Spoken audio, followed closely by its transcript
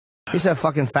You said how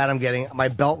fucking fat I'm getting. My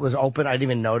belt was open. I didn't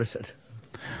even notice it.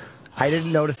 I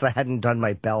didn't notice that I hadn't done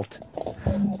my belt.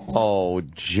 Oh,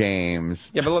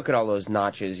 James. Yeah, but look at all those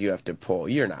notches you have to pull.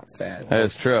 You're not fat. That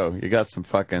is true. You got some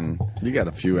fucking... You got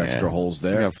a few extra holes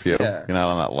there. You got a few. Yeah. You know,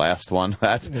 on that last one.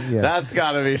 That's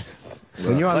got to be...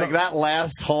 When you're on like that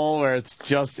last hole where it's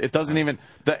just... It doesn't even...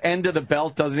 The end of the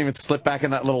belt doesn't even slip back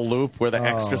in that little loop where the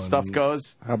extra stuff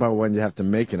goes. How about when you have to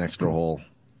make an extra hole?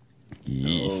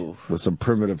 Oh. With some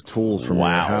primitive tools from your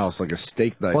house, like a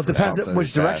steak knife. Well, it depends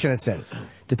which direction it's in.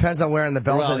 Depends on where in the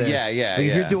belt it is. Yeah. Like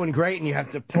if you're doing great and you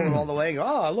have to pull it all the way,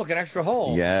 oh, look, an extra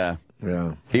hole. Yeah.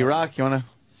 Yeah. Erock, you want to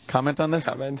comment on this?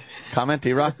 Comment,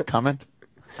 Erock? Comment?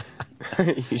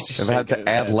 Ever had to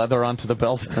add leather onto the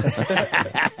belt?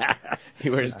 He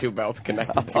wears two belts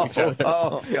connected to each other.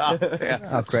 Oh, God. Yeah.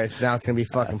 Oh, great. So now it's going to be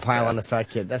fucking pile on the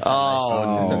fat kid. That's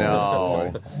not nice.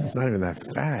 No. He's not even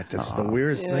that fat. That's the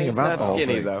weirdest thing about the whole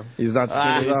skinny, thing. though. He's not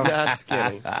skinny, He's though? not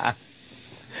skinny.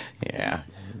 Yeah.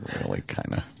 Really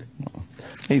kind of...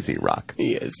 He's Erock.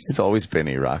 He is. He's always been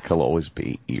Erock. He'll always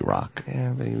be Erock.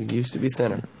 Yeah, but he used to be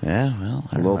thinner. Yeah, well,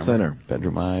 A little thinner.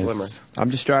 Bedroom eyes. Slimmer. I'm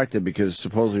distracted because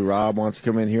supposedly Rob wants to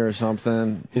come in here or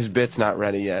something. His bit's not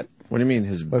ready yet. What do you mean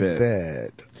his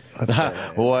bit?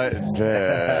 What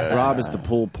bit? Rob is the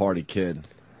pool party kid.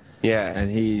 Yeah.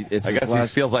 And I guess he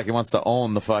feels like he wants to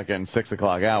own the fucking 6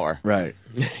 o'clock hour. Right.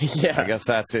 Yeah. I guess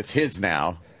it's his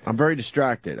now. I'm very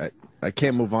distracted. I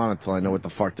can't move on until I know what the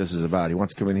fuck this is about. He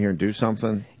wants to come in here and do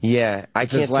something. Yeah.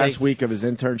 It's his last week of his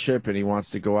internship and he wants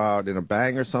to go out in a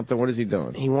bang or something. What is he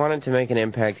doing? He wanted to make an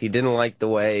impact. He didn't like the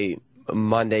way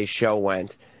Monday's show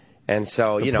went. And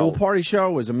so, the pool party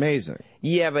show was amazing.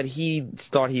 Yeah, but he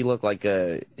thought he looked like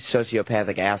a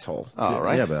sociopathic asshole. Oh,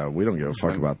 right. Yeah, but we don't give a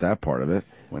fuck about that part of it.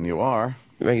 When you are.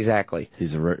 Exactly.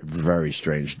 He's a very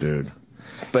strange dude.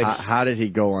 But how did he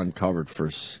go uncovered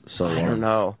for so long? I don't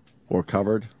know. Or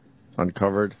covered?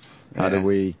 Uncovered? How did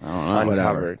we? I don't know. Whatever.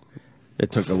 Uncovered.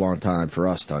 It took a long time for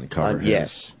us to uncover his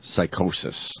yes.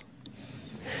 psychosis.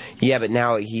 Yeah, but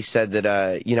now he said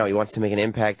that, he wants to make an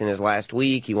impact in his last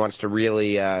week. He wants to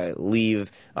really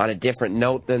leave on a different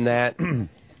note than that.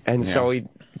 And so he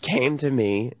came to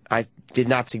me. I did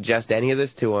not suggest any of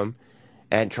this to him.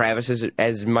 And Travis,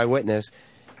 as my witness,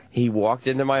 he walked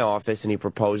into my office and he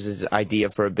proposed his idea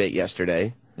for a bit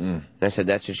yesterday. And I said,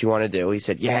 that's what you want to do? He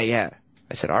said, yeah.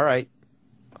 I said, all right.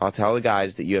 I'll tell the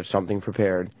guys that you have something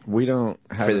prepared. We don't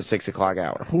have for the 6 o'clock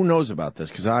hour. Who knows about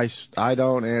this? Because I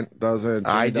don't, Ant doesn't.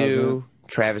 I do. Doesn't.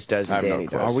 Travis does. And Danny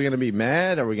does. Are we going to be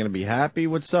mad? Are we going to be happy?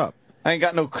 What's up? I ain't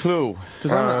got no clue.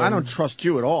 Because I don't trust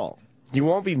you at all. You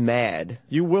won't be mad.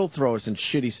 You will throw us in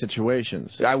shitty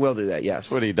situations. I will do that. Yes.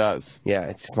 That's what he does. Yeah,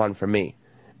 it's fun for me.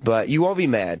 But you won't be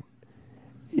mad.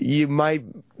 You might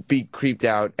be creeped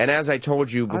out. And as I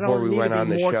told you before we went on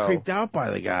the show, more creeped out by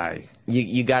the guy.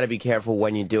 You got to be careful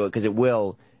when you do it because it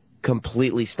will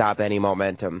completely stop any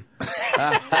momentum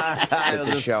that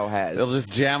the show has. They'll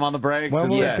just jam on the brakes. When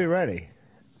will it be ready?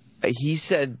 He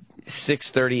said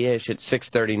 6:30-ish. It's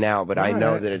 6:30 now, but I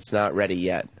know that it's not ready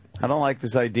yet. I don't like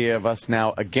this idea of us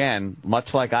now, again,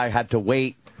 much like I had to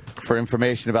wait for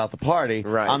information about the party.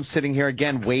 Right. I'm sitting here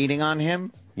again waiting on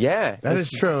him. Yeah. That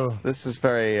is true. This is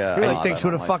very... he really thinks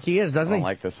who the fuck he is, doesn't he? I don't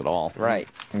like this at all. Right.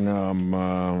 No,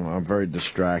 I'm very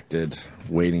distracted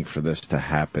waiting for this to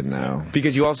happen now.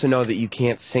 Because you also know that you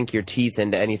can't sink your teeth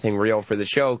into anything real for the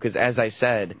show because, as I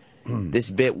said, this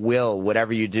bit will,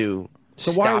 whatever you do,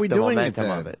 so why are we the doing momentum it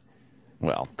then? of it.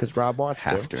 Well, because Rob wants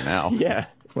have to now. Yeah.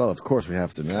 Well, of course we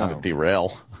have to now. Not to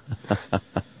derail.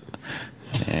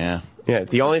 Yeah. Yeah,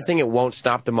 the only thing it won't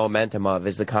stop the momentum of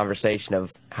is the conversation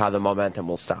of how the momentum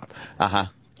will stop. Uh-huh.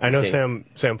 I know Sam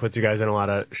puts you guys in a lot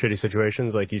of shitty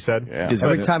situations, like you said. Yeah.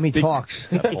 Every time he talks.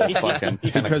 That whole fucking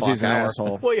 10 because he's an hour.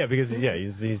 asshole. Well, yeah, because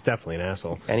he's definitely an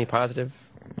asshole. Any positive?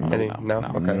 No.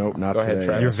 Okay. Nope, not Go ahead, today.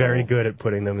 Travis. You're very good at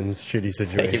putting them in shitty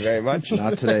situations. Thank you very much.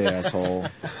 Not today, asshole.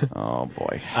 Oh,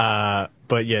 boy.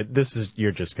 But yeah,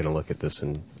 you're just going to look at this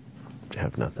and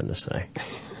have nothing to say.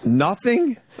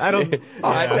 Nothing? I don't.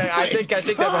 I think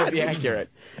that might be accurate.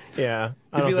 Yeah.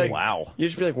 You'd be like, wow. You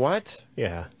just be like, what?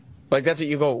 Yeah. Like that's what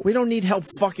you go. We don't need help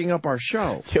fucking up our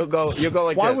show. You'll go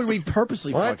like Why this. would we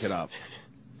purposely fuck it up?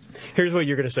 Here's what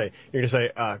you're going to say. You're going to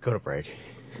say, go to break.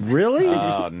 Really?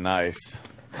 Oh, nice.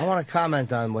 I want to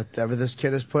comment on whatever this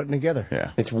kid is putting together.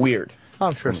 Yeah. It's weird. Oh,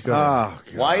 I'm sure it's good. Oh, God.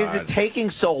 Why is it taking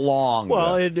so long?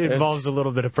 Well, it involves a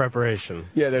little bit of preparation.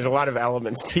 Yeah, there's a lot of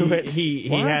elements to it. He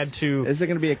had to. Is there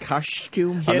going to be a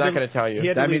costume? I'm not going to tell you. He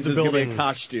had to That leave means the there's going to be building. a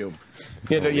costume.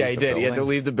 He did. He had to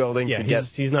leave the building Yeah, to get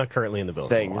he's not currently in the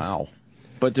building. things. Wow.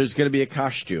 But there's going to be a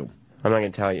costume. I'm not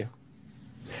going to tell you.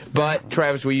 But,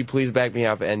 Travis, will you please back me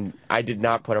up? And I did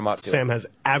not put him up to Sam has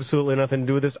absolutely nothing to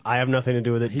do with this. I have nothing to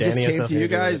do with it. He Danny just has came nothing to you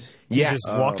do with guys? it. He Yes.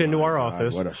 just walked into our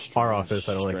office. what a Our office.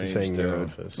 I don't like you saying your dude.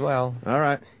 office. Well, All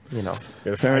right. you know.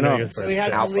 Fair enough. So he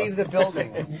had to leave the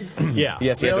building. Yeah.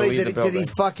 Yes, he had to Really? leave the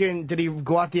building. Did he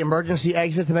go out the emergency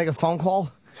exit to make a phone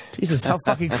call? Jesus, how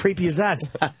fucking creepy is that?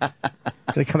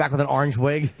 Did he come back with an orange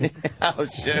wig? Oh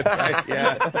shit! Right,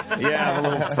 yeah, a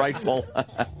little frightful.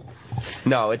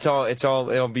 No,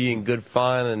 it'll be in good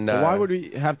fun. And Why would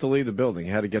we have to leave the building?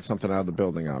 He had to get something out of the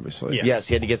building, obviously. Yeah. Yes,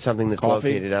 he had to get something that's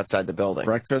Coffee? located outside the building.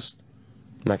 Breakfast?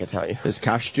 I'm not gonna tell you. His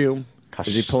costume?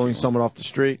 Is he pulling someone off the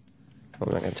street?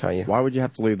 I'm not gonna tell you. Why would you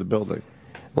have to leave the building?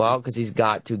 Well, because he's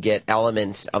got to get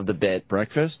elements of the bit.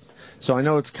 Breakfast? So I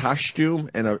know it's costume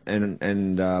and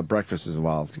breakfast is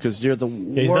involved because you're the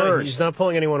He's worst. not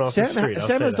pulling anyone off the Sam, street. I'll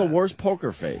Sam say has the that. worst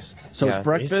poker face. So Yeah, it's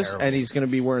breakfast, terrible. and he's going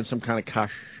to be wearing some kind of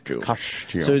costume.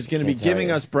 Costume. So he's going to be Can't tell giving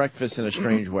you. us breakfast in a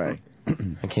strange way.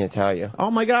 I can't tell you. Oh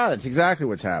my God, that's exactly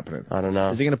what's happening. I don't know.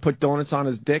 Is he going to put donuts on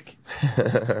his dick?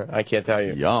 I can't tell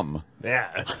you. Yum.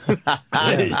 Yeah.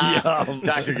 Yum.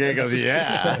 Dr. Gay goes,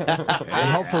 yeah. And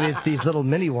hopefully it's these little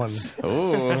mini ones.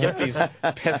 Ooh. Get these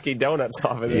pesky donuts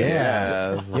off of this.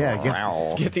 Yeah.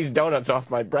 Yeah, Get these donuts off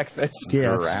my breakfast.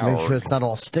 Yeah, let's make sure it's not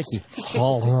all sticky.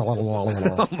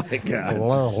 Oh my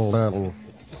God.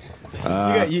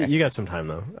 You got some time,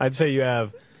 though. I'd say you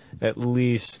have at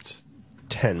least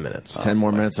 10 minutes. 10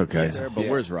 more minutes, okay. But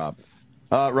where's Rob?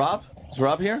 Rob? Is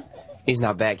Rob here? He's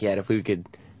not back yet. If we could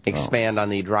expand on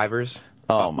the drivers.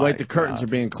 Oh, my Wait, the curtains God.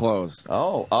 are being closed.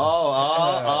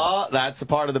 Oh, that's a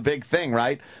part of the big thing,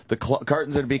 right? The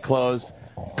curtains are to be closed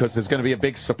because there's going to be a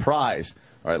big surprise.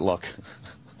 All right, look.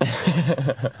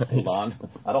 Hold on.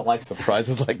 I don't like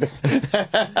surprises like this.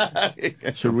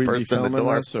 Should we be Burst in the filming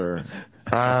door. this, or?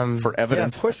 For Yeah,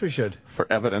 evidence. of course we should. For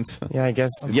evidence. Yeah, I guess.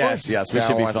 Yes, we Sal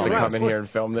should be wants to filming. come in here and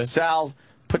film this. Sal,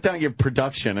 put down your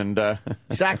production and...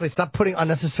 Exactly. Stop putting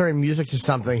unnecessary music to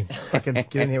something. Fucking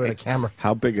get in here with a camera.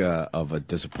 How big of a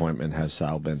disappointment has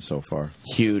Sal been so far?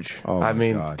 Huge. Oh, I my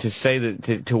mean, God. to say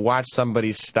that to watch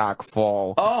somebody's stock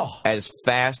fall as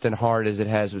fast and hard as it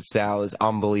has with Sal is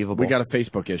unbelievable. We got a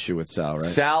Facebook issue with Sal, right?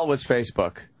 Sal was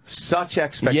Facebook. Such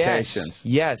expectations.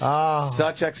 Yes.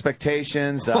 Such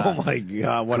expectations. Oh my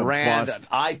God! What grand a bust!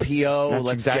 IPO. That's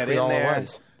Let's exactly get in all it there.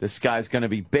 was. This guy's going to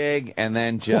be big, and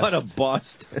then just What a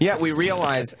bust! Yeah, we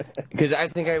realized because I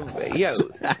think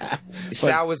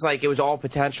Sal was like it was all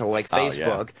potential, like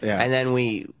Facebook, Yeah. and then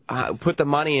we put the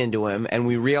money into him, and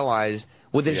we realized,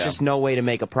 well, there's just no way to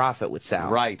make a profit with Sal.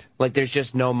 Right. Like there's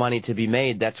just no money to be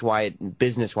made. That's why,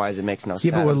 business-wise, it makes no sense.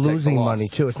 People were Take the losing loss. money,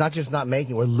 too. It's not just not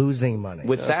making, we're losing money.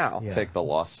 with Sal, Yeah. take the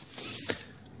loss.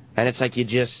 and it's like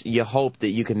you hope that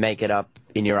you can make it up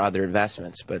in your other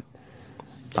investments, but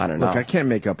I don't know. Look, I can't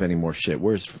make up any more shit.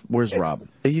 Where's Rob?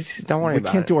 Don't worry We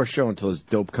about can't it. do our show until his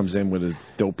dope comes in with his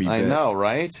dopey I bit. know,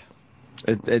 right?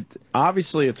 It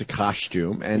obviously it's a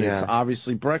costume, and it's Yeah.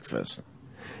 obviously breakfast.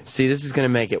 See, this is going to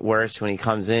make it worse when he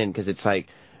comes in because it's like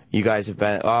you guys have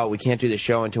been, we can't do the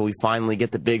show until we finally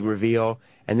get the big reveal.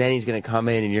 And then he's going to come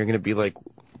in and you're going to be like,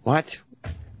 what?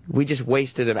 We just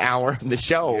wasted an hour of the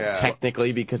show, Yeah.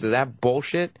 technically, because of that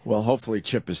bullshit. Well, hopefully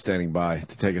Chip is standing by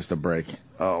to take us to break.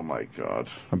 Oh, my God.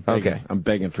 I'm begging, Okay. I'm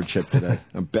begging for Chip today.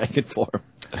 I'm beggking for him.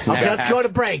 Okay, let's go to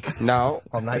break. No,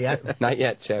 Oh, not yet? not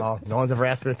yet, Chip. Oh, no one's ever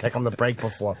asked me to take on the break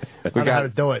before. I don't know how to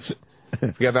do it. We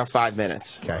got about 5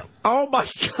 minutes. Okay. Oh my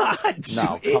God!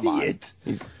 No, you come on. idiot.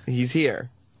 He's here.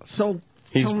 So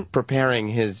He's preparing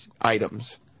his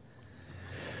items.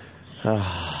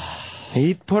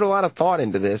 He put a lot of thought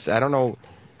into this. I don't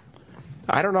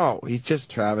know. He's just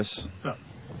Travis,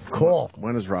 Cool.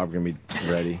 when is Rob gonna be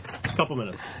ready? Couple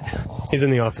minutes. He's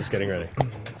in the office getting ready.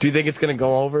 Do you think it's going to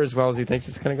go over as well as he thinks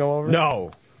it's going to go over?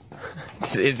 No.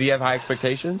 Does he have high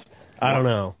expectations? I don't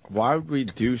know. Why would we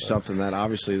do something that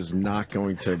obviously is not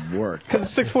going to work?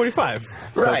 Because it's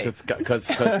 6:45. Right. Because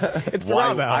It's the why,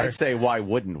 Rob hour. I say, why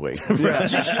wouldn't we?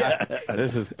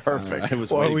 This is perfect.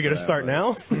 Well, are we going to start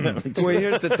now? Well,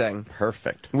 here's the thing.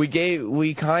 Perfect.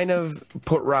 We kind of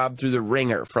put Rob through the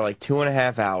ringer for like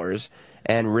 2.5 hours,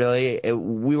 and really,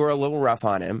 we were a little rough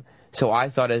on him. So I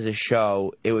thought as a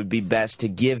show, it would be best to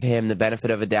give him the benefit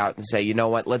of a doubt and say, you know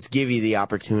what, let's give you the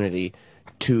opportunity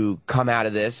to come out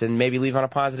of this and maybe leave on a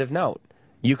positive note.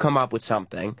 You come up with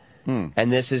something, and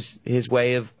this is his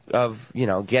way of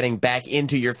getting back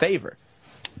into your favor.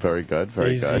 Very good.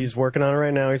 Very good. He's working on it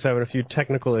right now. He's having a few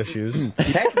technical issues.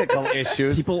 Technical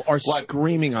issues. People are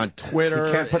screaming on Twitter.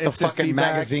 You can't put the instant fucking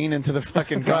feedback. magazine into the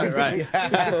fucking gun. Right.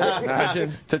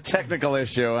 It's a technical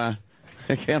issue.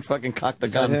 You can't fucking cock the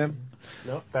Is that gun. him?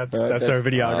 Nope, that's our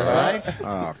videographer. All right.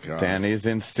 Oh God. Danny's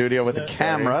in studio with the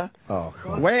camera. Oh,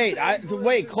 Wait,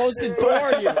 close the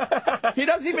door. He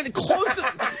doesn't even close the...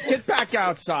 Get back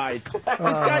outside. This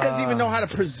guy doesn't even know how to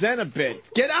present a bit.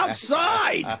 Get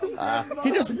outside.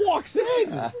 He just walks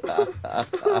in.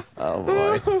 Oh,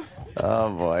 boy. Oh,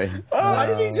 boy. Why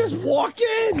did he just walk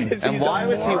in? And why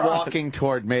was he walking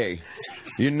toward me?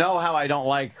 You know how I don't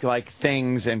like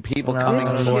things and people coming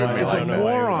toward me He's a like that.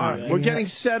 moron. We're getting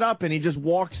set up and he just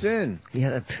walks in. he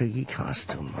had a piggy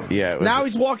costume. Yeah. Now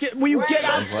he's walking. Will you get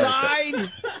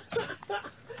outside?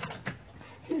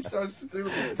 He's so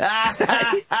stupid.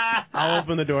 I'll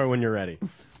open the door when you're ready.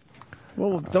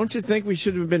 Well, don't you think we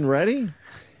should have been ready?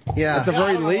 Yeah. At the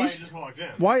very least.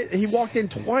 Why he walked in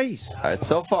twice? All right,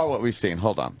 so far what we've seen.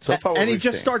 Hold on. So far what And he we've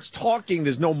just seen. starts talking.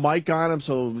 There's no mic on him,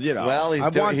 so you know. Well, I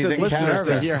want he's the in listeners to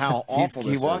character. hear how awful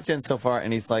He this walked is. in so far,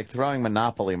 and he's like throwing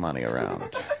Monopoly money around.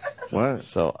 What?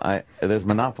 So there's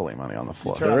Monopoly money on the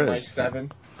floor. There is. Mike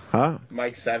 7. Huh?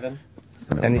 Mike 7.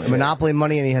 And Monopoly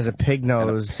money, and he has a pig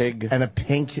nose pig- and a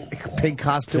pink pig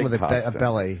costume with a costume.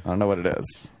 belly. I don't know what it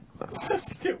is.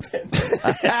 Stupid.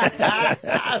 All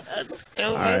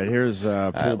right, here's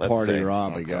pool Let's party see.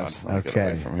 Rob, Oh, I guess. God. I'll get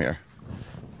Okay. away from here.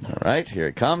 All right, here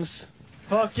it comes.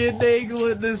 Fucking Nagel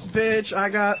in this bitch. I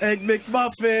got Egg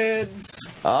McMuffins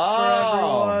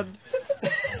Oh, for everyone.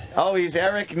 oh, he's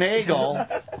Eric Nagel.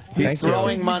 He's Thank you.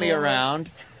 throwing money around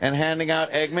and handing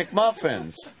out Egg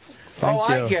McMuffins. Oh,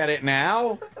 I you. get it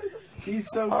now. He's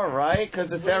so All right,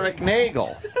 because it's Eric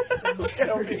Nagel. Look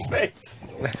at his face.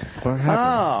 What happened?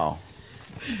 Oh.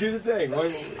 Do the thing.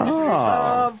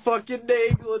 Oh. Fucking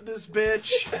Nagel in this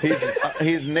bitch.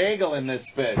 He's Nagel in this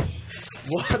bitch.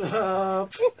 What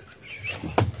up?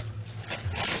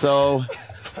 So.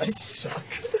 I suck.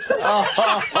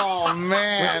 Oh,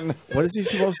 man. What is he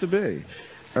supposed to be?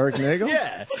 Eric Nagel?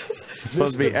 Yeah. It's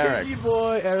supposed to be Eric. Piggy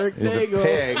boy, Eric He's a Nagel.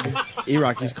 pig.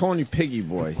 Erock, he's calling you Piggy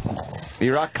Boy.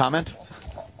 Erock, comment?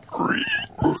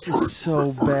 This is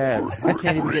so bad. I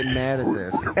can't even get mad at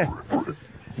this.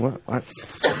 What?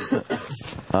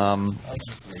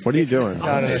 What are you doing?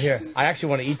 No, here. I actually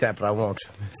want to eat that, but I won't.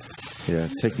 Yeah,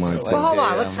 take mine. Well, hold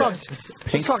on. Let's talk.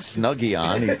 Pink Snuggie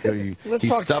on. He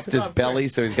talk stuffed his belly,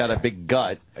 so he's got a big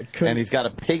gut, and he's got a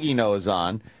piggy nose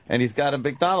on, and he's got a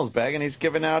McDonald's bag, and he's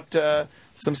giving out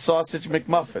some sausage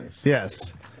McMuffins.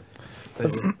 Yes.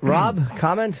 Rob,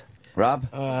 comment? Rob?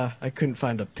 I couldn't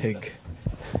find a pig.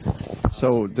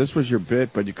 So this was your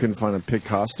bit, but you couldn't find a pig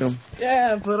costume?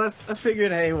 Yeah, but I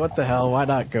figured, hey, what the hell? Why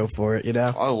not go for it, you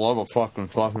know? I love a fucking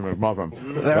sausage McMuffin.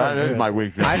 They're That is good. my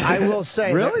weakness. I will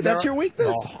say. Really? there That's are- your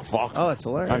weakness? Oh, fuck. Oh, that's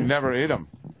hilarious. I never eat them.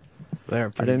 They're I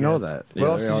pretty didn't know good. that. What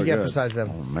else they did are you get good. besides them?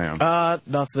 Oh, man.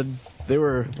 Nothing. They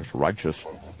were, It's righteous.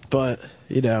 but,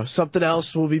 you know, something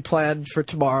else will be planned for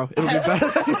tomorrow. It'll be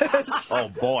better than this. Oh,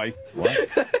 boy.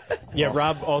 Yeah,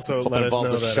 Rob also Hope let it us know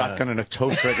involves a that shotgun and a toe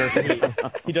trigger.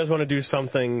 he does want to do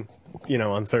something,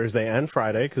 on Thursday and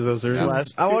Friday because those are his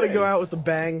last. I want to two go days. out with a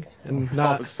bang and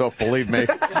not. Oh, so believe me,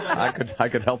 I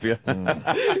could help you.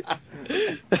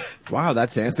 Wow,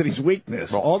 that's Anthony's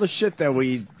weakness. All the shit that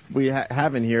we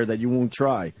have in here that you won't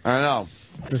try. I know.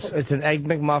 It's an egg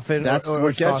McMuffin That's or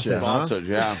what gets you, sausage. huh? Sausage,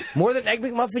 yeah. More than egg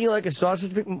McMuffin, you like a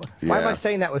sausage McMuffin? Why am Yeah. I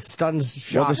saying that with stunned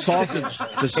shock? Well,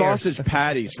 the sausage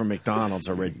patties from McDonald's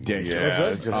are ridiculous.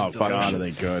 Yeah, just Oh, God, are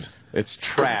they good? It's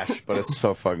trash, but it's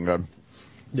so fucking good.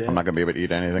 I'm not going to be able to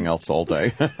eat anything else all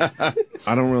day. I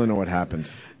don't really know what happened.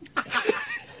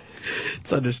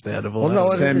 It's understandable.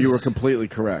 Well, no, Sam, you were completely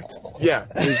correct. Yeah.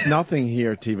 There's nothing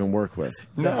here to even work with.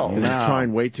 No. He's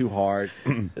trying way too hard.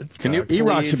 Can you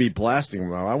Erock please, should be blasting him,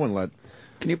 though. I wouldn't let...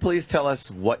 Can you please tell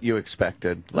us what you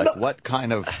expected? Like, what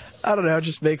kind of... I don't know.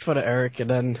 Just make fun of Eric and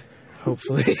then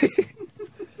hopefully.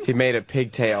 He made a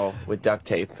pigtail with duct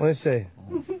tape. Let me see.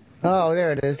 Oh,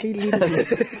 there it is.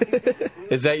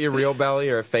 Is that your real belly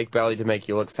or a fake belly to make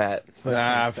you look fat?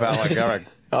 I felt like Eric.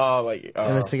 Oh, like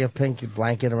And it's like a pink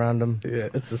blanket around him. Yeah,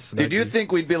 it's a snuggie. Did you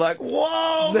think we'd be like,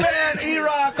 whoa, man,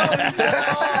 Erock,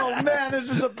 oh, man, this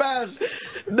is the best.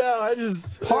 No, I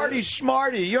just. Party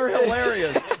schmarty, you're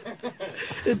hilarious.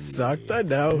 It sucked. I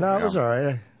know. No, it was all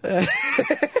right.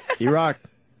 Erock.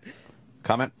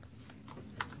 Comment?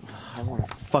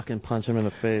 Fucking punch him in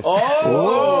the face.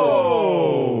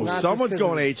 Oh, Not someone's just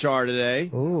going HR today.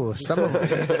 Ooh, some of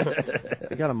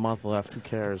I got a month left. Who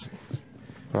cares?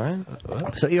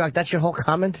 what? So, Erock, that's your whole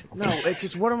comment? No, it's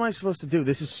just what am I supposed to do?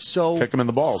 This is so Kick him in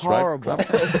the balls, horrible.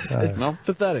 right? No?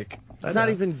 Pathetic. It's not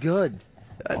even good.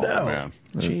 I Oh, know. man.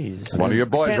 Jeez. It's one of your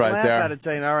boys Can't right laugh there. at it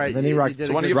saying, all right. Then you Erock did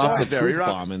a one of good your job. drops a there, truth Erock.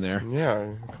 bomb in there.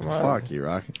 Yeah, come on. Fuck,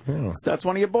 Erock. That's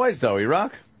one of your boys, though,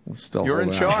 Erock. Still You're in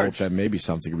holding out hope charge. that maybe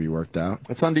something can be worked out.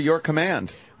 It's under your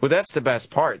command. Well, that's the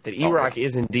best part, that Erock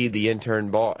is indeed the intern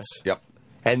boss. Yep.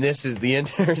 And this is the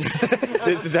interns.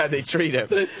 This is how they treat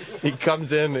him. He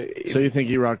comes in. So you think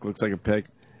Erock looks like a pig?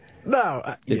 No.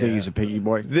 You think he's a piggy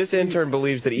boy? This intern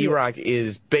believes that Erock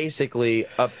is basically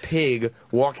a pig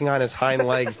walking on his hind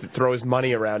legs that throws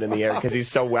money around in the air because he's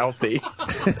so wealthy.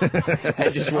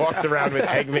 And just walks around with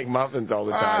Egg McMuffins all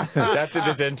the time. That's what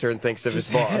this intern thinks of his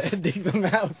boss. Handing them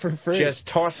out for free. Just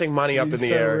tossing money up in He's the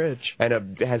so air. rich.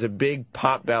 And has a big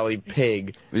pot-bellied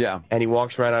pig. Yeah. And he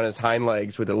walks around on his hind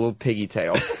legs with a little piggy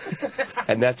tail.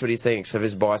 And that's what he thinks of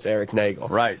his boss, Eric Nagel.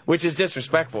 Right. Which is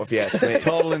disrespectful, if you ask me.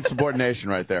 Total insubordination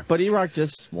right there. But Erock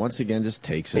just, once again, just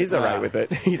takes it. He's all right with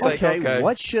it. He's like, Okay, okay.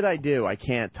 what should I do? I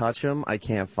can't touch him. I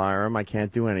can't fire him. I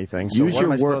can't do anything. So Use what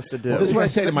your am I words. supposed to do? This is what I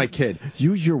say to my kid.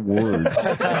 Use your words.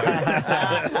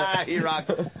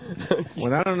 Erock.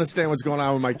 When I don't understand what's going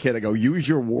on with my kid, I go, use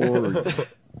your words.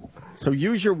 So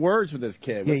use your words with this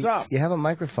kid. What's Yeah, up? you have a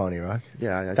microphone, Erock.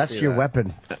 Yeah, I That's see your that.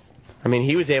 weapon. I mean,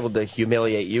 he was able to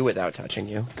humiliate you without touching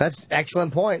you. That's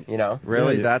excellent point. You know?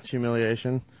 Really? Yeah. That's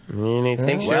humiliation? I mean, he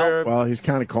thinks you're Well, he's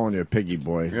kind of calling you a piggy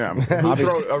boy. Yeah.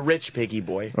 a rich piggy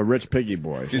boy. A rich piggy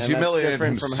boy. He's humiliated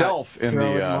himself in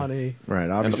Throwing the money. Right, in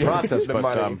the obviously. process, The but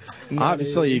money.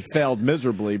 Obviously, he failed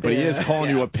miserably, but he is calling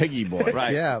you a piggy boy.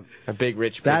 right. Yeah. A big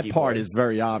rich That piggy part boy. is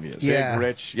very obvious. Yeah. Big,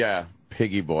 rich,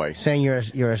 piggy boy. Saying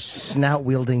you're a snout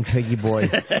wielding piggy boy.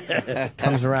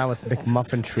 Comes around with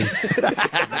McMuffin treats.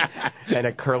 And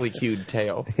a curly-cued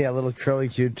tail. Yeah, a little curly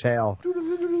cute tail.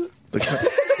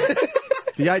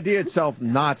 The idea itself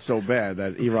not so bad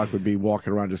that Erock would be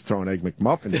walking around just throwing Egg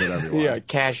McMuffins at everyone. Yeah,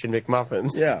 cash and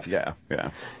McMuffins. Yeah. Yeah.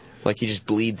 Like he just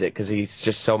bleeds it because he's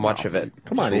just so much of it.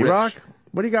 Come on, Rich. Erock.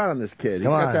 What do you got on this kid? He's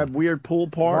Come got on. that weird pool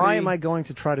party. Why am I going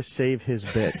to try to save his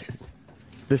bit?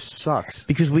 This sucks.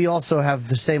 Because we also have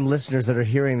the same listeners that are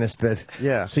hearing this bit.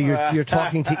 Yeah. So you're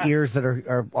talking to ears that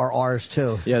are ours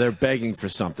too. Yeah, they're begging for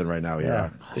something right now, Yeah.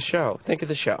 Erock. The show. Think of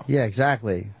the show. Yeah,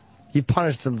 exactly. You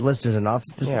punished the listeners enough.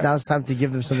 Now it's time to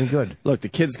give them something good. Look, the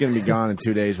kid's going to be gone in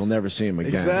 2 days. We'll never see him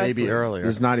again. Exactly. Maybe earlier.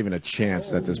 There's not even a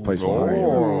chance that this place will hire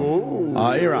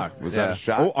you. Erock. Was that a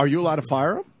shot? Oh, are you allowed to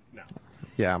fire him?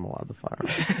 Yeah, I'm allowed to fire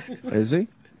him. Is he?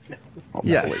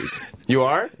 Yes. You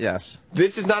are? Yes.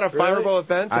 This is not a fireable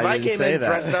offense? If I I didn't came say in that.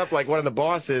 dressed up like one of the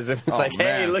bosses and it's like, hey,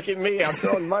 man. look at me, I'm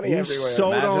throwing money You everywhere.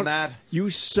 so Imagine don't. that. You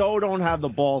so don't have the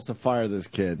balls to fire this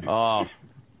kid. Oh,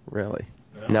 Really?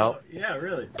 No. Yeah,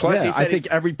 really. Plus, yeah, he I said think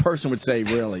every person would say,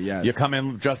 really, yes. you come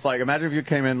in just like. Imagine if you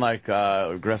came in like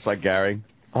dressed like Gary,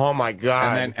 oh my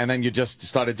God. and then you just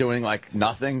started doing like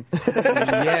nothing.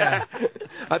 Yeah.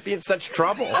 I'd be in such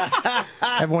trouble.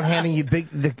 Everyone handing you the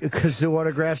kazoo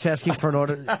autographs, asking for an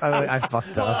order. I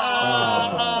fucked up.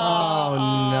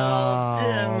 Oh,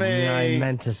 no. Jimmy. I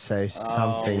meant to say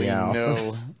something else.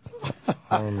 No.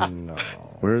 Oh, no.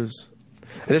 Where's?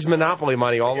 There's Monopoly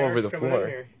money all over the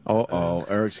floor. Uh-oh,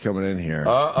 Eric's coming in here.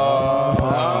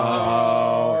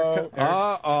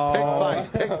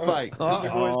 Pig fight.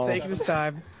 Boy's taking his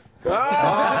time.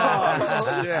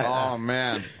 Oh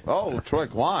man. Oh, Troy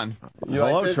Kwan.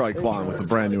 Hello, Troy Kwan with a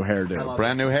brand new hairdo.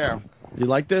 Brand new hair. You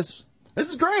like this? This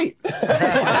is great.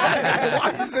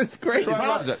 Why is this great? Troy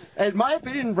loves it. In my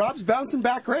opinion, Rob's bouncing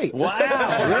back great. Wow.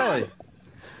 Really?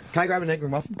 Can I grab an egg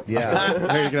McMuffin? Yeah.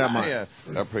 Here, you can have mine. Yeah,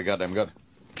 they're pretty goddamn good.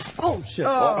 Oh, shit.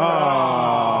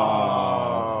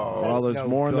 Well, there's no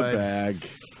more in the good. bag.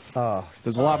 Oh,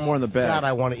 There's a lot more in the bag. God,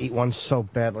 I want to eat one so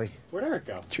badly. Where'd Eric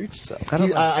go? Treat yourself.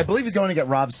 I believe he's going to get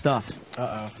Rob's stuff. Do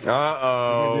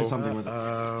Uh-oh. something with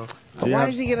it. Why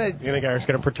is he going to... You think Eric's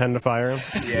going to pretend to fire him?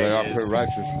 They are pretty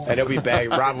righteous. And he'll be back.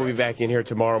 Rob will be back in here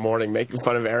tomorrow morning making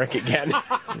fun of Eric again.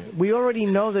 We already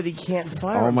know that he can't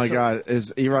fire Oh him, my so- God!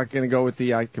 Is Erock gonna go with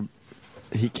the?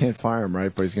 He can't fire him, right?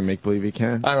 But he's gonna make believe he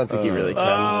can. I don't think he really can.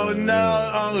 Oh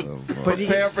no!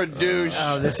 Prepare for douche.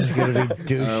 Oh, this is going to be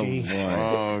douchey.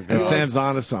 Oh, And God. Sam's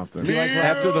onto something.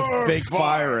 After the big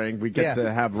firing, we get Yeah.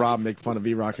 to have Rob make fun of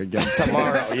Erock again.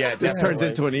 Tomorrow, yeah, This turns definitely.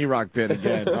 into an Erock bit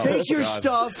again. Take your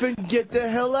stuff and get the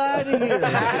hell out of here.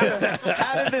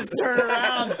 How did this turn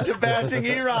around to bashing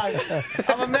Erock?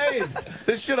 I'm amazed.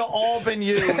 This should have all been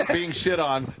you being shit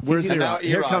on. Where's And now Erock?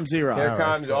 Here comes Erock. Here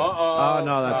comes. Oh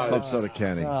no, that's Club Soda Kenny.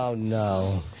 Oh,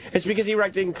 no. It's because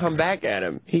Erock didn't come back at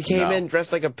him. He came No. in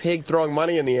dressed like a pig, throwing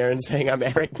money in the air and saying, "I'm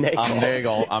Eric Nagel." I'm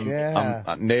Nagel. I'm Yeah.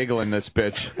 Nagling this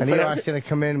bitch. And Erock's going to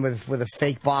come in with a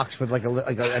fake box with like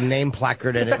a name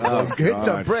placard in it. Oh, Hit the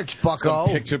God. bricks, Some bucko.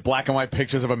 picture, black and white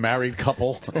pictures of a married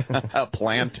couple, a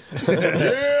plant.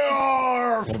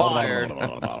 You're fired.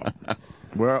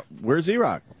 Where's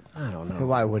Erock?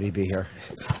 Why would he be here?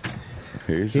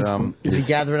 He's Is he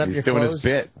gathering up he's your doing clothes? his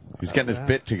bit. He's getting his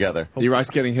bit together.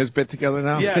 Erock's getting his bit together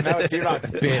now? Yeah, now it's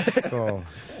Erock's bit. Oh.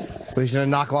 But he's going to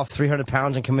knock off 300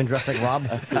 pounds and come in dressed like Rob?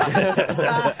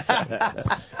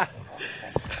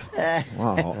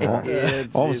 Wow.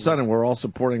 All of a sudden, we're all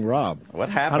supporting Rob. What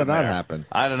happened? How did that there? happen?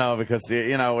 I don't know, because,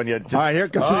 you know, when you just... All right, here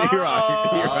comes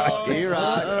Erock.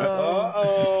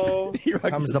 Erock. Here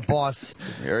comes the boss.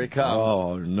 Here he comes.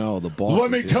 Oh, no, the boss.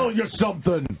 Let me tell you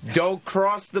something. Don't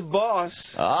cross the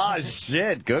boss. Ah,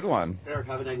 shit. Good one. Eric,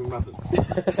 have an egg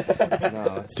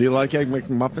McMuffin. Do you like Egg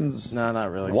McMuffins? No,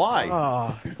 not really. Why?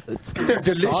 Oh, They're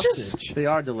delicious. they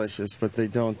are delicious, but they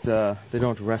don't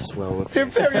rest well with They're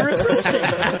me. very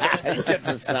refreshing. He gets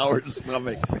a sour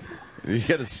stomach. You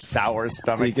get a sour Do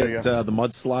stomach. you get the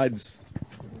mudslides?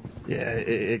 Yeah,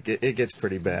 it gets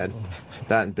pretty bad.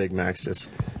 That and Big Mac's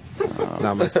just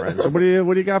not my friends. So what do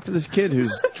you got for this kid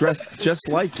who's dressed just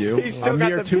like you? He's still I'm got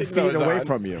here the 2 pig feet nose away on.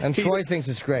 from you. And Troy thinks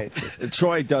it's great.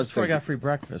 Troy does Troy think. got free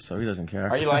breakfast, so he doesn't care.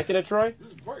 Are you liking it, Troy?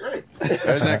 Isn't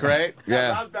that great?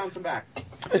 Yeah. I'm bouncing back.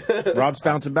 Rob's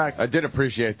bouncing back. I did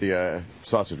appreciate the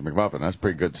sausage McMuffin. That's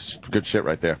pretty good shit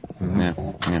right there. Yeah.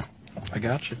 Yeah. I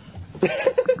got you.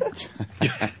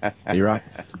 Erock.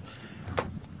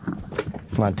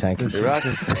 Come on, Tank.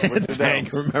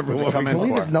 Tank, remember what we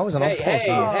Leave his nose on.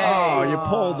 Oh, you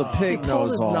pulled the pig Pulled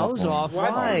nose his off. nose off.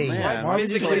 Why? Why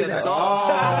would you do that?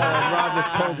 Oh, Rob just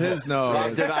pulled his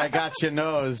nose. I got your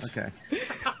nose. Okay.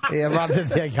 Yeah, Rob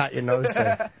did I got your nose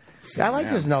thing. I like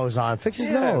his nose on. Fix his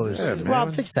nose. yeah, man.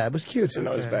 Rob, fix that. It was cute.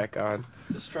 Nose back on.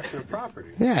 Destruction of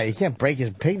property. Yeah, you can't break his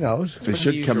pig nose. He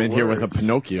should come in here with a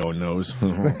Pinocchio nose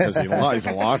because he lies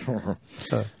a lot. All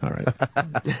right.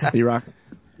 Erock.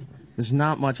 There's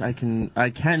not much I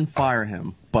can fire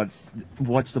him, but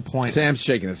what's the point? Sam's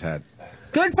shaking his head.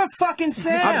 Good for fucking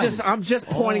Sam. I'm just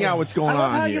pointing out what's going I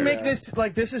love on how here. you make this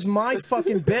like this is my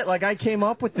fucking bit. Like I came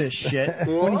up with this shit.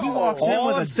 When he walks in All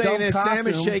with I'm a saying dumb is Sam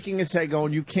is costume- shaking his head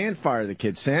going, you can't fire the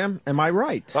kid. Sam, am I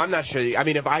right? I'm not sure. I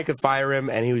mean, if I could fire him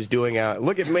and he was doing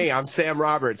look at me, I'm Sam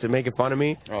Roberts and making fun of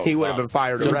me, he would have been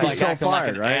fired Just already. like so acting like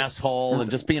fired, an right? asshole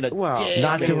and just being a dick.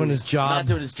 Not doing his job. Not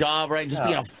doing his job right. Just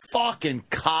being a fucking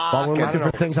cock. While we're looking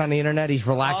for things on the internet, he's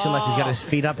relaxing like he's got his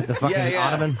feet up at the fucking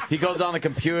ottoman. He goes on the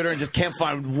computer and just can't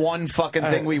find one fucking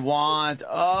thing we want.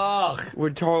 Ugh.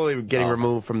 We're totally getting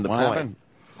removed from the What point. happened?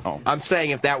 Oh. I'm saying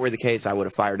if that were the case, I would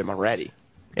have fired him already.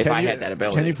 If I had that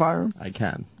ability. Can you fire him? I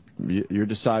can. You're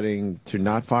deciding to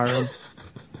not fire him?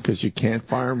 Because you can't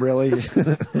fire him, really?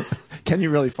 Can you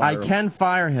really fire him? I can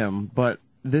fire him, but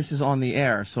this is on the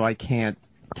air, so I can't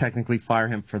technically fire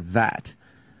him for that.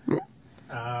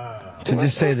 To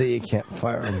just say that you can't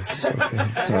fire him.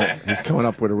 So he's coming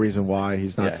up with a reason why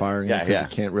he's not firing him, because yeah.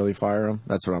 he can't really fire him?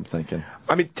 That's what I'm thinking.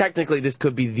 I mean, technically, this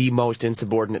could be the most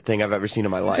insubordinate thing I've ever seen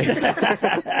in my life.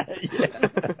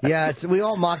 Yeah, we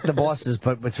all mock the bosses,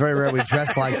 but it's very rare we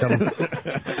dress like them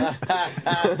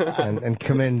and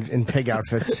come in pig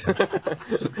outfits.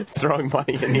 Throwing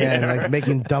money in the Yeah, air. and like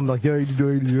making dumb noises.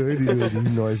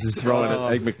 Throwing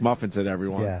Egg McMuffins at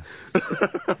everyone. Yeah.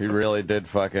 He really did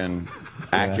fucking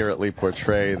accurately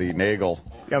portray the Nagel.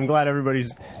 I'm glad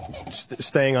everybody's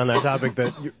staying on that topic.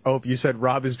 You said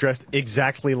Rob is dressed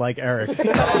exactly like Eric.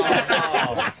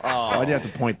 Why do you have to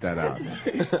point that out?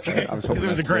 I was hoping It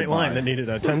was a that great slid line by. that needed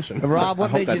attention. Rob, I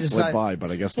what hope made you that slid decide? by,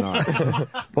 but I guess not.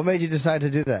 What made you decide to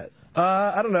do that?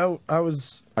 I don't know. I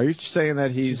was Are you saying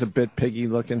that he's a bit piggy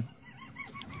looking?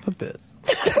 a bit.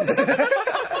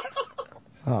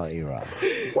 Oh,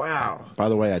 Erock. Wow. By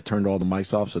the way, I turned all the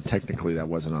mics off, so technically that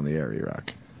wasn't on the air, Erock.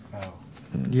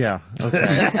 Yeah.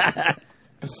 Okay.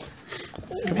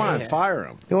 Come on, fire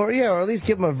him. Or at least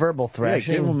give him a verbal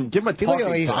thrashing. give him a Look at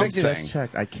talking he's to. fixing something. this.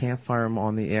 Checked. I can't fire him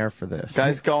on the air for this.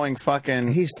 Guy's going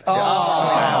fucking. He's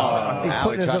Now he's he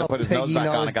putting his tried to little put his piggy nose back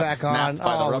on nose and got back snapped on.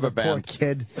 by the rubber poor band.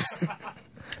 kid.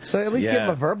 So at least give him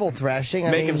a verbal thrashing.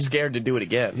 Make him scared to do it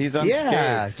again. He's unscathed.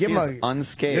 Yeah, give him He's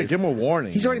unscathed. Yeah, give him a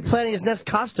warning. He's already planning his next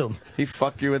costume. He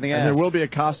fucked you in the ass. And there will be a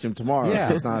costume tomorrow Yeah.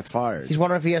 if he's not fired. He's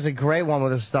wondering if he has a gray one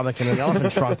with his stomach and an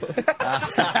elephant trunk.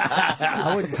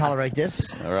 I wouldn't tolerate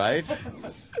this. All right.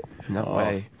 No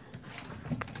way.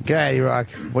 Go ahead, Erock.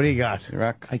 What do you got?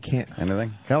 Rock. I can't.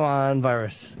 Anything? Come on,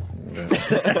 virus.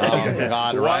 Oh,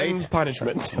 God, One right?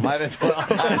 punishment. Might as well. Come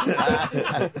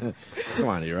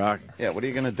on, Erock. Yeah, what are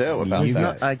you going to do about He's that?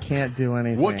 not, I can't do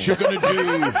anything. What you going to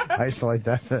do? Isolate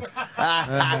that.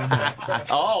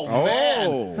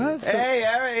 Oh, man. Hey,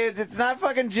 Eric, it's not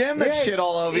fucking Jim that shit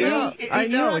all over you. I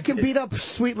know. He can beat up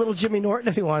sweet little Jimmy Norton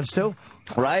if he wants to.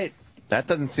 Right? That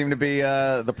doesn't seem to be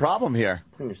the problem here.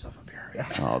 Clean yourself up here.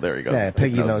 Oh, there you go. Yeah,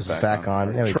 Piggy nose is back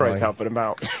on. There we Troy's go. helping him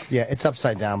out. Yeah, it's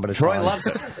upside down, but it's Troy on. loves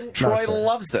it. Troy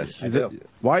loves this.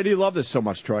 Why do you love this so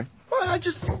much, Troy? Well,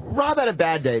 Rob had a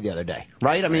bad day the other day,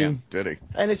 right? I mean, did he?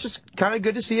 And it's just kind of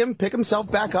good to see him pick himself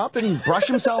back up and brush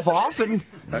himself off and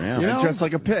You know, dressed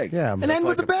like a pig. Yeah, and end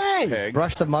with a bang. Pig.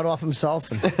 brush the mud off himself.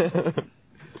 And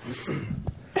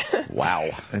Wow.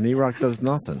 And Erock does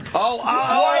nothing. Oh,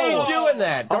 Why are you doing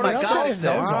that? Oh my Don't God!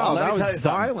 insult him. Wow, Let that me was tell you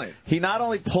something. violent. He not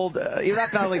only pulled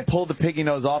Erock not only pulled the piggy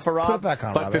nose off of Rob, Put it back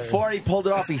on, but Rob. before he pulled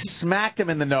it off, he smacked him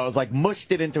in the nose, like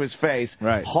mushed it into his face,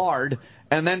 Right. hard,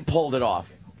 and then pulled it off.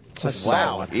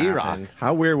 Wow, Erock.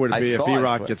 How weird would it I be if saw it.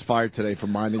 Erock gets fired today for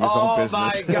minding his own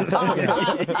business? Oh my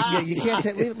God! yeah, you can't.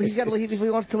 He's got to leave if he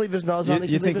wants to leave his nose on.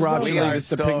 You think Rob should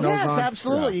nose leave on. the pig nose Yes, on?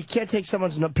 absolutely. You can't take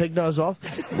someone's pig nose off.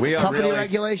 We are Company really-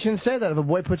 regulations say that if a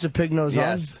boy puts a pig nose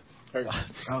Yes, on.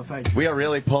 Oh, thank you. we are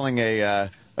really pulling a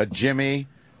Jimmy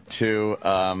to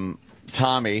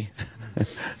Tommy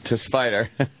to Spider.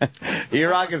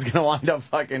 Erock is going to wind up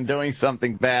fucking doing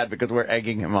something bad because we're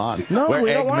egging him on. No, we're we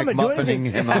don't egg want him to do McMuffining anything.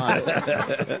 him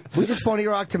on. We just want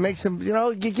Erock to make some,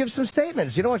 give some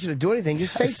statements. You don't want you to do anything.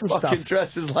 Just say some Fucking stuff.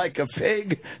 dresses like a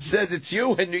pig, says it's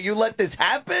you, and you let this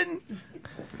happen?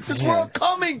 This is what we're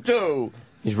coming to.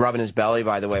 He's rubbing his belly,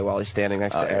 by the way, while he's standing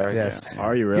next to Eric. Yes.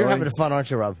 Are you really? You're having fun,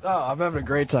 aren't you, Rob? Oh, I'm having a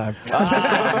great time. Oh,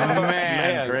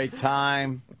 man, great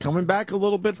time. Coming back a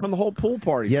little bit from the whole pool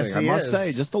party Yes, thing, he I must is.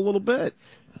 say. Just a little bit.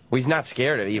 Well, he's not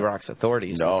scared of Erock's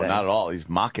authorities. No, today. not at all. He's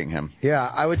mocking him.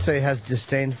 Yeah, I would say he has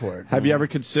disdain for it. Have you ever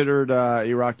considered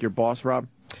Erock your boss, Rob?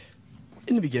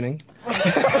 In the beginning.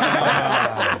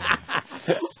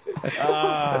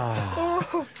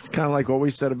 It's kind of like what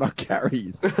we said about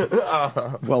Gary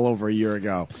well over a year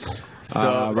ago.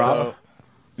 So, Rob?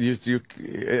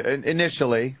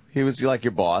 Initially, he was like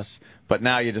your boss, but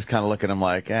now you just kind of look at him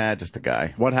like, just a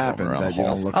guy. What happened Roaming around that the you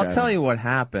halls. don't look I'll at tell him? you what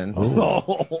happened.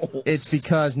 It's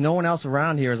because no one else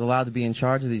around here is allowed to be in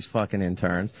charge of these fucking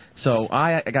interns. So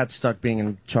I got stuck being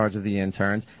in charge of the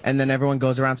interns, and then everyone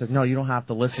goes around and says, no, you don't have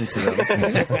to listen to them.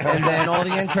 And then all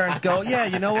the interns go, yeah,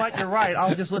 you know what, you're right,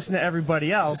 I'll just listen to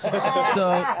everybody else.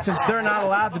 So since they're not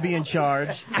allowed to be in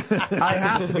charge, I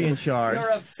have to be in charge. You're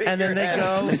a And then they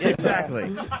go,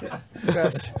 exactly.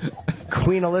 Yes.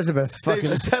 Queen Elizabeth. They've Fucking.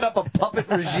 set up a puppet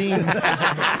regime.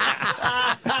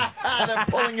 They're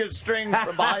pulling your strings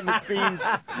from behind the scenes.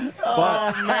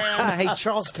 Oh, man. Hey,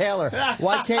 Charles Taylor,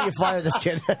 why can't you fire this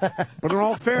kid? But in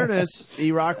all fairness,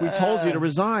 Erock, we told you to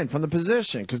resign from the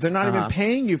position because they're not even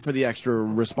paying you for the extra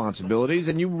responsibilities,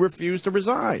 and you refuse to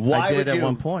resign. Why I did would at you,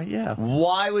 one point, yeah.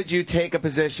 Why would you take a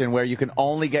position where you can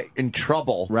only get in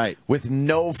trouble with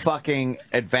no fucking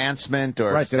advancement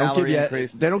or Right, they don't give salary you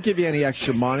increase? they don't give you any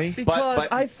extra money. Because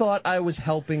I thought I was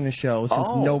helping the show since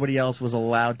nobody else was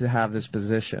allowed to have this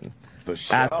position The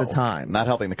show. at the time. Not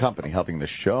helping the company, helping the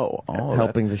show. Oh,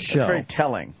 Helping that's- the show. That's very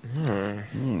telling.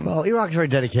 Well, Erock's very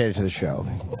dedicated to the show.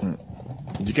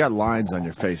 You got lines on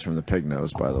your face from the pig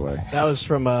nose, by the way. That was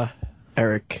from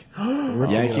Eric.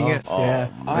 Yanking it? Yeah.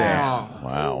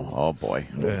 Wow. Oh, boy.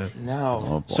 No.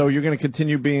 Oh, boy. So you're going to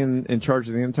continue being in charge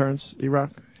of the interns,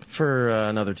 Erock? For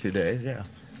another 2 days, yeah.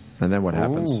 And then what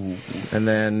happens? And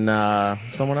then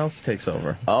someone else takes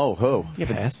over. Oh, who?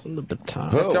 Pass the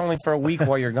baton. It's only for a week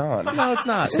while you're gone. No, it's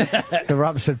not.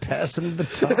 Rob said, pass him the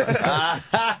baton.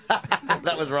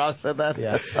 That was Rob said that?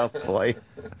 Yeah. Oh, boy.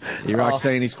 Erock's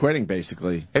saying he's quitting,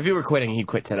 basically. If he were quitting, he'd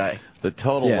quit today. The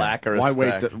total lack of Why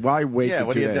respect. why wait Yeah, the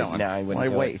what 2 are you days? doing? No, I wouldn't Why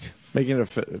do it. wait? Make it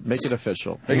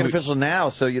official. Make it official now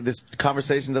so this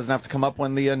conversation doesn't have to come up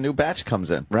when the new batch comes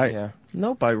in. Right. Yeah.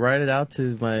 Nope, I write it out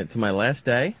to my last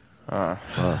day.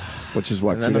 Which is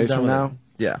what, and 2 then I'm days done from with now? it.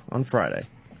 Yeah, on Friday.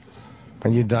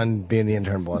 And you're done being the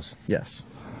intern boss. Yes.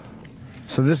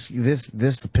 So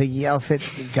this piggy outfit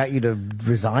got you to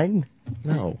resign?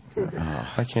 No.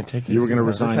 I can't take it. You were going to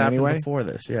This resign happened anyway? before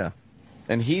this, yeah.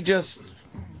 And he just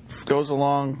goes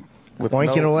along with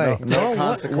Oinking away. no No,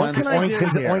 consequence. what can I do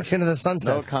here? Oinks into the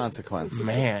sunset. No consequence.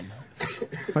 Man.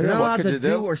 You're not What allowed could to you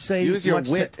do or say Use your much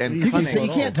wit that- and You, can cunning. say,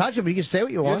 you can't touch him, but you can say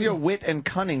what you want. Use your wit and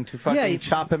cunning to fucking Yeah,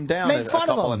 chop him down Make a fun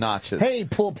couple of him. of notches. Hey,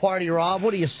 pool party, Rob.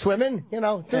 What are you, swimming? Do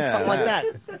something like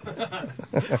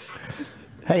that.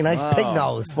 Hey, nice pig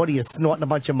nose. What are you, snorting a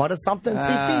bunch of mud or something?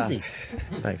 Easy.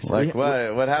 Thanks. Like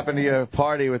what happened to your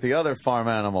party with the other farm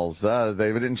animals? They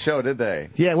didn't show, did they?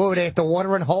 Yeah, what were they, at the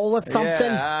watering hole or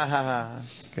something? Yeah.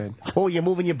 Good. Oh, you're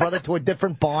moving your brother to a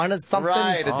different barn or something?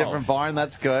 Right, a different barn.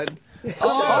 That's good.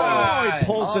 Oh, he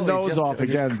pulls the he nose just- off he's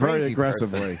again very crazy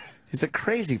aggressively. person. He's a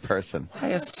crazy person. I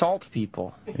assault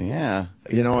people. Yeah.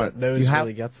 You know what? Nose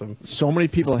really gets them. So many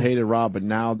people hated Rob, but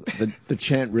now the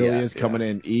chant really is coming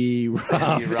in.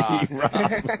 E-Rob. E-Rock.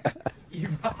 He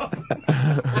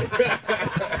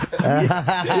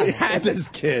had this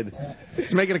kid.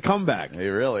 He's making a comeback. He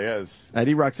really is. At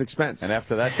E-Rock's expense. And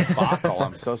after that debacle,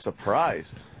 I'm so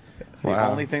surprised. The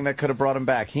only thing that could have brought him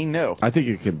back, he knew. I think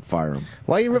you can fire him.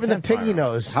 Why are you ripping the piggy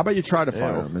nose? How about you try to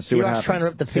fire him and see what happens? trying to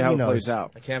rip the See how piggy it plays nose.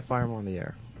 out. I can't fire him on the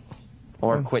air.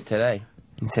 Or quit today.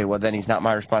 And say, well, then he's not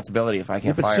my responsibility if I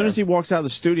can't But fire as soon him. as he walks out of the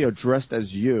studio dressed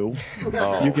as you,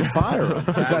 you can fire him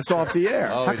because that's off the air.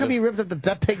 How come he ripped up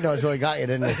that pig nose really got you,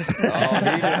 didn't he? He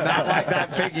did not like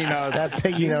that piggy nose. That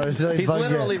piggy nose really He's bugged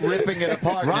literally you. ripping it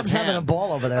apart. Rob's having a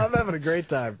ball over there. I'm having a great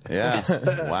time. Yeah.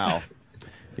 Wow.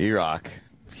 Erock.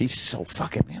 He so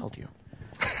fucking nailed you.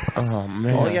 Oh,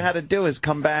 man. All you had to do is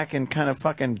come back and kind of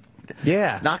fucking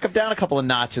knock him down a couple of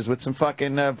notches with some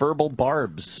fucking verbal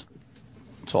barbs.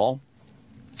 That's all.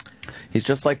 He's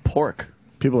just like pork.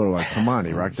 People are like, come on,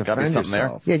 Erock, Gotta be defend something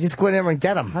yourself. Yeah, just go in there and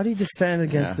get him. How do you defend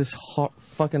against this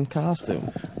fucking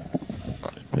costume?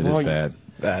 It is bad.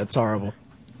 That's horrible.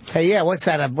 Hey, yeah, what's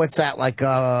that? What's that like?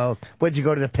 Where'd you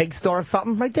go to the pig store or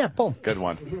something? Right there, boom. Good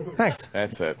one. Thanks.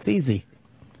 That's it. It's easy.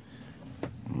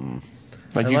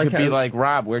 But you could be like,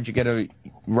 Rob, where'd you get a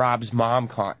Rob's mom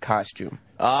costume?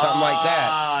 Something like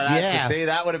that. That's see,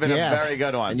 that would have been a very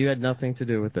good one. And you had nothing to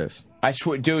do with this. I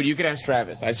swear, dude, you could ask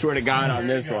Travis. I swear to God on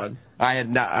this one. I had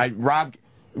not.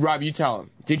 Rob, you tell him.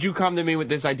 Did you come to me with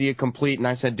this idea complete? And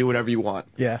I said, do whatever you want.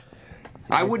 Yeah.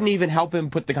 I wouldn't even help him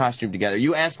put the costume together.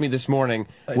 You asked me this morning,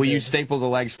 will you staple the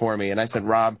legs for me? And I said,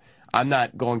 Rob, I'm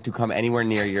not going to come anywhere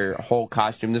near your whole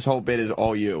costume. This whole bit is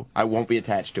all you. I won't be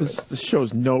attached to it. This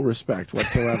shows no respect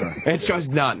whatsoever. It shows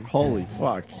none. Holy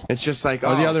fuck. It's just like,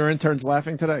 Are the other interns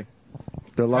laughing today?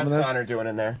 They're loving this? Connor doing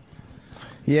in there?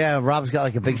 Yeah, Rob's got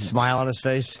like a big smile on his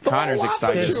face. Connor's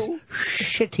excited. This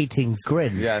shit-eating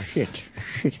grin. Yes.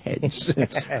 Shitheads.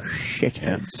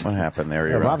 Shitheads. What happened there,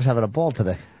 Yeah, Erock? Rob's having a ball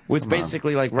today. With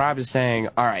basically, like, Rob is saying,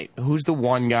 all right, who's the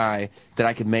one guy that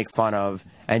I could make fun of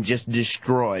and just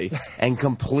destroy and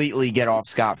completely get off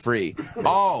scot-free?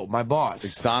 Oh, my boss.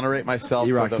 Exonerate myself.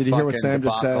 Erock, did you hear what Sam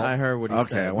just said? I heard what he said.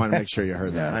 Okay, I want to make sure you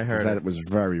heard that. I heard that it. It was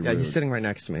very rude. Yeah, he's sitting right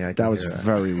next to me. I can That was hear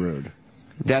very rude.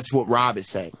 That's what Rob is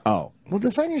saying. Oh. Well,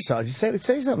 defend yourself. You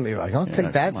say something, Erock. Don't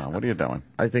take that. Come on, what are you doing?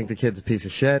 I think the kid's a piece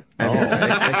of shit.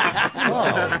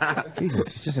 Oh,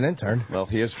 Jesus, he's just an intern. Well,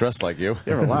 he is dressed like you.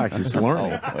 Yeah, relax. He's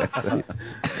learning.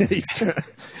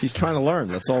 he's trying to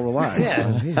learn. Let's all relax.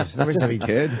 Yeah, Jesus. No reason to be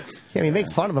Kid. Yeah, I mean,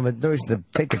 make fun of him, but no reason to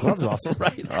take the gloves off.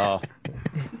 Right. Oh.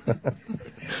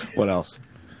 What else?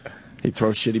 He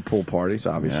throws shitty pool parties,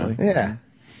 obviously. Yeah.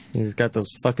 He's got those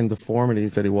fucking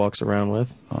deformities that he walks around with.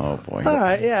 Oh, boy. All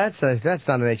right, yeah, that's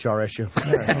not an HR issue.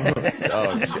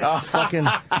 Fucking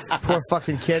poor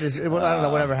fucking kid is. I don't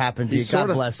know whatever happened to you. God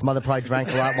bless. Mother probably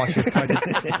drank a lot. Watch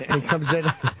he comes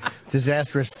in,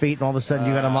 disastrous feet, and all of a sudden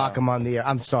you got to mock him on the air.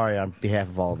 I'm sorry on behalf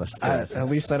of all of us. At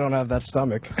least I don't have that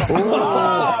stomach.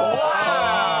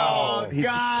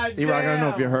 God, Erock, I don't know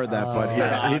if you heard that,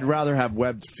 but he'd rather have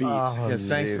webbed feet Yes,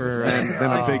 thanks for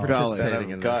than a big belly.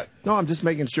 participating in this. No, I'm just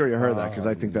making sure you heard that because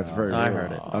I think that's very rude. I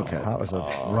heard it. Okay. that was a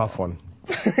rough one.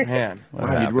 Man.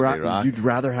 Wow, you'd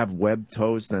rather have webbed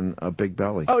toes than a big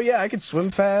belly. Oh, yeah, I could swim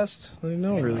fast.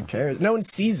 No one really cares. No one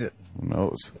sees it. Who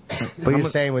knows? But you're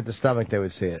saying with the stomach they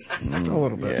would see it. A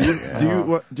little bit.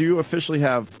 Do you officially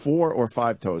have 4 or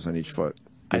 5 toes on each foot?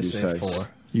 I say 4.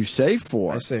 You say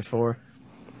 4? I say 4.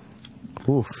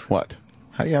 Oof. What?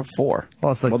 How do you have 4?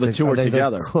 Well, it's like the two are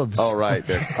together. Hooves. Oh, right.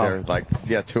 They're like,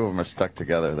 yeah, 2 of them are stuck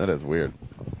together. That is weird.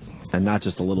 And not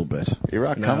just a little bit.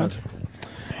 Erock, comment?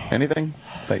 Anything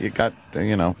that you got,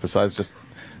 besides just,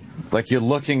 like, you're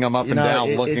looking them up and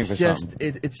down looking for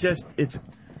something?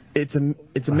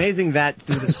 It's amazing that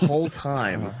through this whole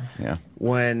time,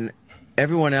 when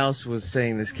everyone else was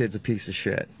saying this kid's a piece of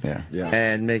shit,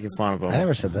 and making fun of him. I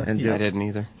never said that. And I didn't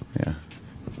either. Yeah.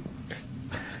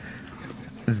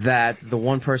 That the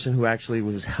one person who actually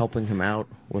was helping him out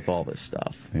with all this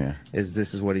stuff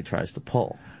this is what he tries to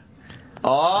pull.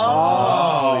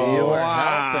 Oh, you were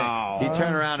helping. He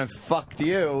turned around and fucked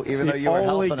you, even though you were helping him.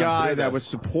 The only guy do that this. was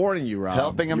supporting you, Rob.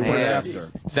 Helping him you do went this.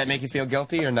 after. Does that make you feel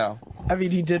guilty or no? I mean,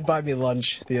 he did buy me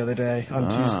lunch the other day on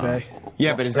Tuesday.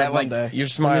 Yeah, but is that like you're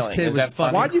smiling? This kid Is was that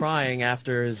funny? fucking crying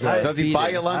after his. Does he buy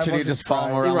you beating. lunch, or do you just follow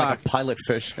him around like a pilot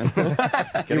fish,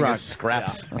 getting his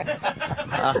scraps? Wait,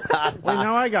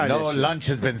 now I got no an issue. lunch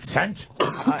has been sent. Now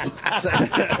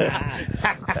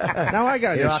I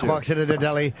got an Erock issue. walks into the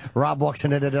deli. Rob walks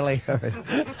into the deli.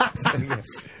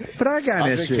 But I got an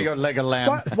I'll drink to issue. your leg of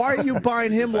lamb. Why are you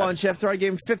buying him lunch after I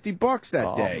gave him $50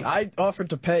 that day? I offered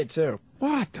to pay too.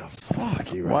 What the fuck,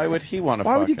 Erock? Why would he want to?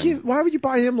 Why would you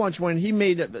buy him lunch when he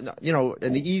made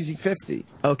an easy 50?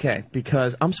 Okay,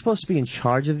 because I'm supposed to be in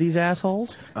charge of these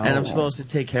assholes, and I'm supposed to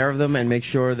take care of them and make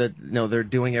sure that they're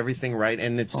doing everything right,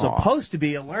 and it's supposed to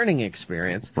be a learning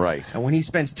experience. Right. And when he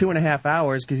spends 2.5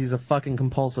 hours because he's a fucking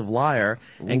compulsive liar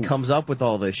and comes up with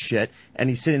all this shit, and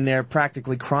he's sitting there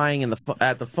practically crying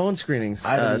at the phone screening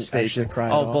station.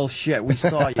 Oh, bullshit! We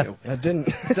saw you. I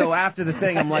didn't. So after the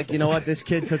thing, I'm like, you know what? This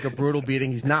kid took a brutal beating.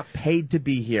 He's not paid to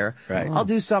be here. Right. I'll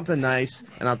do something nice,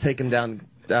 and I'll take him down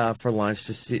for lunch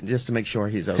just to make sure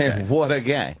he's okay. What a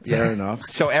guy! Fair enough.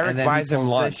 So Eric buys him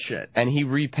lunch, shit. and he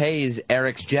repays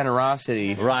Eric's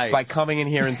generosity by coming in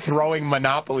here and throwing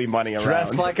Monopoly money around.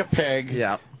 Dressed like a pig.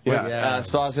 Yeah. With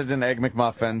sausage and egg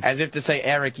McMuffins. As if to say,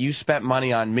 Eric, you spent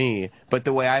money on me, but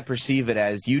the way I perceive it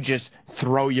as, you just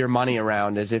throw your money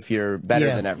around as if you're better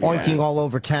than everyone. Oinking all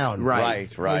over town. Right.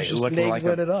 Just Looking like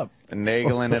it up.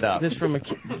 Nagling it up. This from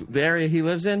the area he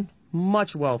lives in,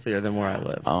 much wealthier than where I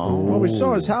live. Well, we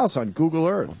saw his house on Google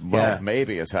Earth. Well,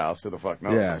 maybe his house. Who the fuck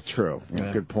knows? Yeah, true.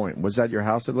 Yeah. Good point. Was that your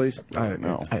house at least? I don't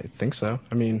know. I think so.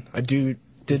 I mean, did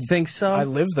think so. I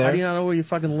live there. How do you not know where you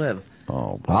fucking live?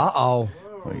 Oh. Uh-oh.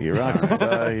 Well,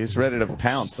 Erock's, he's ready to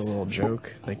pounce. Just a little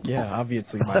joke. Like, yeah,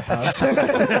 obviously my house.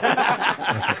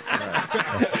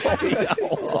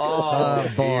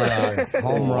 Oh, boy.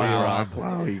 Home run. Erock.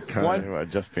 Wow, he What?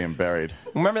 Just being buried.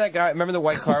 Remember that guy? Remember the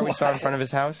white car we saw in front of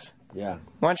his house? Yeah.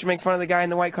 Why don't you make fun of the guy in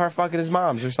the white car fucking his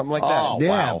mom's or something like that? Oh,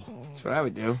 wow. That's what I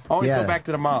would do. Always Yeah. go back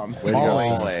to the mom. Way to go.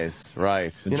 Always.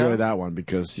 Right. Enjoy that one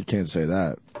because you can't say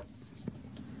that.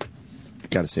 You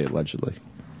got to say allegedly.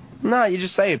 No, you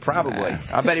just say it probably.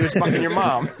 I bet he was fucking your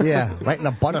mom. Yeah, right in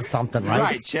the butt of something, right?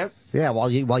 Right, Chip. Yeah,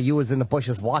 while you was in the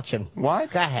bushes watching.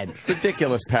 What? Go ahead.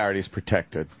 Ridiculous parody's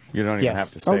protected. You don't even Yes. have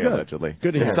to say Oh, good. allegedly.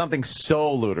 Good to hear. It's something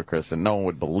so ludicrous that no one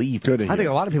would believe. Good to I hear. think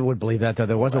a lot of people would believe that, though.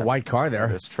 There was a white car there.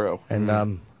 It's true.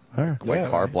 And, White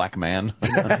car, black man.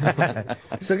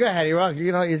 so go ahead, Erock.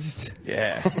 You just...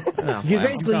 Yeah. You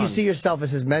basically you see yourself as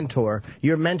his mentor.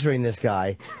 You're mentoring this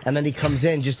guy, and then he comes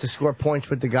in just to score points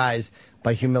with the guys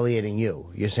by humiliating you.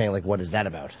 You're saying, like, what is that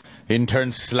about? Intern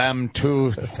slammed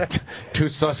two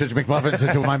sausage McMuffins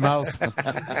into my mouth.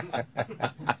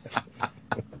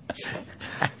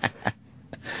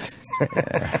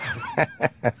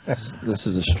 This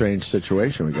is a strange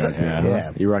situation we got here.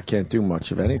 Yeah. Erock can't do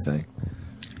much of anything.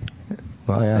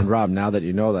 Well, yeah. And Rob, now that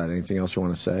you know that, anything else you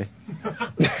want to say?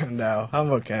 No,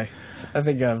 I'm okay. I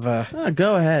think I've.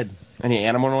 Go ahead. Any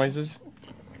animal noises?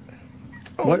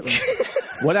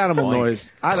 What animal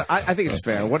noise? I think it's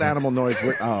fair. What animal noise?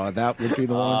 That would be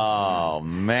the one. Oh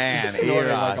man, Snorted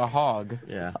Erock. like a hog.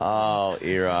 Yeah. Oh,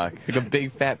 Erock. Like a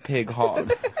big fat pig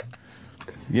hog.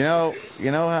 You know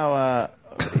how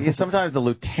sometimes the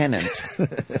lieutenant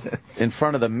in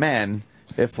front of the men,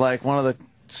 if like one of the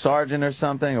sergeant or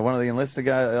something, or one of the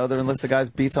other enlisted guys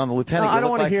beats on the lieutenant. No, I don't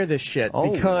want to hear this shit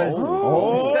because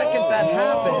the second that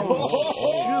happens,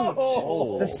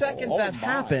 the second that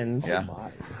happens,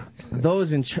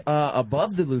 those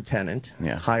above the lieutenant,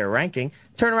 higher ranking,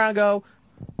 turn around and go,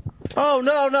 oh,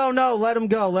 no, let him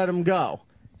go.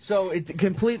 So it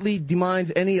completely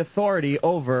demines any authority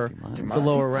over the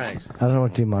lower ranks. I don't know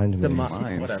what demind means.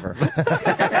 Whatever.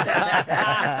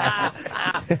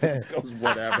 This goes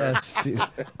whatever.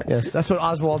 Yes, that's what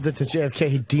Oswald did to JFK.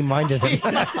 He deminded him.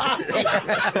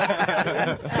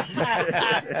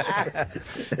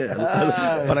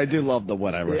 But I do love the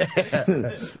whatever.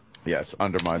 Yes,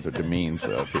 undermines or demeans,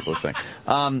 people are saying.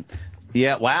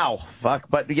 Yeah, wow, fuck.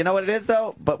 But you know what it is,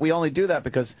 though? But we only do that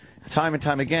because time and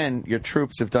time again, your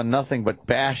troops have done nothing but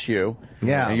bash you.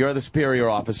 Yeah. And you're the superior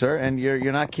officer, and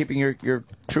you're not keeping your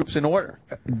troops in order.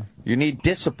 You need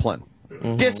discipline.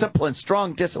 Discipline,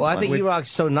 strong discipline. Well, I think Erock's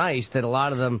so nice that a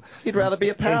lot of them he'd rather be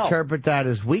a pal. Interpret that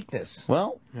as weakness.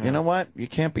 Well, you know what? You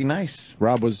can't be nice.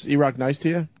 Rob, was Erock nice to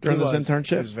you during this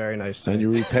internship? He was very nice to me. And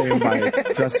you repay him by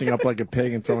dressing up like a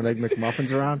pig and throwing egg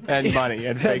McMuffins around? And money.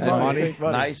 And fake money.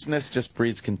 Niceness just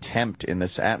breeds contempt in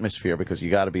this atmosphere because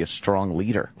you got to be a strong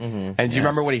leader. And do you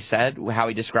remember what he said? How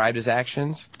he described his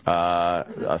actions?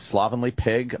 A slovenly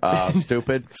pig,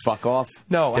 stupid, fuck off,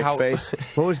 No, dick how... face.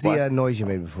 What was the noise you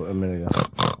made before a minute ago?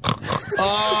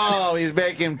 Oh, he's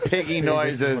making piggy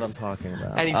noises. This is what I'm talking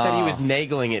about. And he said he was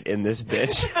nagling it in this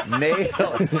bitch.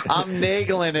 I'm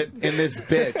nagling it in this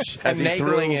bitch. And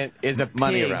nagling it is a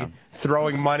money pig around.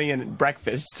 throwing money and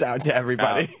breakfasts out to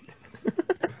everybody.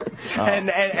 And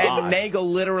Nagel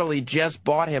literally just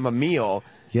bought him a meal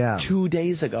 2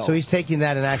 days ago. So he's taking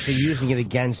that and actually using it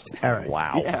against Erock.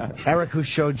 Wow. Yeah. Erock, who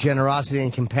showed generosity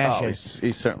and compassion. Oh,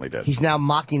 he certainly did. He's now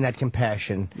mocking that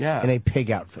compassion in a pig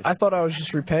outfit. I thought I was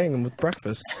just repaying him with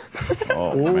breakfast.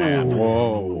 Oh, man.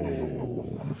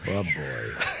 Whoa. Oh,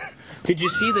 boy. Did you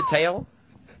see the tail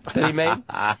that he made?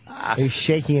 He's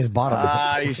shaking his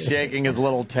bottom. He's shaking his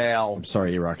little tail. I'm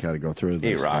sorry Erock had to go through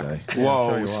this today.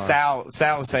 Whoa, Sal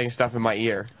is saying stuff in my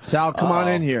ear. Sal, come on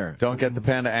in here. Don't get the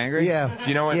panda angry? Yeah. Do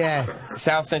you know what? Yeah.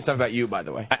 Sal's saying stuff about you, by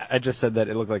the way. I just said that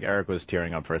it looked like Erock was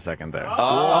tearing up for a second there.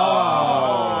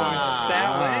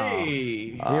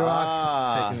 Sally.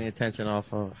 Taking the attention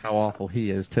off of how awful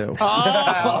he is, too.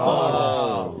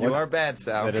 Oh, you are bad,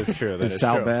 Sal. That is true. That Is is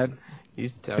Sal true. bad?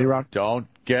 He's terrible. Erock? Don't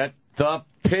get the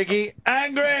piggy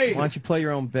angry. Why don't you play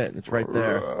your own bit? It's right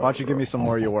there. Why don't you give me some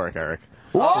more of your work, Eric?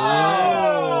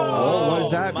 Oh, what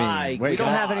does that mean? We don't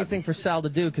have anything for Sal to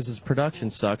do because his production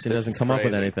sucks. He doesn't come up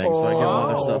with anything, so I give him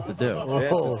other stuff to do.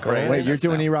 This is crazy. Wait, you're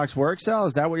doing Erock's work, Sal?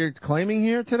 Is that what you're claiming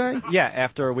here today? Yeah,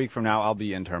 after a week from now, I'll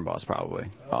be intern boss probably.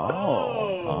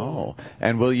 Oh.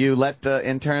 And will you let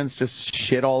interns just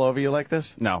shit all over you like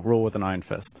this? No, rule with an iron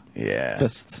fist. Yeah.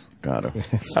 Fist. Got it.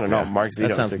 I don't know. Mark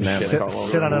Zito sounds took manly. shit all over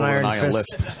Sit on an iron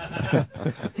lisp. fist.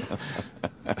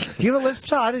 Do you have a lisp,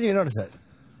 Sal? I didn't even notice that.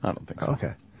 I don't think so.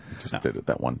 Okay. Just did it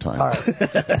that one time. All right.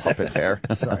 Puppet hair.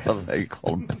 Sorry. I love how you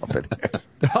call him puppet hair.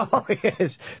 Oh,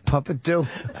 yes. Puppet do.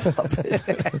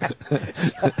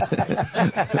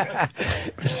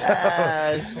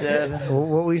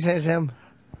 What were you saying, Sam?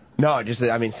 No, just that,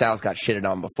 I mean, Sal's got shitted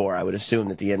on before. I would assume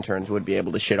that the interns would be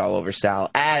able to shit all over Sal,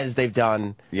 as they've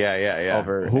done Yeah.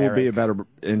 over Who would be a Eric. better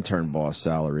intern boss,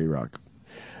 Sal or Erock?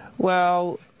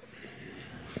 Well,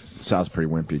 Sal's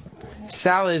pretty wimpy.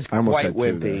 Sal is I almost quite said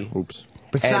two there. wimpy. Oops.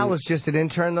 But Sal was just an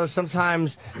intern, though.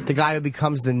 Sometimes the guy who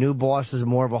becomes the new boss is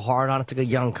more of a hard-on. It's like a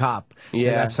young cop. Yeah.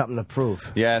 They got something to prove.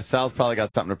 Yeah, Sal's probably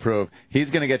got something to prove. He's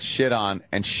going to get shit on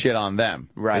and shit on them.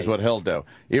 Right. Is what he'll do.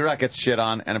 Erock gets shit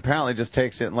on and apparently just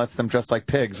takes it and lets them dress like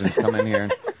pigs and come in here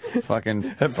and fucking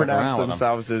fuck Pronounce around with them.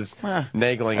 themselves as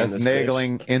nagling in As this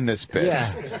nagling in this bitch.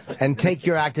 Yeah. And take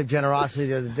your act of generosity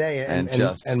the other day and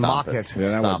just stop mock it. it. Yeah,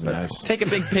 that Stop was it. nice. Take a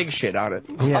big pig shit on it.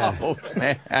 Yeah. Oh,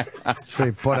 man. So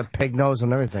he put a pig nose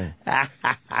and everything.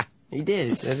 He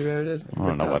did. That's what it is. I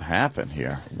don't know what happened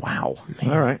here. Wow.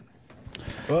 All right.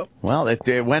 Well,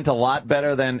 it went a lot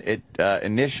better than it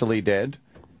initially did,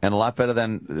 and a lot better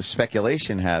than the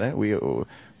speculation had it. We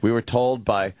were told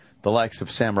by the likes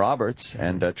of Sam Roberts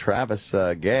and Travis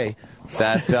Gay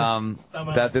that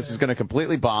that this is going to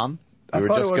completely bomb. We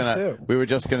were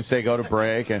just gonna say go to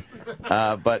break, and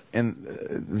but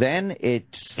then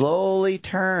it slowly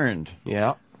turned.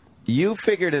 Yeah. You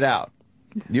figured it out.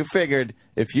 You figured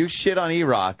if you shit on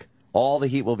Erock, all the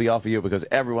heat will be off of you because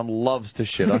everyone loves to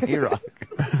shit on Erock.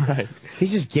 Right.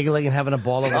 He's just giggling and having a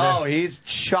ball over there. Oh, he's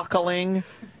chuckling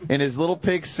in his little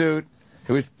pig suit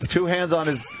with 2 hands on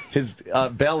his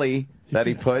belly that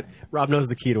he put. Rob knows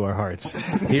the key to our hearts.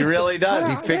 He really does.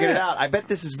 He figured it out. I bet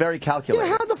this is very calculated.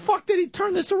 Yeah, how the fuck did he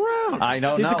turn this around? I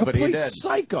don't He's know, a but he complete did.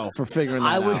 psycho for figuring that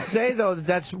I out. would say, though, that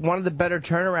that's one of the better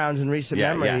turnarounds in recent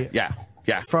memory. Yeah.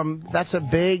 That's a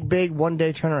big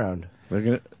one-day turnaround.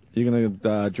 You're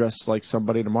gonna dress like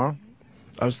somebody tomorrow?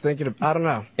 I was thinking of, I don't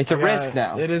know. It's a risk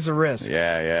now. It is a risk.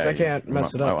 Yeah. 'Cause I can't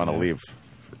mess it up. I want to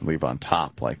leave on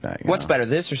top like that. What's better,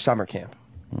 this or summer camp?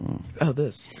 Oh,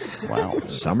 this. Wow.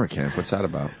 Summer camp. What's that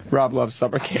about? Rob loves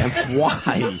summer camp.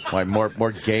 Why? Why more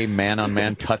gay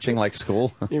man-on-man touching like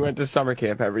school? He went to summer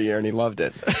camp every year and he loved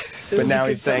it. But now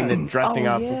he's saying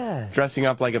that dressing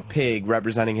up like a pig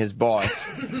representing his boss,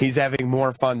 he's having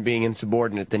more fun being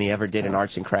insubordinate than he ever did in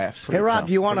arts and crafts. Hey, Rob,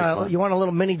 you want a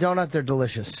little mini donut? They're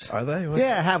delicious. Are they? What?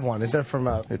 Yeah, have one. They're from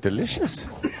They're delicious.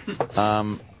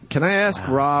 Can I ask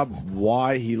Rob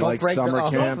why he likes summer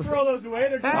camp? Throw those away.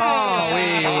 They're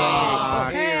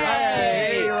Erock.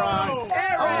 Hey, Erock.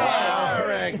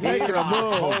 Eric, making a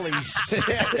move. Holy shit.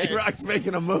 Erock's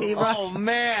making a move. Oh,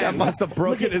 man. That must have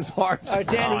broken his heart.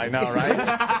 Danny. Oh, I know, right?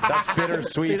 That's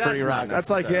bittersweet for Erock. That's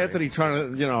like Anthony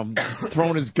trying to,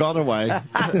 throwing his gun away.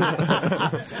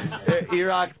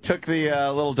 Erock took the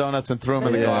little donuts and threw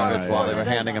them in the garbage while they were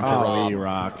handing them to Rob.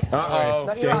 Erock.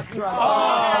 Uh-oh. Erock.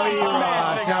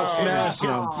 Now smash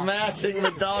him. Smashing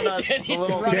the donuts.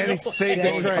 Danny saved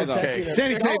the tray, though.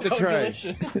 Danny saved the tray.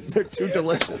 They're too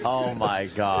delicious. Oh, my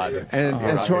God.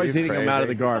 And Troy's cleaning him out of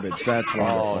the garbage. That's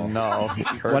wonderful. Oh, no.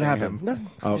 What happened?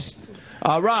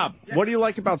 Rob, what do you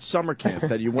like about summer camp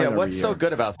that you went every what's year? so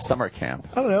good about summer camp?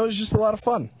 I don't know. It was just a lot of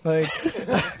fun. Like,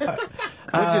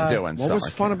 What'd you do in summer What was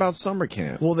fun camp? about summer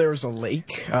camp? well, there was a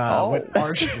lake, went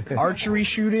archery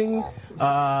shooting,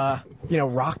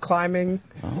 rock climbing.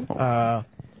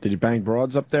 Did you bang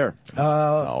broads up there?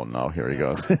 Oh, no. Here he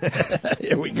goes.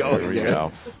 Here we go. Here we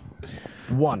go.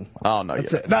 One. Oh, no.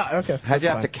 That's it. No, okay. How'd you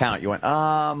have to count? You went,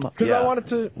 Because I wanted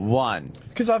to. One.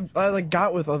 Because I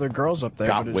got with other girls up there.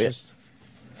 Got but with? Just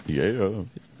Yeah.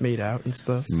 made out and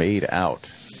stuff. Made out.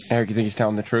 Eric, you think he's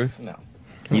telling the truth? No.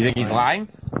 You think he's lying?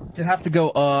 To have to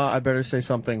go, I better say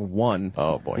something, one.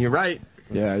 Oh, boy. You're right.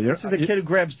 Yeah, This is the kid who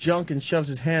grabs junk and shoves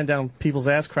his hand down people's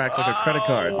ass cracks like a credit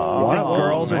card. You think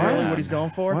girls are really what he's going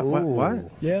for? What?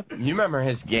 Yeah. You remember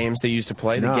his games they used to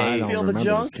play? No, the I game? don't Feel the remember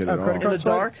junk? this kid at all. In the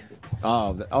dark?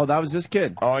 Oh, that was this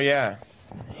kid. Oh, yeah.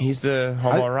 He's the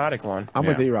homoerotic one. I'm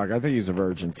with Erock. I think he's a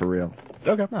virgin for real.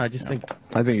 Okay. No, I just think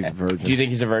I think he's a virgin. Do you think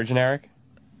he's a virgin, Eric?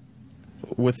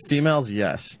 with females,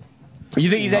 yes. You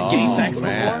think he's had gay sex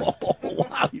man. before?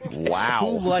 Who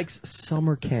Wow. likes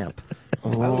summer camp? I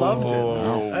loved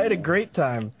it. I had a great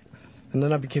time. And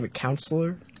then I became a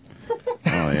counselor. Oh,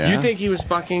 yeah? You think he was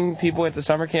fucking people at the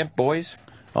summer camp, boys?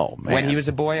 Oh, man. When he was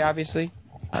a boy, obviously?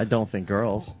 I don't think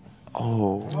girls.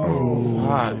 Oh.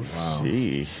 Wow.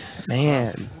 Gee.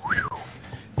 Man.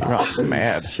 You're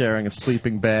mad. Sharing a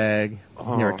sleeping bag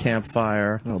near a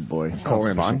campfire. Oh boy, Cole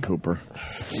Anderson Cooper.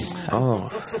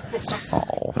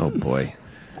 Oh, boy.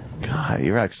 God,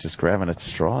 Erock's just grabbing at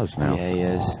straws now. Yeah, he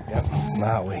is.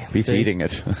 Maui. He's eating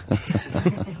it.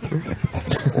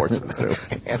 Horses do.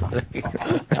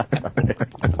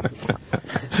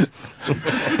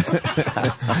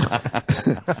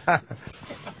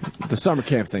 The summer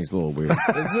camp thing's a little weird.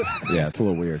 Is it? Yeah, it's a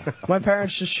little weird. My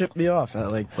parents just shipped me off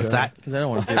at What's that? Because I don't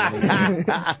want to do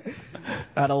it.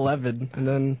 at 11, and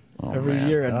then every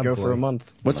year I'd go for a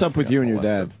month. What's up with you and your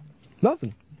dad?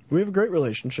 Nothing. We have a great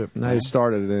relationship. Now you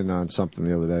started in on something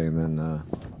the other day and then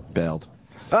bailed.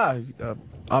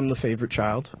 I'm the favorite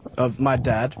child of my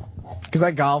dad because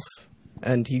I golf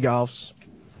and he golfs.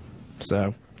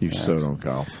 So You so don't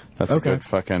golf. That's a good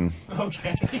fucking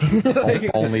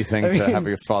only thing to have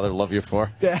your father love you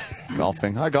for. Yeah.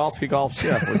 Golfing. I golf, he golfs.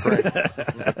 Yeah, we're great.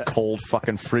 A cold,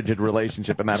 fucking frigid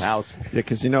relationship in that house. Yeah,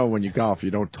 because when you golf,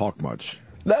 you don't talk much.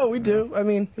 No, we do. I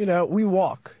mean, we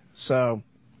walk. So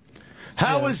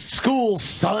How was school,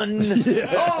 son?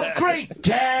 Oh, great,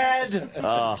 Dad.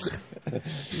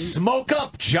 Smoke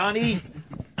up, Johnny.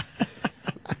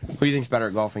 Who do you think's better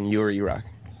at golfing, you or Erock?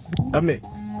 me.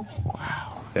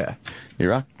 Wow. Yeah.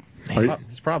 Erock?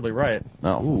 He's probably right.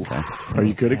 Oh, okay. Are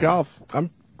you good at golf? I'm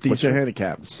decent. What's your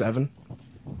handicap? 7.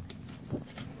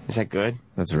 Is that good?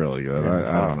 That's really good.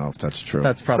 I don't know if that's true.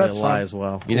 That's probably That's a lie fine. as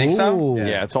well. You think so?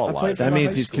 Yeah, it's all I lies. played- That my means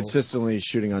high he's school. consistently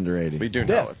shooting under 80. We do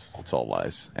know it's all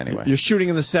lies. Anyway. You're shooting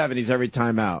in the 70s every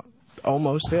time out.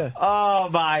 Almost, yeah. Oh,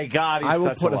 my God. He's I will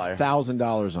such put a liar.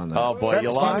 $1,000 on that. Oh, boy. That's You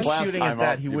If lost he was last shooting time. at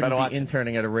that, Oh, he you wouldn't better be watch it.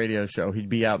 interning at a radio show. He'd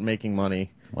be out making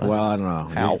money. Well, I don't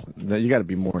know. How? You got to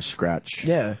be more scratch.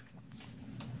 Yeah.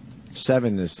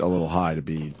 7 is a little high to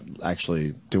be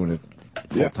actually doing it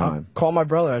full time. Call my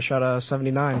brother. I shot a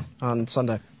 79 on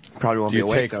Sunday. Probably won't Do be you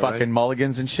awake, take though, fucking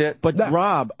mulligans and shit? But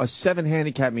Rob, a 7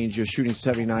 handicap means you're shooting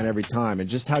 79 every time, and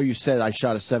just how you said I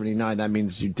shot a 79, that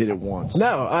means you did it once.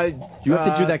 No, You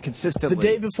have to do that consistently. The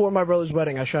day before my brother's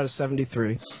wedding, I shot a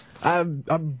 73. I'm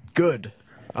good.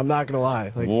 I'm not gonna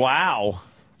lie. Like, Wow.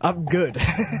 I'm good.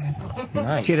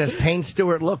 This kid has Payne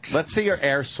Stewart looks. Let's see your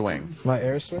air swing. My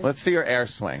air swing. Let's see your air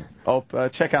swing. Oh,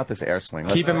 check out this air swing.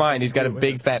 Keep in mind, he's got a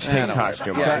big fat pink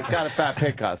costume. Yeah, he's got a fat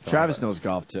pig costume. Travis knows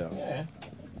golf too.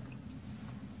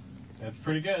 That's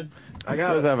pretty good. I He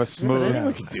got does have a smooth.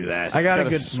 We can do that. I got a got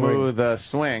good swing. smooth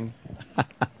swing.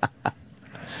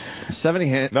 70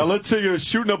 hand. Now let's say you're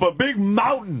shooting up a big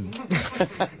mountain.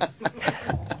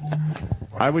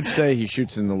 I would say he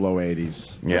shoots in the low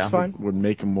 80s. Yeah. That's fine. Would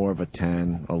make him more of a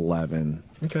 10, 11.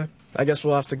 Okay. I guess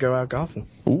we'll have to go out golfing.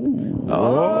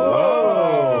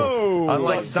 Oh.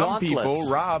 Unlike some Gauntlets. people,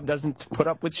 Rob doesn't put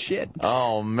up with shit.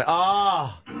 Oh,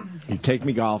 ah. You take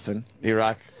me golfing.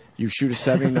 Erock. You shoot a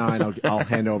 79. I'll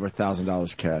hand over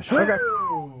 $1,000 cash. Okay.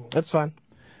 That's fine.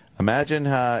 Imagine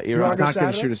wanna Erock, go Not going to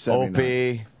Saturday? shoot a 79.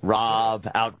 Opie, Rob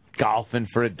out golfing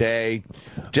for a day,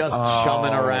 just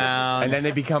chumming around. And then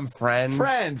they become friends.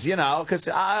 Friends, because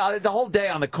the whole day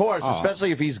on the course,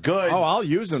 especially if he's good. Oh, I'll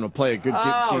use him to play a good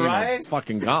game right? of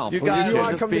fucking golf. You What do guys If you want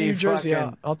to just come to be New Jersey,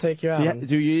 fucking- I'll take you out.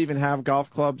 do you even have golf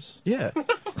clubs? Yeah.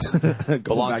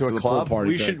 Belong back to a the club? pool party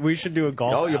We thing. should do a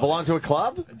golf. Oh, you belong to a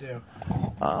club? I do.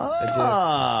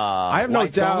 I have no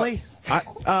doubt. Only?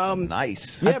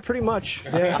 Nice. Yeah, pretty much.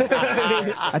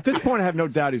 Yeah. At this point, I have no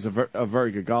doubt he's a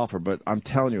very good golfer, but I'm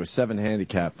telling you, a 7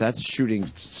 handicap, that's shooting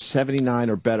 79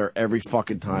 or better every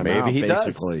fucking time. Maybe he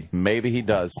basically. does. Maybe he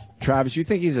does. Travis, you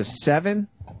think he's a 7?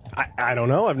 I don't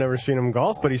know. I've never seen him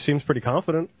golf, but he seems pretty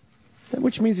confident.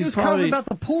 Which means He he's was probably... confident about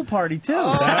the pool party, too.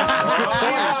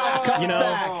 You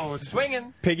know,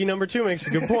 swinging. Piggy number 2 makes a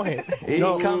good point. He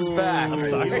comes back. I'm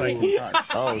sorry.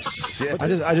 Oh, shit.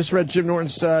 I just read Jim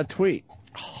Norton's tweet.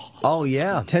 Oh,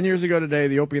 yeah. 10 years ago today,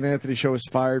 the Opie and Anthony show was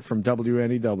fired from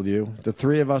WNEW. The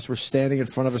three of us were standing in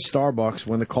front of a Starbucks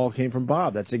when the call came from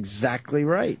Bob. That's exactly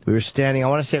right. We were standing, I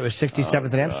want to say it was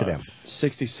 67th in Amsterdam.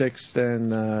 66th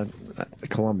in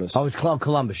Columbus. Oh, it's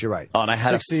Columbus, you're right. Oh, and I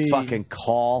had a fucking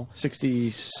call.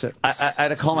 66. I had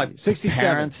to call my 67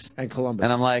 parents. and Columbus.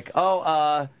 And I'm like,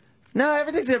 no,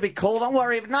 everything's going to be cool. Don't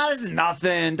worry. No, this is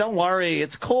nothing. Don't worry.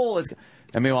 It's cool.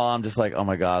 And meanwhile, I'm just like, oh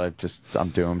my God, I'm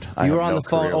doomed. You were on the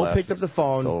phone. Oh, picked up the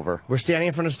phone. It's over. We're standing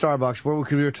in front of Starbucks.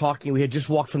 We were talking. We had just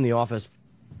walked from the office.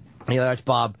 Yeah, that's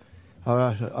Bob.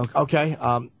 Okay.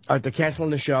 They're canceling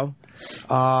the show.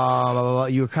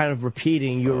 You were kind of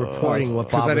repeating. You were reporting what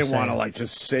Bob was saying. Because I didn't want to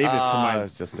just save it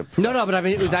for my. No, but I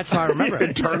mean that's how I remember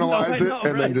it. Internalize it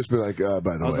and then just be like,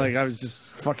 by the way. I was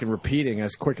just fucking repeating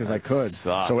as quick as I could,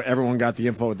 so everyone got the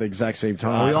info at the exact same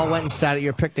time. We all went and sat at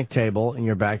your picnic table in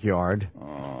your backyard.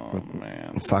 Oh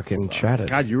man, fucking chatted.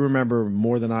 God, you remember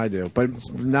more than I do.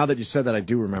 But now that you said that, I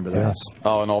do remember that. Yes.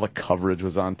 Oh, and all the coverage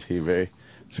was on TV.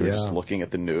 So you're just looking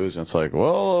at the news, and it's like,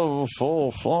 well,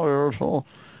 full fired,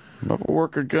 never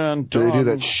work again. Do they do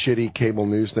that shitty cable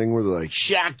news thing where they're like,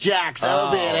 Shock Jocks,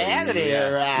 Opie and Anthony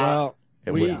are out? Well,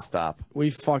 it wouldn't stop. We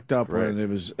fucked up when it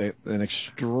was an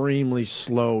extremely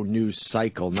slow news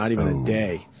cycle, not even a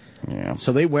day. Yeah.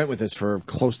 So they went with this for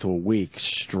close to a week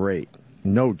straight.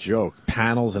 No joke.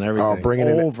 Panels and everything.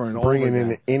 Bringing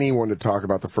in anyone to talk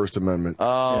about the First Amendment.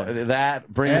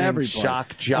 Bringing in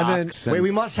shock jocks. Wait, we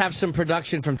must have some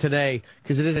production from today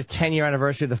because it is a 10-year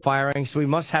anniversary of the firing, so we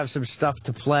must have some stuff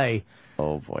to play.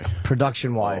 Oh boy,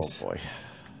 production-wise. Oh boy.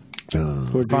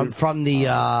 From the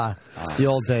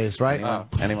old days, right?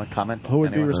 Anyone comment? Who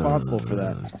would be responsible for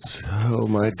that? Oh,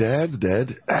 my dad's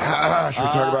dead. Should we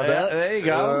talk about that? There you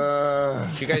go.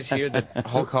 Did you guys hear that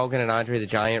Hulk Hogan and Andre the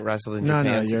Giant wrestled in No,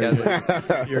 Japan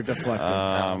together? You're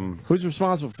deflecting. Who's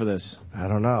responsible for this? I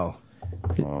don't know.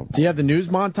 Do you have the news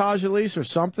montage at least or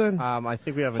something? I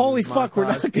think we have a Holy news fuck, montage. we're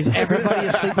not... Is everybody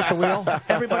asleep at the wheel?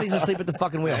 Everybody's asleep at the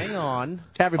fucking wheel. Hang on.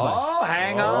 Everybody. Oh,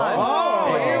 hang on.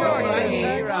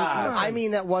 I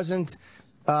mean, that wasn't...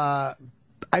 not.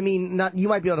 You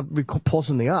might be able to pull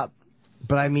something up,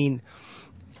 but I mean...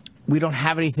 We don't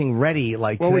have anything ready,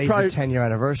 like today's the 10-year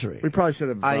anniversary. We probably should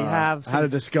have had a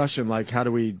discussion, like, how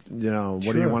do we, what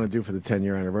do you want to do for the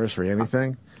 10-year anniversary?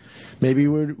 Anything? Maybe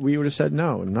we would have said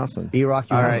no, nothing. Erock,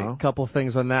 all right, couple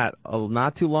things on that.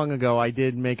 Not too long ago, I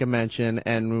did make a mention,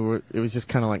 and it was just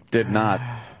kind of like... Did not.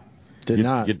 Did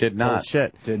not. You did not.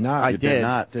 Bullshit. Did not. I did.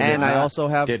 Not. And I also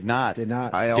have... Did not. Did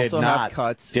not. I also have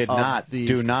cuts. Did not.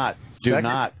 Do not. Do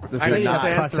not. The do not.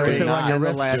 cuts on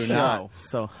your last show.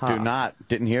 So, do not.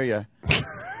 Didn't hear you.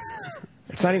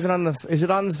 It's not even on the... Is it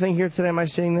on the thing here today? Am I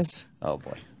seeing this? Oh,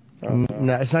 boy.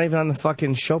 No, it's not even on the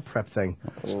fucking show prep thing.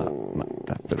 It's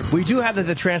not that we do have that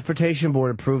the Transportation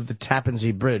Board approved the Tappan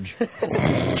Zee Bridge.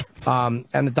 And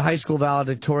that the high school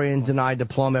valedictorian denied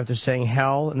diploma after saying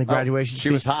hell in the graduation speech. She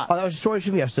was hot. Oh, that was a story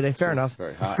from yesterday. Fair enough.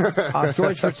 Very hot.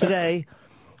 Stories for today.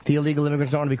 The illegal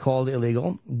immigrants don't want to be called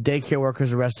illegal. Daycare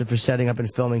workers arrested for setting up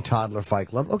and filming toddler fight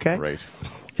club. Okay. Great.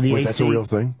 Wait, that's a real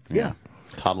thing? Yeah.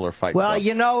 Toddler fight Well, club.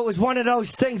 it was one of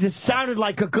those things. It sounded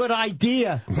like a good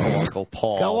idea. Oh, Uncle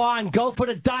Paul. Go on, go for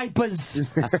the diapers.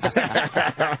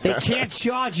 They can't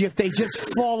charge you if they just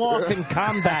fall off in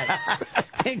combat.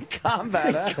 In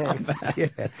combat,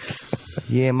 huh?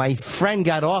 Yeah, my friend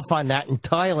got off on that in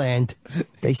Thailand.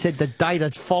 They said the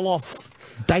diapers fall off.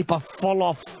 Diaper fall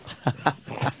off.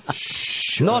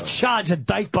 Not charge, a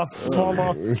diaper fall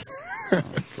off.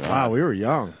 Wow, we were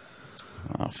young.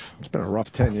 It's been a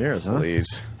rough 10 years, huh?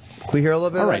 Please. Can we hear a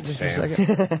little bit? All right, just Sam. a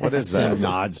second. What is that?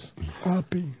 Nods.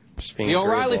 The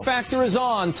O'Reilly Factor is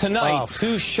on tonight.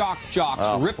 Two shock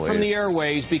jocks ripped from the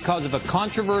airways because of a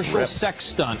controversial sex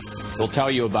stunt. We'll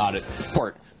tell you about it.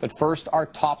 But first, our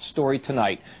top story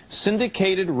tonight.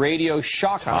 Syndicated radio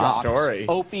shock jocks,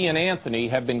 Opie and Anthony,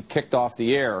 have been kicked off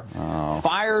the air.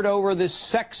 Fired over this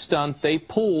sex stunt they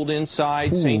pulled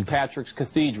inside St. Patrick's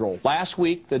Cathedral. Last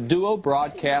week, the duo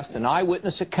broadcast an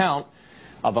eyewitness account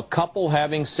of a couple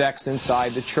having sex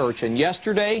inside the church. And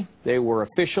yesterday, they were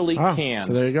officially canned.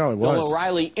 So there you go. It was. Bill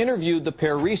O'Reilly interviewed the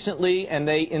pair recently, and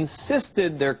they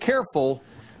insisted they're careful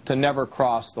to never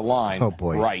cross the line. Oh,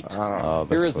 boy. Right.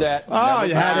 Here is that. Oh,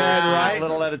 you had Ed right. A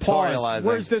little editorializing. Pause.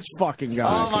 Where's this fucking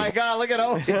guy? Oh, my God. Look at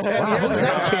Opie. Who's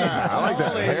that kid? I like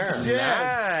that hair. Shit.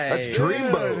 That's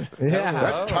Dreamboat. Yeah.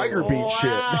 That's Tiger Beat shit.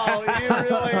 Wow, you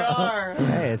really are.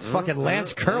 Hey, it's fucking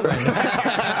Lance Kerwin.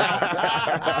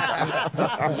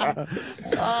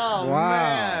 Oh,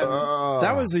 Wow. man.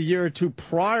 That was a year or two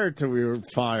prior to we were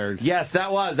fired. Yes,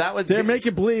 that was. They're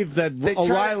making believe that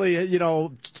O'Reilly,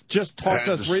 just talked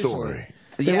to Had us the recently. story.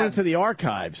 They Yeah. went to the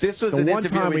archives. This was the an one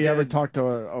interview time we we ever did. talked to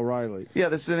O'Reilly. Yeah,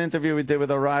 this is an interview we did with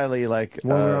O'Reilly, like,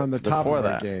 When we were on the top before of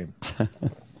our that. game.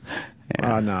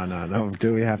 No.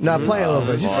 Do we have to? No, do play that? a little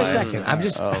bit. Just for a boy. second. I'm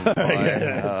just. Oh,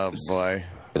 boy. Oh, boy.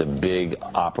 The big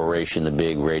operation, the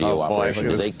big radio operation.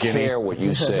 Do they care what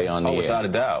you say on the air? Without a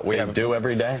doubt. We do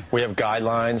every day. We have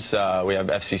guidelines. We have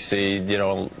FCC,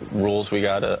 rules we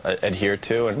got to adhere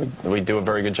to, and we do a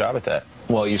very good job at that.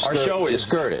 Well, you Our show is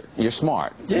skirt it. You're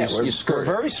smart. Yeah, you we're skirt it.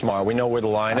 very smart. We know where the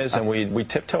line is, and we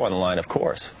tiptoe on the line, of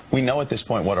course. We know at this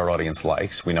point what our audience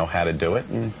likes. We know how to do it,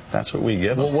 and that's what we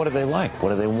give them. Well, what do they like? What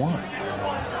do they want?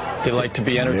 They like to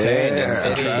be entertained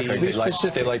and traffic. Be They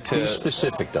specific. like to Be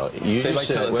specific, though. You they just like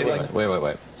said. to-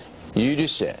 Wait. You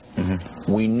just said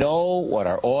we know what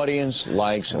our audience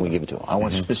likes, and we give it to them. I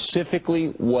want specifically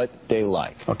what they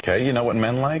like. Okay, you know what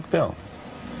men like, Bill?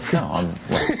 No,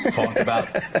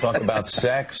 talk about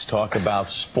sex, talk about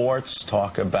sports,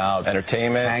 talk about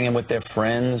entertainment, hanging with their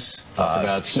friends, talk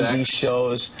about TV sex,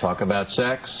 shows, talk about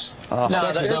sex. No,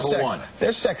 sex is number sex. one.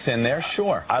 There's sex in there,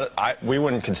 sure. We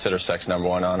wouldn't consider sex number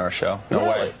one on our show. No Really?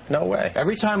 way. No way.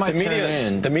 Every time I the media, tune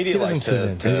in, the media likes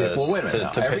to well, wait a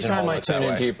minute. to Every time pigeonhole I it that tune way.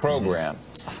 into your program,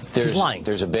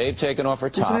 there's a babe taking off her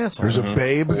top. There's a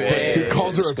babe. He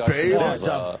calls her a babe.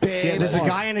 Yeah, there's a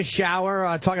guy in the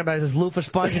shower talking about his loofah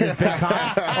sponge and his big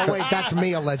cock. Oh, wait, that's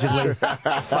me, allegedly.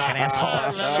 Fucking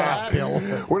asshole. Shut up, Bill.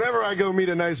 Whenever I go meet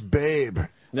a nice babe.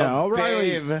 No,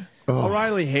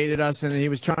 O'Reilly hated us, and he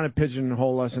was trying to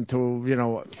pigeonhole us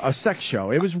into, a sex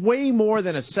show. It was way more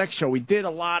than a sex show. We did a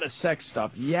lot of sex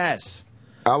stuff, yes.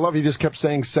 I love he just kept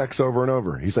saying sex over and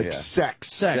over. He's like,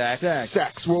 sex.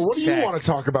 Well, what do you want to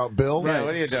talk about, Bill? Yeah,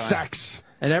 what are you doing? Sex.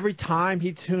 And every time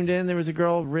he tuned in, there was a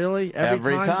girl, really?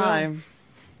 Every time. Bill?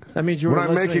 That means you were when I'm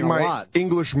listening making a my lot.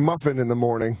 English muffin in the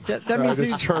morning, That means I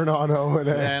just turn on O&A.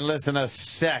 And listen to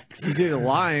sex. He's either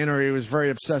lying or he was very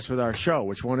obsessed with our show.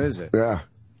 Which one is it? Yeah.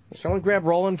 Someone grab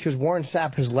Roland because Warren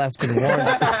Sapp has left and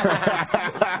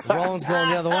Roland's going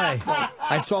the other way.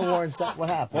 I saw Warren Sapp. What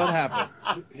happened? What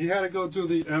happened? He had to go to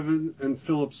the Evan and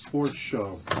Phillips sports show.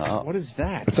 What is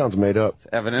that? It sounds made up.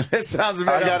 Evan, it sounds made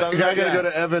up. I got to go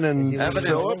to Evan and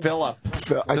Philip.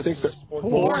 I think that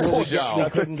Sports show.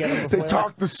 Couldn't get him they before.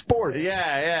 talk the sports.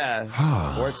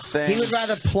 Yeah. Sports thing. He would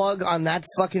rather plug on that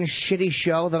fucking shitty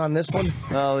show than on this one.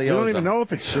 Well, You don't even know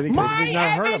if it's shitty because we've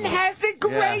never heard of it. has a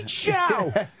great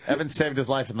show. Evan saved his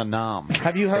life in the Nom.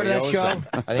 Have you heard of that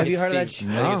show? Have you heard of that show?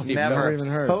 No, Never even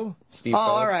heard. Who? Steve Oh,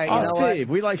 all right. You know Steve.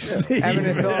 We like Steve. Evan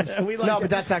and Phillips. No, but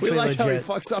that's actually we like legit.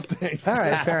 how he fucks up things. All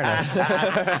right, fair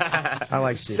enough. I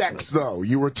like Steve. Sex, though.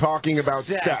 You were talking about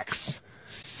sex.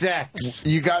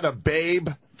 You got a babe.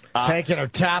 Taking her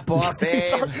top off.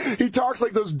 He talks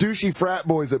like those douchey frat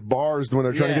boys at bars when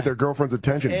they're trying to get their girlfriend's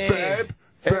attention. Babe.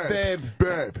 Babe.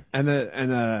 And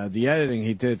the editing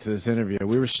he did to this interview,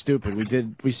 we were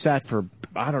stupid. We sat for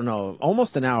I don't know,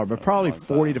 almost an hour, but probably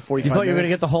 40 to 45 You thought you were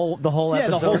minutes. going to get the whole Yeah,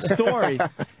 episode? the whole story.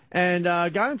 And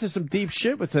got into some deep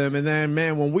shit with him. And then,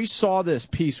 man, when we saw this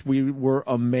piece, we were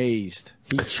amazed.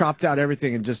 He chopped out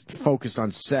everything and just focused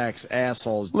on sex,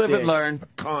 assholes, Live dicks, and learn.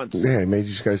 cunts. Yeah, it made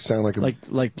you guys sound like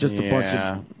like just a bunch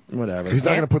of whatever. He's not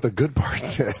going to put the good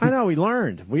parts in. I know, we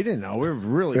learned. We didn't know. We were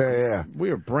really Yeah. we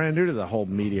were brand new to the whole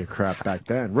media crap back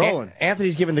then. Roland.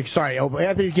 Anthony's giving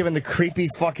the creepy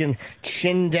fucking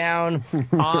chin down,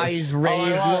 eyes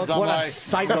raised look. What a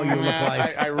psycho you look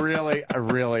like. I really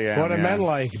am. What are men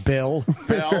like, Bill?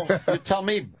 Bill? You tell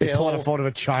me, Bill. Pulling a photo of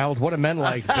a child. What are men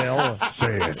like, Bill?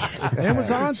 Say it. It was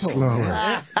on to Slower.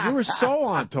 him. You were so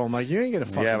on to him. Like, you ain't going to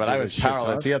fucking Yeah, but do I this was shit to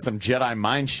powerless. us. He had some Jedi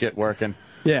mind shit working.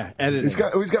 Yeah, editing. He's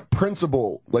got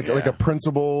principle, like a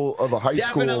principal of a high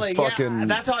Definitely, school fucking yeah,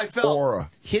 that's how I felt. aura.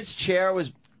 His chair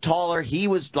was taller. He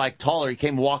was like taller. He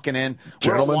came walking in.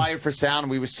 Gentlemen. We're all wired for sound.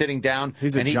 And we were sitting down.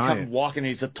 He's a and he giant. come walking.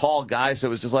 He's a tall guy, so it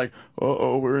was just like,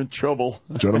 we're in trouble.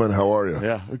 Gentlemen, how are you?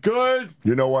 Yeah, good.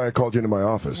 You know why I called you into my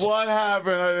office? What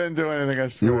happened? I didn't do anything. I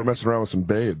swear. You were messing around with some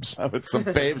babes. With some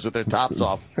babes with their tops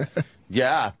off.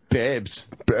 Yeah, babes.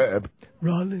 Babe.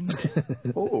 Roland.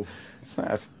 Oh, what's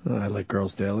that? I like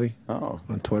Girls Daily. Oh,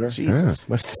 on Twitter. Jesus.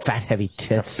 What fat, heavy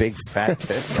tits. Big fat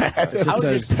tits. I would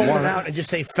just pull it out and just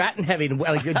say fat and heavy, and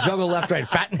like juggle left, right,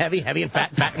 fat and heavy, heavy and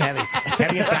fat, fat and heavy,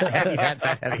 heavy and fat, heavy,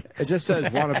 fat, heavy. It just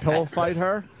says, want to pillow fight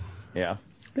her? Yeah.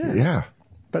 Yeah.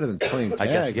 Better than playing tag, I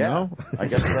guess, yeah. no? I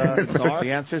guess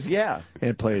the answer is yeah.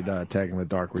 And played Tag in the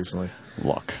Dark recently.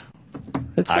 Look.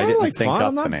 It I sounded didn't like think fun. up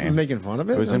I'm not the name. making fun of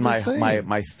it. It was I'm in just saying.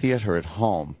 my theater at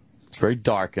home. It's very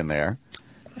dark in there.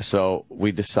 So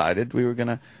we decided we were going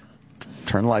to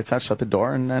turn the lights out, shut the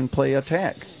door, and then play a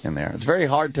tag in there. It's very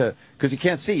hard to, because you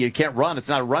can't see, you can't run. It's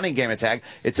not a running game of tag.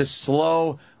 It's a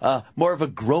slow, more of a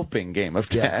groping game of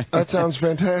tag. That sounds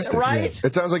fantastic. Right?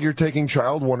 It sounds like you're taking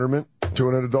child wonderment to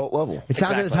an adult level. It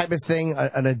sounds like the type of thing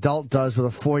an adult does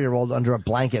with a 4-year-old under a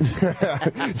blanket. Do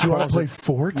you want to play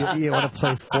fort? You want to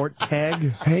play fort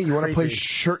tag? Hey, you want to play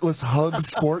shirtless hug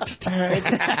fort tag?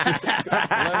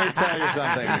 Let me tell you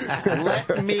something.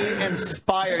 Let me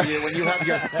inspire you when you have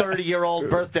your 30-year-old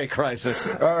birthday crisis.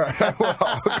 All right,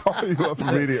 I'll call you up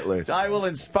immediately. I will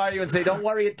inspire you and say, don't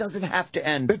worry, it doesn't have to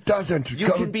end. It doesn't. You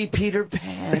can be Peter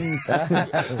Pan.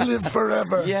 Live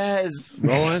forever. Yes.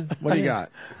 Roland, what do you got?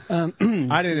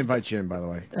 I didn't invite you in, by the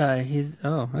way.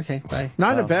 Okay, bye.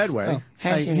 Not in a bad way.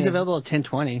 He's available at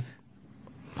 10:20.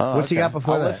 Oh, What's he got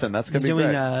before that? Listen, that's going to He's be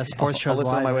doing great. sports shows I'll listen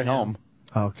on live my way right now. home.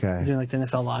 Okay. He's doing like the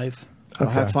NFL Live. I'll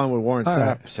have fun with Warren All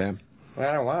Sapp, right. Sam.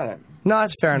 I don't want it. No,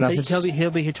 that's fair enough.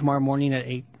 He'll be here tomorrow morning at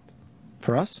 8.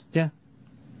 For us? Yeah.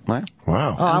 What?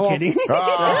 Wow. I'm kidding.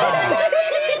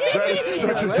 That is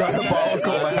such a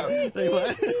diabolical laugh.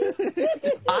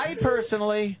 I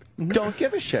personally don't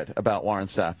give a shit about Warren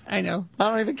Sapp. I know. I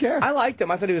don't even care. I liked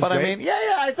him. I thought he was But great. I mean,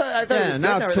 I thought he was Yeah, good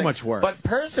now and it's too everything. much work. But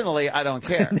personally, I don't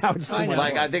care. Now it's too much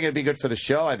Like, work. I think it'd be good for the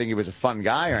show. I think he was a fun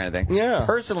guy or anything. Yeah.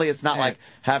 Personally, it's not like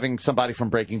having somebody from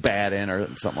Breaking Bad in or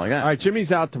something like that. All right,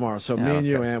 Jimmy's out tomorrow, so me and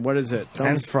you, okay. and what is it?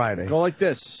 And it's Friday. Go like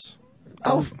this.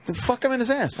 Oh, fuck him in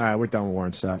his ass. All right, we're done with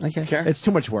Warren Sapp. Okay. Care? It's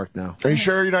too much work now. Are you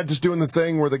sure you're not just doing the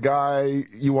thing where the guy,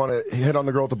 you want to hit on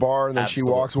the girl at the bar and then Absolutely.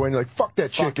 she walks away and you're like, fuck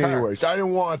that Fuck chick her. anyways. I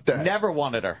didn't want that. Never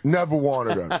wanted her. Never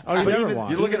wanted her. Oh, you never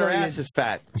want. You look at her ass is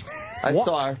fat. I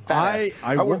saw her fat ass.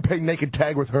 I wouldn't pay naked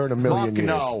tag with her in a million Fuck years.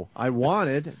 no. I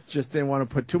wanted, just didn't want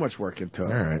to put too much work into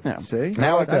it. All right. Yeah. See?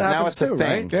 Now that Now happens it's a too,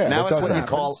 thing. right? Yeah, now that it's what does you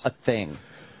call happen. a thing.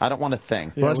 I don't want a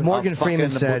thing. Well, as Morgan I'll fuck Freeman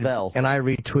in the said, bordel. and I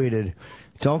retweeted,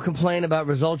 don't complain about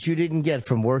results you didn't get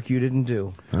from work you didn't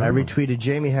do. I retweeted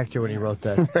Jamie Hector when he wrote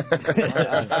that.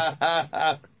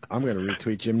 I'm going to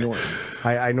retweet Jim Norton.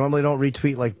 I normally don't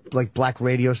retweet like black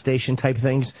radio station type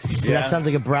things. Yeah. That sounds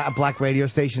like a black radio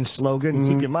station slogan.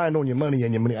 Keep your mind on your money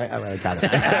and your money. I got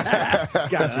it. I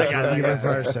got it.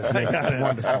 Reverse it.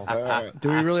 Wonderful. Do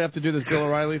we really have to do this Bill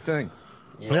O'Reilly thing?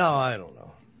 No, I don't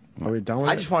know. Are we done with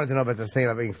it? I just wanted to know about the thing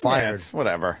about being Yeah, fired. it's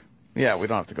whatever. Yeah, we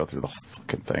don't have to go through the whole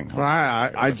fucking thing. Well,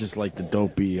 I just like the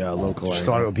dopey local. Just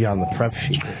thought it would be on the prep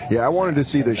sheet. Yeah, I wanted to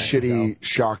see the shitty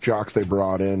shock jocks they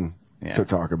brought in to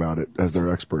talk about it as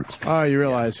their experts. Oh, you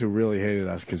realize who really hated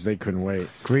us because they couldn't wait.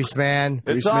 Grease Man.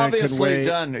 It's obviously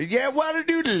done. Yeah, what a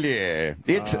doodle.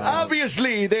 It's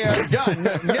obviously they are done.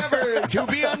 Never to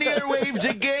be on the airwaves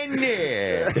again.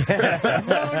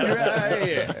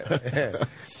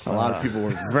 A lot of people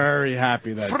were very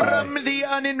happy that From the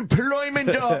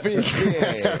unemployment office.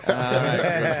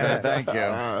 Thank you.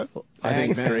 I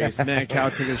think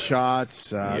Mancow took his shots.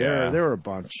 There were a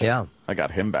bunch. Yeah. I got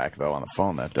him back, though, on the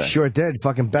phone that day. Sure did.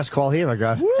 Fucking best call he ever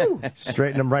got.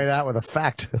 Straightened him right out with a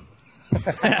fact.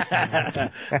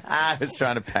 I was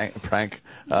trying to prank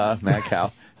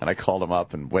Mancow, and I called him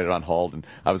up and waited on hold, and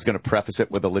I was going to preface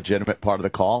it with a legitimate part of the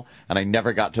call, and I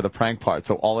never got to the prank part,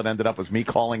 so all it ended up was me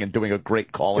calling and doing a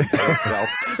great calling for myself.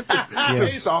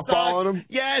 Just softballing him?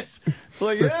 Yes.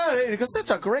 Like, yeah, because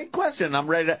that's a great question. And I'm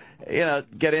ready to,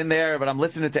 get in there, but I'm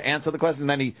listening to answer the question, and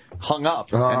then he hung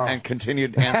up and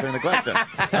continued answering the question.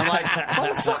 I'm like,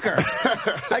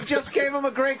 motherfucker, I just gave him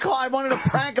a great call. I wanted to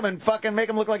prank him and fucking make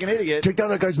him look like an idiot. Take down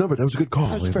that guy's number. That was a good call.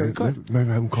 That was very good. Maybe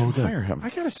have him call again. Hire him. I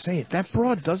gotta say it. That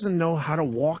broad doesn't know how to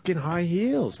walk in high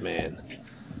heels, man.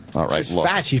 All right, She's look.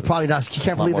 fat. She's probably not. She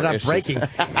can't believe they're not issues. breaking.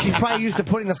 She's probably used to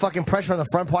putting the fucking pressure on the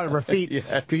front part of her feet.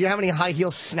 Do you know how many high heel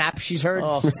snaps she's heard?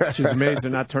 She's amazed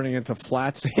they're not turning into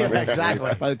flats. Yeah, exactly.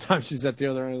 By the time she's at the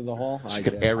other end of the hall, She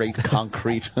could aerate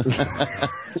concrete.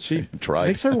 She tried.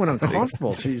 makes everyone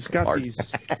uncomfortable. She's got Hard.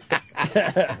 these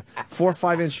 4 or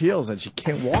 5 inch heels and she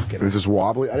can't walk in. Is this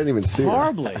wobbly? I didn't even see it.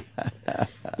 Horribly.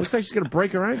 Looks like she's gonna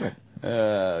break her ankle.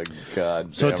 Oh,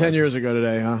 God. So damn 10 it. years ago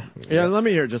today, huh? Yeah, let me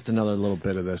hear just another little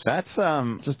bit of this. That's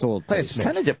just a little taste.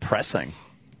 kind of depressing.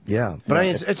 Yeah, but I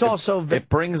mean, it's also it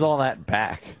brings all that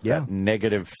back. Yeah, that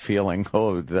negative feeling.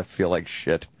 Oh, that feel like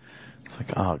shit. It's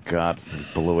like, oh God, we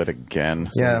blew it again.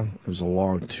 Yeah, it was a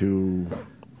long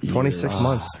 26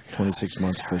 months. 26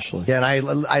 months officially. Yeah,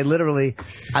 and I literally,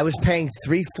 I was paying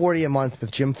 $340 a month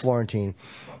with Jim Florentine,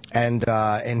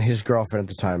 and his girlfriend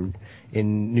at the time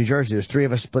in New Jersey. There's three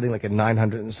of us splitting like a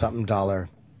 $900 and something.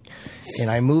 And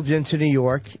I moved into New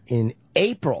York in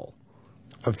April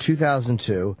of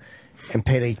 2002 and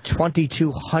paid a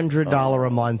 $2,200 a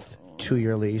month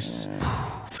 2-year lease.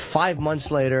 5 months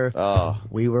later,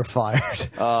 we were fired.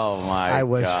 Oh my God! I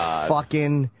was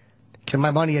fucking, because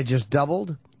my money had just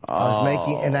doubled. I was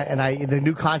making, and the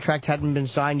new contract hadn't been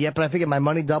signed yet, but I figured my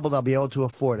money doubled, I'll be able to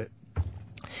afford it.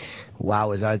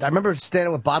 Wow, I remember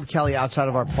standing with Bob Kelly outside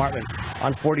of our apartment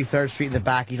on 43rd Street in the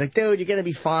back. He's like, dude, you're going to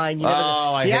be fine. He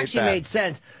actually made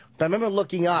sense. But I remember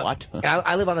looking up. What? And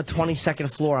I live on the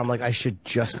 22nd floor. I'm like, I should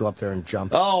just go up there and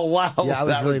jump. Oh, wow. Yeah,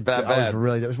 that was bad.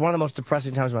 It was one of the most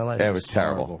depressing times of my life. Yeah, it was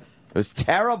terrible. It was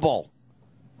terrible.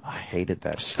 I hated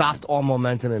that. Stopped all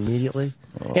momentum immediately.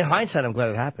 In hindsight, I'm glad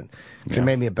it happened. It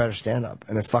made me a better stand-up.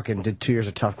 And it fucking did 2 years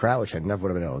of Tough Crowd, which I never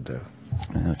would have been able to do.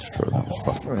 Yeah, that's true. That was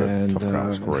fucking good. And in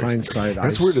hindsight,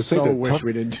 That's I weird to think so that wish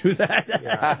we didn't do that.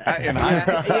 In my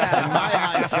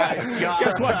hindsight, God.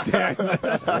 Guess what, Dan?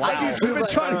 We've been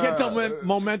trying to get the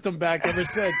momentum back ever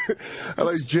since. I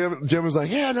like Jim was like,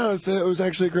 yeah, no, it was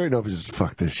actually great. No, but just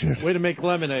fuck this shit. Way to make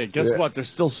lemonade. Guess what? There's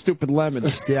still stupid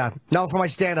lemons. Yeah. No, for my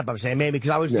stand-up, I'm saying maybe because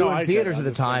I was doing theaters at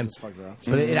the time,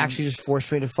 but it actually just forced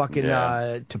me to fucking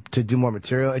to do more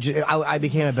material. I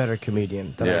became a better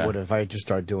comedian than I would have if I had just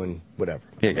started doing whatever.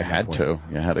 Yeah, you had to.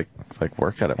 You had to like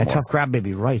work at it and more. Tough Crowd made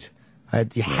me write.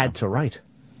 You had to write.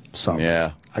 So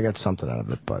yeah, I got something out of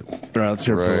it, but all right, let's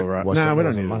hear Bill Rap. What's Nah, we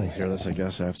don't the need money to hear this, I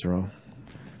guess, after all.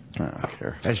 I don't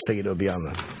care. I just figured it would be on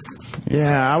the.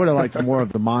 Yeah, I would have liked more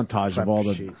of the montage of all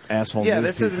the asshole news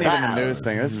this isn't even a news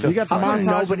thing. It's just, you got the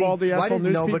montage of all the why asshole did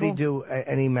news nobody people? do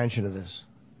any mention of this?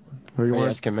 Who you Are you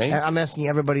asking me? I'm asking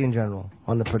everybody in general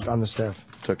on the staff.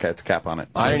 It's okay. It's cap on it.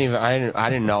 I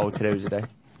didn't know today was the day.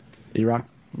 Erock?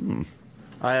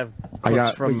 I have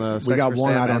clips from the we got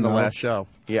one Sam I don't and the know. last show.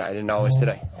 Yeah, I didn't know it was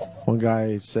today. One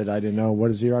guy said I didn't know. What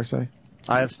does Erock say?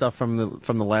 I have stuff from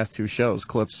the last two shows,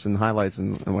 clips and highlights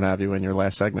and what have you in your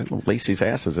last segment. Lacey's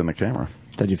ass is in the camera.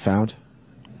 That you found?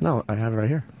 No, I have it right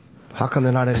here. How come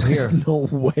they're not in here? There's no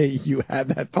way you had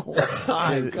that the whole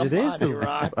time. It is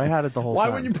I had it the whole Why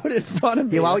time. wouldn't you put it in front of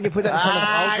me? Yeah, why would you put that in front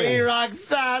of Opie? Erock,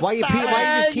 stop. Why you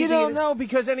just keeping You don't know,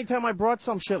 because anytime I brought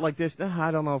some shit like this,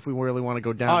 I don't know if we really want to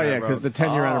go down Oh, that yeah, road. because the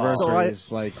 10-year anniversary is,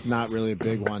 like, not really a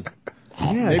big one.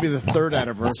 Yeah. Maybe the 3rd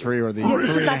anniversary or the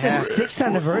this is not the 3.5. 6th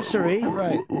anniversary.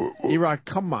 Right. Erock,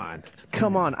 come on.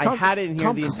 Come on, I had it in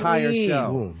here the entire clean.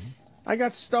 show. I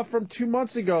got stuff from 2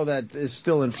 months ago that is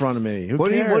still in front of me. What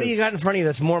do you got in front of you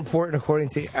that's more important according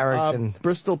to Eric than...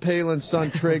 Bristol Palin's son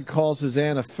Trig calls his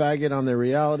aunt a faggot on their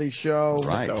reality show.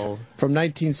 Right. From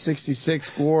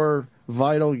 1966, Gore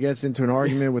Vidal gets into an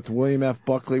argument with William F.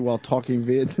 Buckley while talking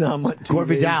Vietnam on TV. Gore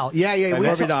Vidal. Yeah.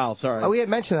 Gore Vidal, sorry. Oh, we had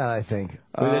mentioned that, I think.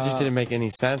 That just didn't make any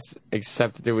sense,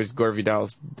 except that there was Gore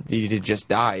Vidal's. He just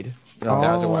died. That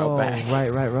was a while back.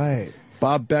 Right.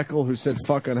 Bob Beckel, who said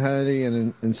fuck on Hannity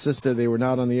and insisted they were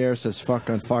not on the air, says fuck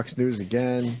on Fox News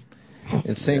again.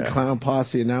 Insane Clown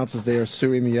Posse announces they are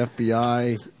suing the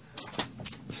FBI.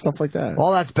 Stuff like that.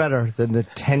 All that's better than the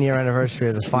 10-year anniversary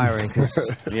of the firing.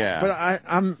 Yeah.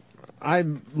 But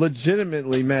I'm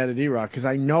legitimately mad at Erock because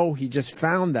I know he just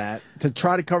found that to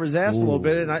try to cover his ass a little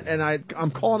bit, and I'm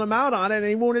calling him out on it, and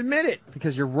he won't admit it.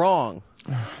 Because you're wrong.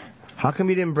 How come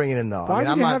you didn't bring it in, though? Why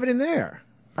would you have it in there?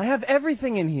 I have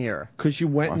everything in here. Because you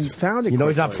went and found it. You know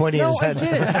he's not pointing at his head.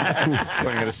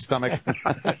 Pointing at his stomach.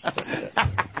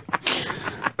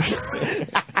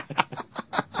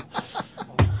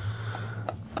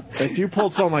 If you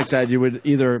pulled something like that, you would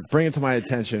either bring it to my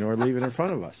attention or leave it in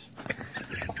front of us.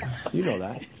 You know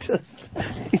that.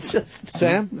 He just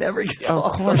Sam? never gets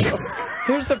Of course.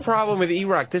 Here's the problem with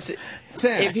Erock.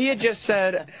 Sam. If he had just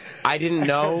said, I didn't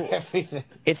know,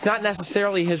 it's not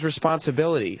necessarily his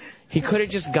responsibility. He could have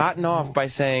just gotten off by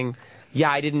saying,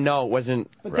 yeah, I didn't know it wasn't.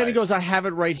 But then he goes, I have it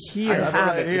right here. I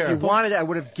have it. If you wanted it, I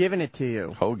would have given it to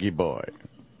you. Hoagie boy.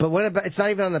 But what about? It's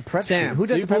not even on the prep sheet. Sam, Who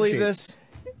does do you the prep believe sheet? this?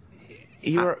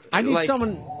 I need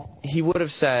someone. He would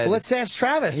have said. Well, let's ask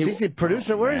Travis. He's the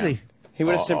producer. Where is he? He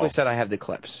would have simply said, I have the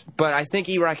clips. But I think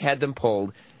Erock had them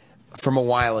pulled from a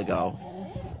while ago.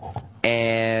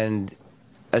 And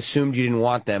assumed you didn't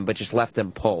want them, but just left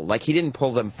them pulled. Like, he didn't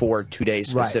pull them for 2 days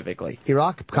specifically.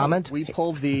 Erock, comment? We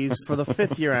pulled these for the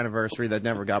 5th year anniversary that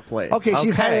never got played. Okay, so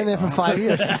you've had it in there for 5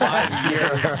 years. 5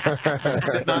 years.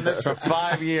 Sitting on this for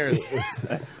 5 years.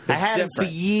 I had it for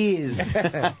years.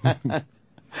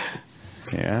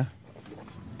 Yeah.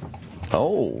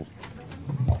 Oh.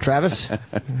 Travis,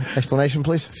 explanation,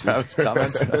 please. Travis,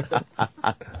 comment.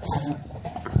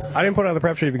 I didn't put it on the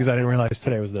prep sheet because I didn't realize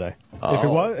today was the day. Oh. If it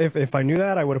was, if I knew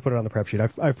that, I would have put it on the prep sheet.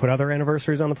 I've put other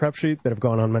anniversaries on the prep sheet that have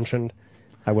gone unmentioned.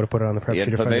 I would have put it on the prep The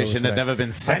sheet if I knew it was information had today. never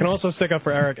been sent. I can also stick up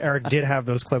for Erock. Erock did have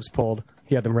those clips pulled.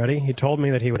 He had them ready. He told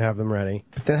me that he would have them ready.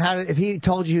 Then how did, if he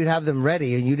told you he'd have them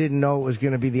ready and you didn't know it was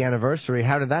going to be the anniversary,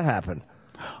 how did that happen?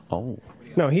 Oh.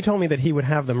 No, he told me that he would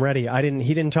have them ready.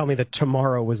 He didn't tell me that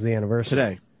tomorrow was the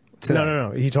anniversary. Today.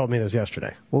 No. He told me this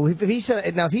yesterday. Well, if he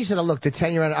said, look, the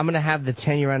 10-year, I'm going to have the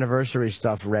 10-year anniversary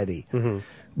stuff ready. Mm-hmm.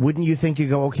 Wouldn't you think you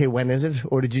go, okay, when is it?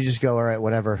 Or did you just go, all right,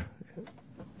 whatever?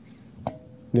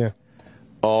 Yeah.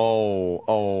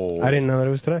 Oh. I didn't know that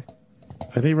it was today.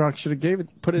 I think Erock should have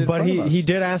put it in But front of us. he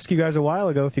did ask you guys a while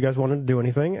ago if you guys wanted to do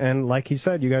anything, and like he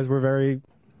said, you guys were very,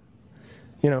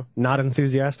 not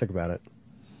enthusiastic about it.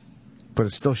 But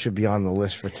it still should be on the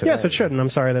list for today. Yes, it should, and I'm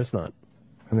sorry that it's not.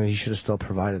 And then he should have still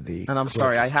provided the And I'm clips.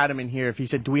 sorry, I had him in here. If he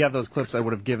said, do we have those clips, I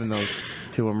would have given those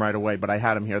to him right away, but I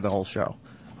had him here the whole show.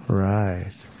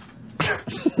 Right.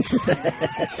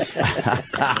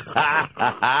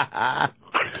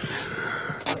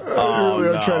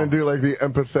 I'm trying to do like the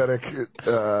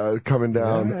empathetic, coming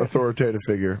down, authoritative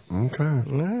figure.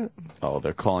 Okay. Oh,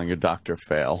 they're calling you Dr.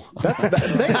 Fail. That's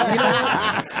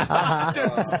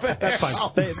fine.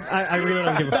 I really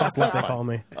don't give a fuck what they call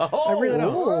me. I really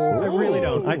don't. I really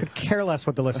don't. I could care less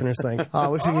what the listeners think. Oh,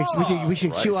 we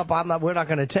should queue up. We're not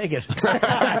going to take it.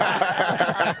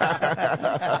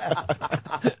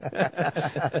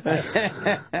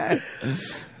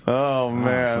 Oh, It's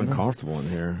man. uncomfortable in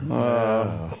here.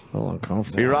 A little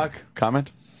uncomfortable. Erock,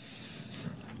 comment?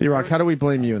 Erock, how do we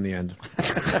blame you in the end?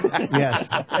 Yes.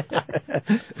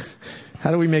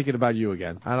 How do we make it about you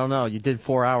again? I don't know. You did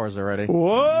 4 hours already.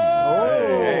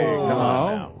 Whoa! Hey, come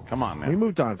on No. now. Come on now. We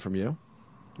moved on from you.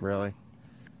 Really?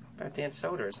 About Dan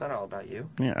Soder, it's not all about you.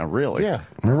 Yeah, really. Yeah.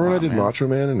 Remember when I did Macho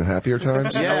Man in Happier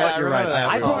Times? You know what? You're right.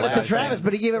 I brought it to Travis,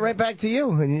 but he gave it right back to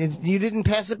you, and you didn't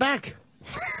pass it back.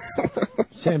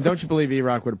 Sam, don't you believe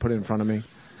Erock would have put it in front of me?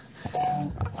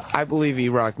 I believe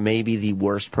Erock may be the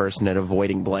worst person at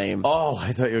avoiding blame. Oh,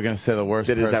 I thought you were going to say the worst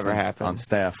that has person ever happened on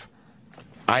staff.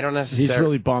 I don't necessarily. He's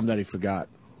really bummed that he forgot.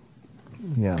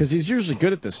 Yeah. Because he's usually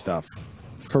good at this stuff.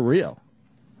 For real.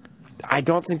 I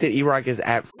don't think that Erock is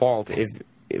at fault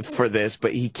for this,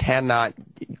 but he cannot.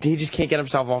 He just can't get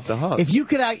himself off the hook. If you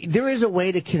could, there is a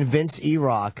way to convince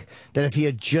Erock that if he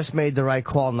had just made the right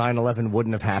call, 9/11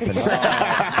 wouldn't have happened.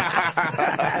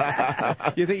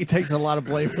 You think he takes a lot of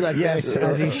blame for that? Yes,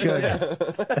 as he should.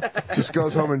 Just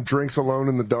goes home and drinks alone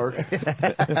in the dark.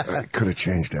 I could have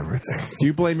changed everything. Do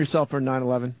you blame yourself for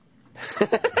 9/11?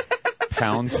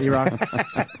 Pounds?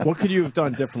 Erock? What could you have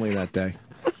done differently that day?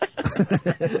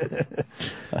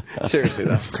 Seriously,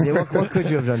 though. Yeah, what could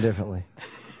you have done differently?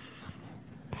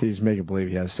 He's making believe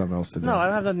he has something else to do. No, I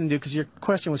don't have nothing to do because your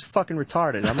question was fucking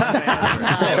retarded. I'm not going to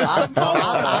answer it.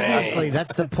 Obviously,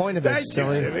 that's the point of it, Thank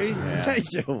silly. you, Jimmy.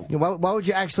 Thank you. Why would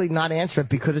you actually not answer it?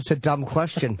 Because it's a dumb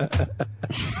question.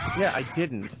 Yeah, I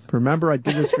didn't. Remember, I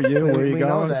did this for you. Where are you we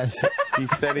going? know that. He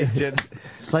said he did.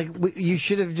 Like, you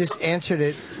should have just answered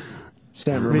it.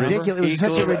 Sam, remember? Ridiculous. It was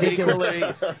such a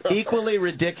ridiculous. Equally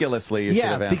ridiculously, you should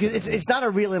have Yeah, answered. because it's not a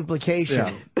real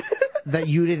implication that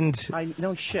you didn't.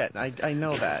 No shit. I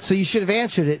know that. So you should have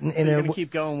answered it in You're a. going to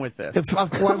keep going with this. Why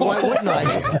wouldn't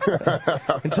I?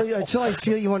 until I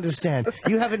feel you understand.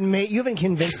 You haven't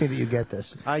convinced me that you get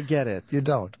this. I get it. You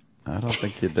don't. I don't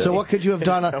think you did. So what could you have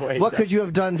done? What could you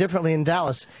have done differently in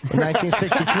Dallas in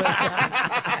 1962?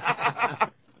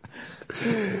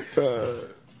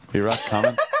 Erock,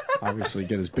 comment? Obviously,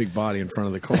 get his big body in front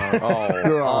of the car.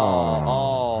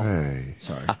 Oh. Hey.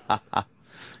 Sorry.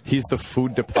 He's the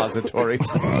food depository.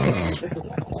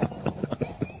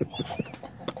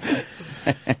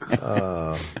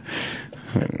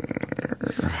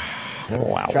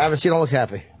 Wow. Travis, you don't look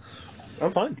happy.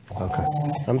 I'm fine. Okay.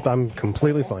 I'm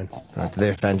completely fine. Did they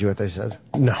offend you what they said?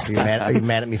 No. Are you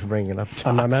mad at me for bringing it up?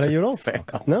 I'm not mad at you at all.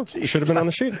 No, it should have been on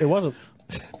the sheet. It wasn't.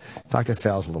 Dr.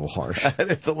 Fail's a little harsh.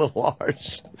 It's a little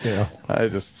harsh. Yeah. I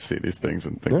just see these things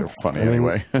and think they're funny I mean,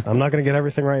 anyway. I'm not going to get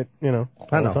everything right, all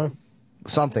I know. the time.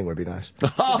 Something would be nice.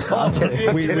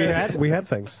 we had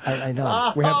things. I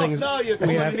know. We have things. No, you're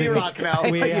we have things. Erock now.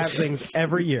 We have things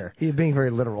every year. You're being very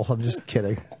literal. I'm just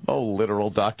kidding. Oh, literal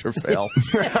Dr. Phil.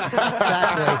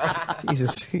 Exactly.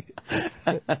 Jesus.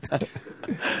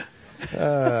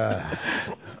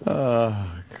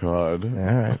 Oh, God.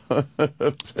 All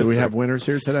right. Do we have winners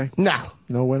here today? No.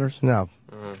 No winners? No.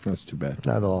 That's too bad.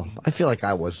 Not at all. I feel like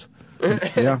I was.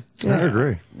 Yeah. I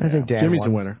agree. I think Dan Jimmy's won.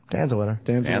 a winner. Dan's a winner.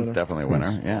 Dan's a winner. Definitely a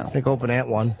winner, yeah. I think Open Ant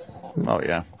won. Oh,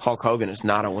 yeah. Hulk Hogan is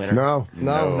not a winner. No.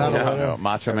 No, not a winner. No.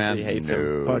 Macho Man, Everybody hates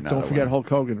him. But don't forget Hulk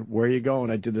Hogan. Where are you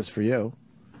going? I did this for you.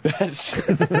 That's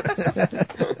true.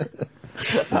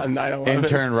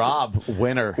 Intern Rob,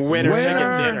 winner.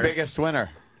 Winner. Biggest winner.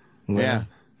 Yeah.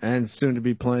 And soon to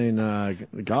be playing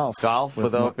golf. Golf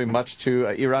without being much to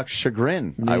Erock's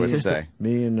chagrin, I would say.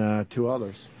 Me and 2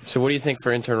 others. So what do you think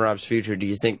for Intern Rob's future? Do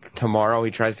you think tomorrow he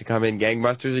tries to come in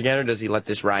gangbusters again, or does he let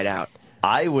this ride out?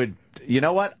 I would. You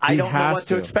know what? I He don't know has what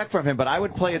to to. expect from him, but I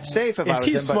would play it safe if I If was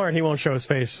he's him. smart, he won't show his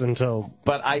face until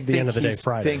But I the think end of the day he's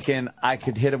Friday. thinking I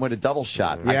could hit him with a double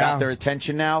shot. I Yeah. got their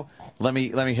attention now. Let me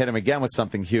hit him again with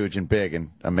something huge and big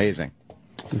and amazing.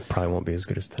 It probably won't be as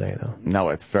good as today, though. No,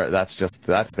 that's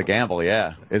the gamble.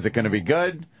 Yeah, is it going to be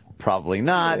good? Probably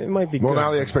not. It might be Well, good.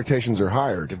 now the expectations are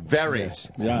higher. Very,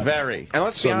 very. And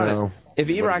let's be So honest. now- If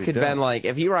What Erock does he had do? been like,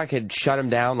 if Erock had shut him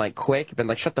down like quick, been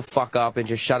like, shut the fuck up and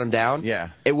just shut him down, Yeah.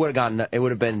 it would have gotten. It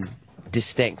would have been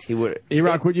distinct. He would.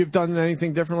 Erock, would you have done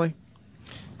anything differently?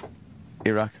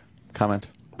 Erock, comment.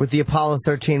 With the Apollo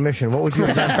 13 mission, what would you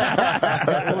have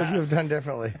done? What would you have done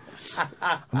differently?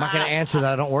 I'm not going to answer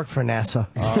that. I don't work for NASA.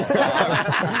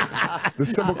 The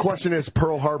simple question is,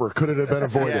 Pearl Harbor, could it have been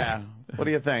avoided? Yeah. What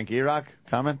do you think, Erock?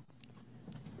 Comment.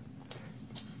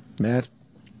 Matt?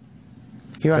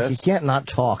 You can't not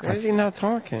talk. Why is he not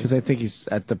talking? Because I think he's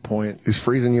at the point. He's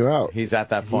freezing you out. He's at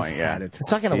that point. Yeah, had it.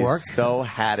 It's not going to He's work. so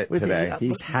had it today.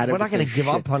 He's had it. We're not going to give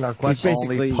up on our He's questions.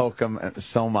 only poke him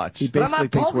so much. He But I'm basically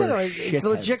not thinks poking we're him. It's a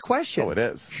legit shitheads. question. Oh, it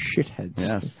is. Shitheads.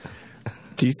 Yes.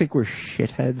 Do you think we're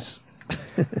shitheads?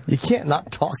 You can't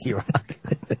not talk, Erock.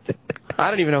 I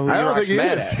don't even know who I don't Erock's think he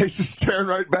mad is. at. He's just staring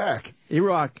right back.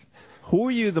 Erock, who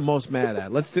are you the most mad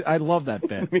at? Let's do. I love that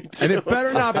bit. And it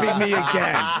better not be me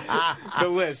again. The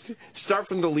list. Start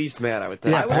from the least mad, I would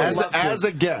think. Yeah, as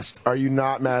a guest, are you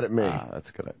not mad at me?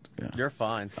 That's good. Yeah. You're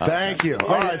fine. Thank you.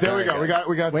 All right, there we go.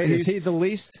 We got. Wait, is he the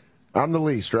least? I'm the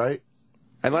least, right?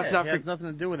 And let's not It has nothing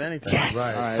to do with anything.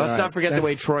 Yes. Let's not forget the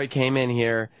way Troy came in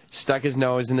here, stuck his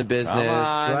nose in the business,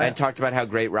 and talked about how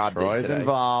great Rob Troy's did today.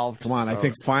 involved. Come on, I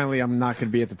think finally I'm not going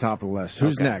to be at the top of the list.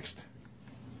 Who's next?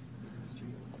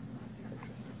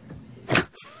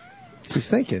 He's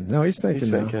thinking. No, he's thinking.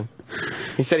 He's thinking.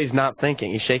 He said he's not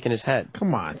thinking. He's shaking his head.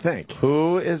 Come on, think.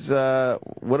 Who is?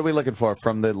 What are we looking for?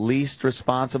 From the least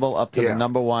responsible up to the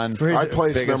number one. I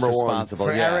place biggest number one. responsible.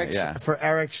 For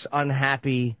Eric's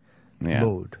unhappy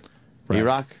mood. Right.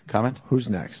 Erock, comment. Who's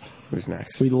next? Who's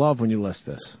next? We love when you list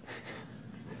this.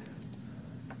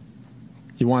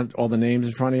 You want all the names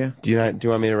in front of you? Do you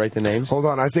want me to write the names? Hold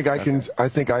on. I think I can. I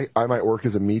think I might work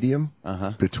as a medium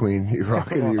between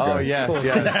Erock and you guys. Oh yes,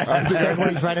 yes.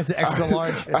 Everyone's right at the extra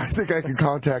large. I think I can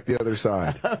contact the other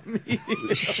side. All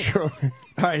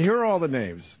right, here are all the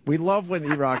names. We love when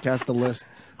Erock has to list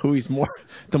who he's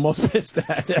the most pissed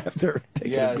at after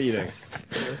taking a beating.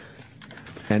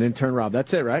 And Intern Rob.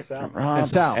 That's it, right? And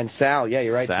Sal. And Sal. Yeah,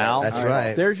 you're right. Sal. That's All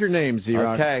right. There's your names,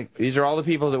 Erock. Okay. These are all the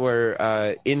people that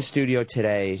were in studio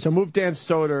today. So move Dan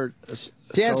Soder.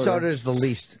 Dan Soder is the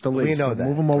least. The least. We know that.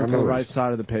 Move him over to the the right least.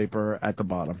 side of the paper at the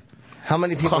bottom. How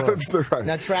many people? To the right.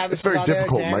 Now, Travis It's very is on there,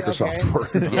 difficult Dan, Microsoft okay.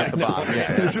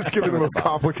 Word. You're just giving the most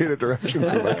complicated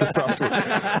directions in Microsoft Word.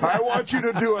 I want you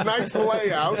to do a nice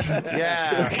layout.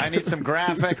 Yeah, I need some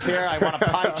graphics here. I want a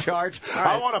pie chart.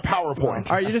 I want a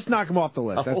PowerPoint. All right, you just knock him off the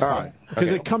list. That's fine. Because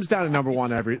it comes down to number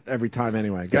one every time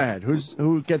anyway. Go ahead.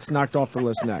 Who gets knocked off the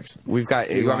list next? We've got.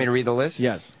 You want me to read the list?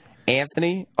 Yes.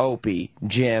 Anthony, Opie,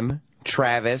 Jim,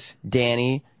 Travis,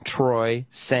 Danny, Troy,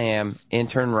 Sam,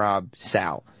 Intern Rob,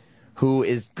 Sal. Who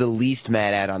is the least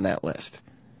mad at on that list?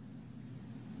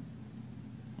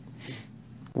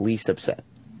 Least upset.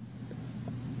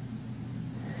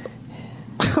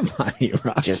 Come on,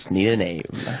 Erock. Just need a name.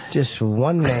 Just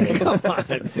one name. Come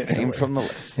on. Name from the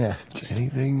list. Yeah.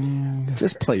 Anything?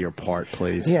 Just play your part,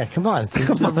 please. Yeah, come on.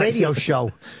 It's a radio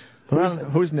show.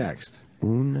 Who's next?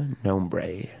 Un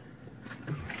nombre.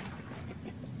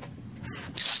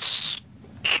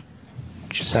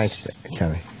 Thanks,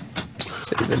 Kenny.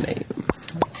 Say the name.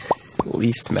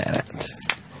 Least mad at.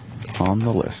 On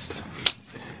the list.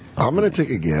 I'm going to take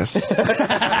a guess.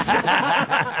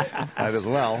 Might as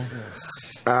well.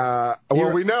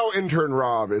 Well, we know intern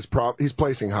Rob is he's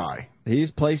placing high.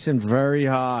 He's placing very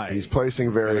high. He's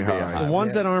placing very high. The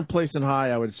ones that aren't placing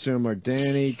high, I would assume, are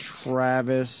Danny,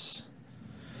 Travis.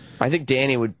 I think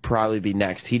Danny would probably be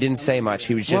next. He didn't say much.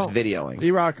 He was just videoing.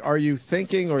 Erock, are you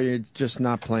thinking or you're just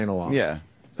not playing along? Yeah.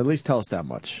 At least tell us that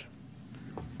much.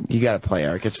 You got to play,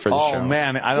 Eric. It's for the show. Oh,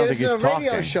 man. I don't think he's talking. It's a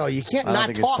radio show. You can't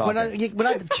not talk. We're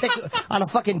not chicks on a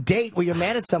fucking date where you're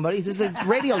mad at somebody. This is a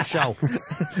radio show.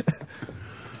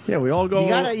 Yeah, we all go.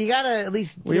 You gotta at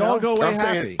least. We all go away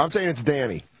happy. I'm saying it's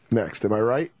Danny next. Am I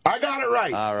right? I got it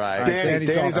right. All right.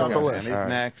 Danny's off the list. Danny's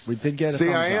next. We did get a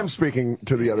See, I am speaking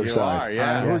to the other side. Are,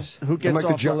 yeah. Who gets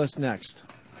off the list next?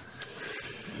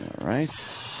 All right.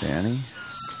 Danny.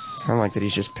 I don't like that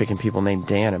he's just picking people named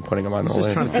Dan and putting them on the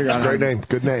list. Trying to figure out Great name.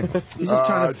 Good name. He's just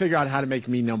trying to figure out how to make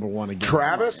me #1 again.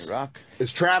 Travis?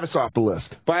 Is Travis off the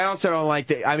list? But I also don't like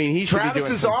that. I mean, he should be doing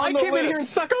Travis is on the list. I came in here and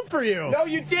stuck up for you. No,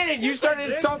 you didn't. You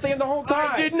started insulting him the whole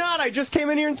time. I did not. I just came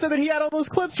in here and said that he had all those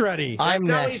clips ready. I'm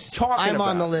Now next. he's talking I'm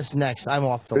on about the list next. I'm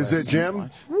off the list. Is it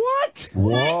Jim? What?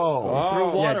 Whoa. Threw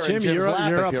water Jim, in Jim's you're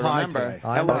lap, up if you high remember.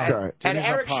 today. Okay. And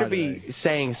Eric should be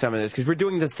saying some of this because we're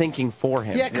doing the thinking for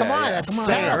him. Yeah, come on. That's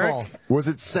terrible. Was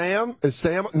it Sam? Is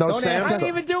Sam? No, Don't Sam. ask I didn't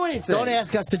even do anything. Don't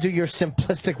ask us to do your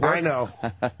simplistic work. I know.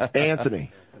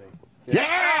 Anthony.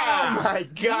 Yeah! Oh, my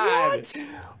God.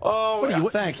 Oh,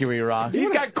 Thank you, Erock.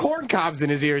 he's got corn cobs in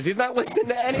his ears. He's not listening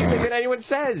to anything that anyone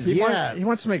says. He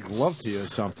wants to make love to you or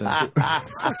something.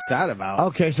 What's that about?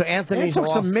 Okay, so Anthony's took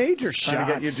off. some major Trying shots.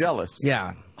 to get you jealous.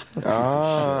 Yeah.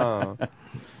 Oh.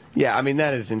 Yeah, I mean,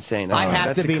 that is insane. I have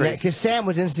That's to be crazy. next because Sam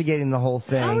was instigating the whole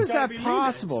thing. How is that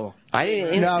possible? I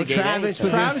didn't instigate Travis anything.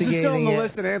 was Travis is still on instigating the it.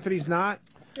 list and Anthony's not?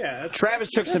 Yeah, Travis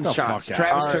took some the shots. fuck out.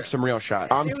 Travis took some real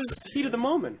shots. it was heat of the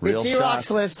moment. Real It's Erock's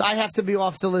shots. list. I have to be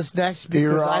off the list next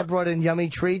because Erock. I brought in yummy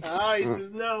treats. Oh, he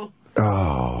says no.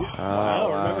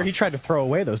 Oh. Remember, he tried to throw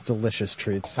away those delicious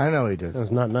treats. I know he did. That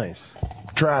was not nice.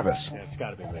 Travis. Yeah, it's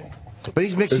got to be me. But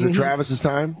he's mixing. Is it he's- Travis's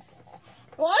time?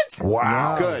 What?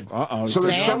 Wow. Good. Uh-oh. So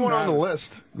there's Sam? someone on the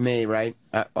list. Me, right?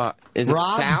 Is it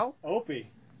Rob? Sal?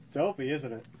 Opie. It's Opie,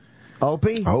 isn't it?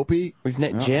 Opie? Opie?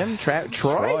 Jim?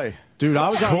 Troy? Dude, I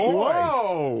was on.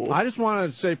 Whoa! I just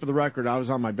want to say for the record, I was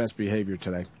on my best behavior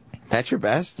today. That's your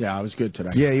best? Yeah, I was good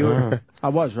today. Yeah, you were. I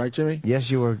was, right, Jimmy? Yes,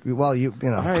 you were. Well, you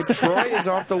know. All right, Troy is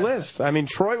off the list. I mean,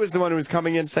 Troy was the one who was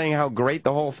coming in saying how great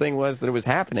the whole thing was that it was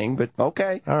happening, but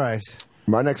okay. All right.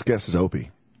 My next guess is Opie.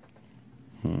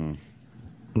 No.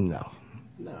 No,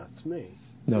 it's me.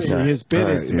 No, see, his bid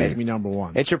is to yeah. make me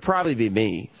 #1. It should probably be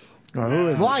me. Who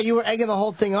is Why? You were egging the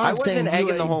whole thing on. I wasn't saying egging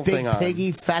you were the whole big thing on.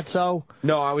 piggy, fatso.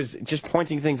 No, I was just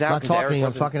pointing things out. Not 'cause talking Eric to you.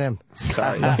 I'm wasn't- talking to him.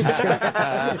 Sorry.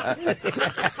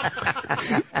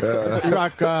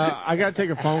 Erock, I got to take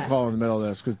a phone call in the middle of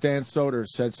this because Dan Soder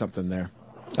said something there.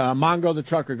 Mongo the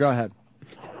trucker, go ahead.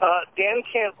 Dan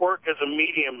can't work as a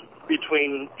medium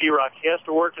between Erock. He has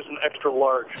to work as an extra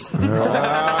large.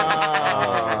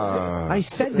 I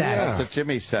said that. That's what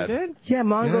Jimmy said. Yeah,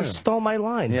 Mongo stole my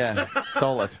line. Yeah,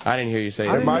 stole it. I didn't hear you say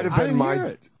It that. might have been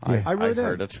my. I really did.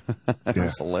 heard it.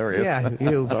 That's hilarious. Yeah,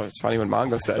 you. Oh, it's funny when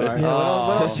Mongo said it. Yeah,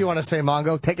 what else do you want to say,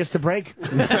 Mongo? Take us to break?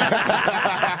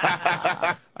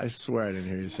 I swear I didn't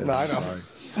hear you say that. I know. Sorry.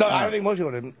 No, I don't think most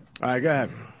people didn't. All right, go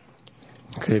ahead.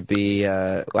 Could it be,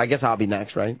 I guess I'll be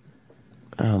next, right?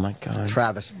 Oh, my God.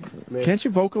 Travis. Can't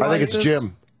you vocalize I think it's this?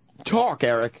 Jim. Talk,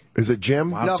 Eric. Is it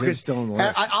Jim? Wow, No, Jim's because still on the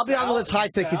list. I'll be on the list high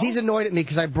today because he's annoyed at me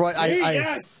because I brought.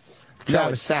 Yes! No,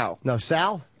 it's Sal. No,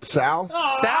 Sal? Sal?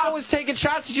 Sal was taking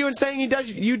shots at you and saying he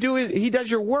does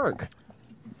your work.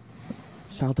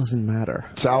 Sal doesn't matter.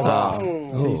 Sal. Wow,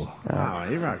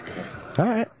 Erock. All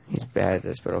right. He's bad at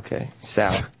this, but okay.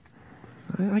 Sal.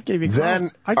 I gave you. Then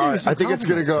I gave you I some think it's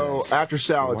going to go compliments. after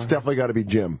Sal. It's definitely got to be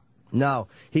Jim. No,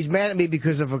 he's mad at me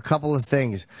because of a couple of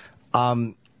things.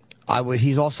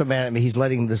 He's also mad at me. He's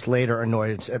letting this later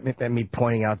annoy at me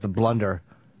pointing out the blunder.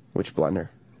 Which blunder?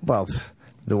 Well,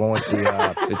 the one with the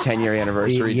The 10-year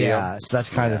anniversary deal? Yeah, so that's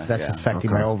kind of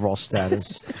affecting my overall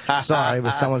status. Sorry,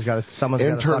 but someone's got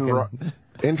to.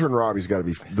 Intern Robbie's got to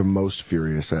be the most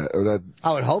furious at or that.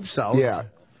 I would hope so. Yeah,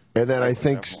 and then I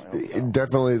think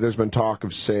definitely there's been talk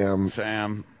of Sam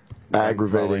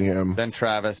aggravating him. Then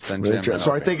Travis. Then Jim. Then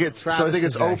So I Opie. think it's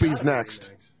Opie's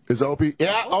next. Is Opie?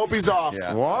 Yeah, Opie's off.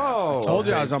 Yeah. Whoa. Told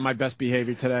you I was on my best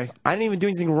behavior today. I didn't even do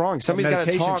anything wrong. Somebody's got to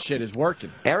medication talk. shit is working.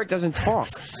 Eric doesn't talk.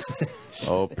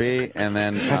 Opie, and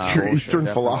then That's your Eastern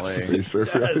definitely. philosophy, sir.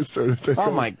 Oh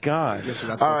my God!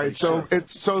 All right, so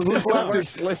who's left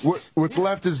is what's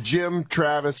left is Jim,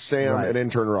 Travis, Sam, and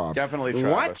Intern Rob. Definitely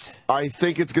Travis. What? I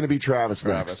think it's going to be Travis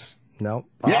next. No.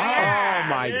 Yeah!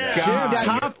 my God.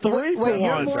 Top three for Wait,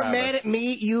 you're once. more mad at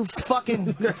me, you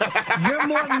fucking... You're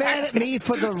more mad at me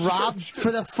for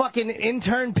the fucking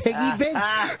intern piggy bit? Oh,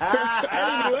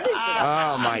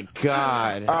 my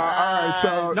God. All right,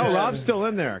 so... No, Rob's still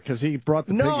in there, because he brought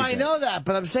the No, piggy I bank. know that,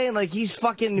 but I'm saying, like, he's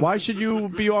fucking... Why should you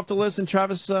be off the list and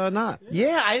Travis not?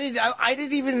 Yeah, I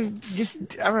didn't even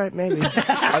just... All right, maybe.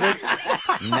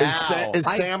 Is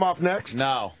Sam off next?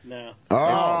 No.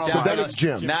 Oh, so then it's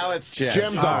Jim. Now it's Jim.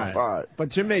 Jim's off. All right. But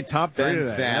Jim made top 3 Then today.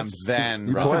 Sam, then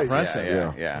You Rob.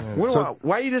 play. Yeah.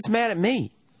 Why are you just mad at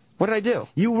me? What did I do?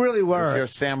 You really were. You're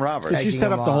Sam Roberts. Because you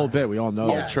set up the whole bit. We all know.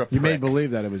 Yeah. Ultra You made prick.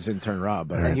 believe that it was intern Rob.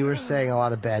 But And you were saying a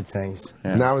lot of bad things.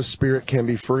 Now his spirit can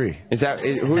be free. Who are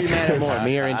you mad at more,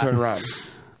 me or intern Rob?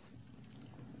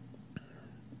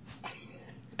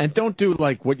 And don't do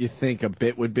like what you think a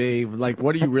bit would be. Like,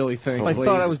 what do you really think? I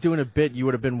thought I was doing a bit. You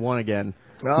would have been one again.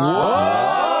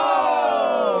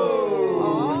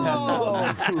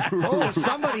 Oh,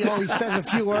 somebody only says a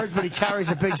few words, but he carries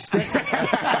a big stick.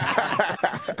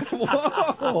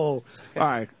 Whoa! All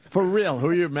right, for real, who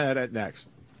are you mad at next?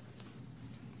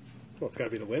 Well, it's got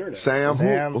to be the winner now.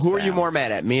 Sam. Who are you more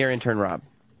mad at, me or intern Rob?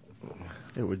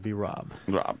 It would be Rob.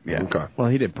 Rob, yeah. Okay. Well,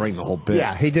 he didn't bring the whole bit.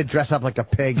 Yeah, he did dress up like a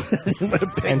pig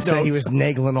and say he was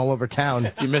nagling all over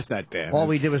town. You missed that, Dan. All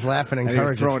we did was laugh and And he was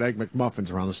encourage throwing it. Egg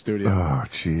McMuffins around the studio. Oh,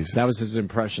 jeez. That was his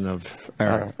impression of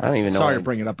Eric. I don't even know. Sorry to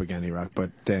bring it up again, Erock,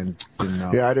 but Dan didn't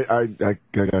know. Yeah, I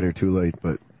got here too late,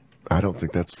 but I don't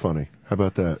think that's funny. How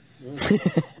about that?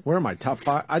 Where am I? Top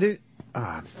 5? I didn't.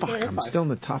 Fuck, I'm still in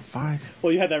the top 5.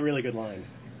 Well, you had that really good line.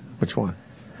 Which one?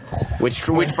 Which,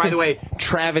 by the way,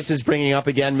 Travis is bringing up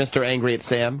again, Mr. Angry at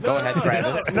Sam. Go ahead,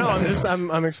 Travis. No,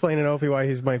 I'm explaining to Opie why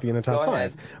he might be in the top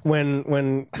 5. When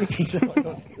when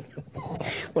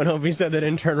Opie said that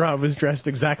intern Rob was dressed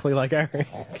exactly like Eric.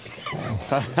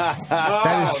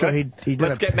 That is true. He did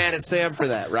Let's get mad at Sam for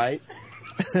that, right?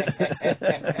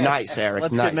 Nice, Eric.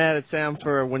 Let's nice. get mad at Sam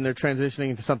for when they're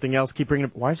transitioning into something else. Keep bringing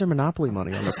up. Why is there Monopoly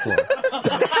money on the floor?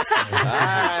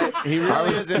 He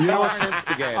really is an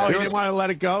instigator. Oh, he didn't want to let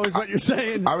it go, is what you're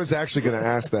saying? I was actually going to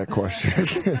ask that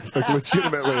question. Like,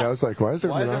 legitimately, I was like, why is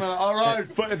there all right,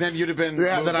 but then you'd have been moved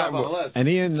up on the list. And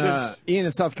Ian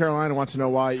in South Carolina wants to know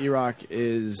why Erock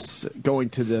is going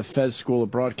to the Fez School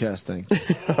of Broadcasting.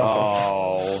 See,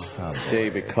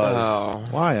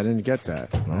 because Why? I didn't get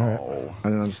that. I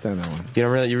didn't understand that one. You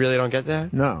really don't get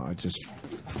that? No, I just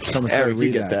someone Eric, said to read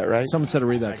you get that, right? Someone said to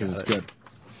read that because it's good.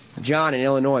 John in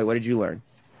Illinois, what did you learn?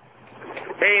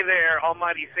 Hey there,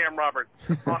 Almighty Sam Roberts.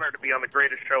 Honored to be on the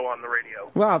greatest show on the radio.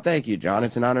 Well, thank you, John.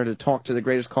 It's an honor to talk to the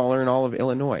greatest caller in all of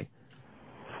Illinois.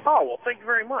 Oh, well, thank you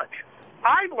very much.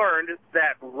 I learned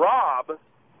that Rob,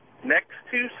 next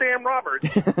to Sam Roberts,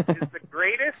 is the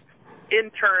greatest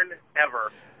intern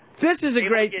ever. This is a Able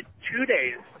great... to get 2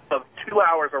 days of 2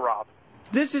 hours of Rob.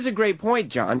 This is a great point,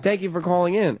 John. Thank you for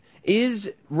calling in.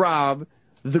 Is Rob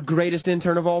the greatest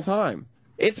intern of all time?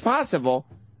 It's possible.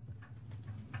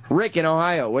 Rick in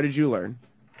Ohio, what did you learn?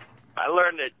 I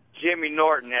learned that Jimmy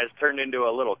Norton has turned into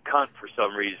a little cunt for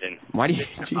some reason. Why do you...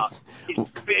 He's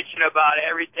bitching about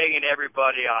everything and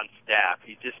everybody on staff.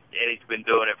 He's been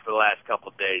doing it for the last couple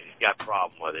of days. He's got a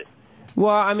problem with it.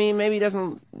 Well, I mean, maybe he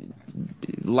doesn't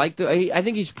like the... I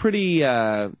think he's pretty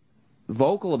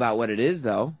vocal about what it is,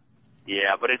 though.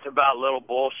 Yeah, but it's about little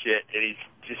bullshit, and he's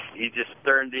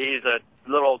a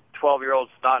little 12-year-old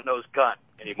snot-nosed cunt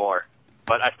anymore.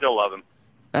 But I still love him.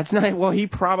 That's not... Well, he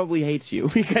probably hates you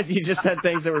because you just said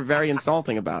things that were very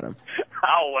insulting about him.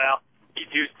 Oh, well, he's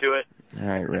used to it. All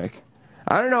right, Rick.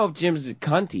 I don't know if Jim's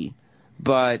cunty,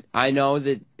 but I know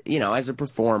that, you know, as a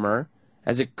performer,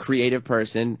 as a creative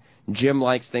person, Jim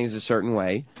likes things a certain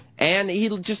way, and he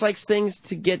just likes things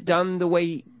to get done the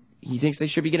way he thinks they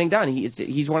should be getting done.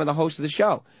 He's one of the hosts of the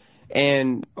show.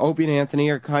 And Opie and Anthony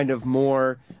are kind of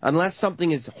more, unless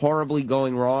something is horribly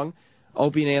going wrong,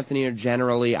 Opie and Anthony are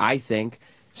generally, I think,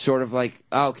 sort of like,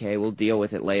 okay, we'll deal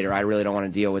with it later. I really don't want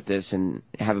to deal with this and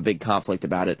have a big conflict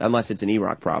about it, unless it's an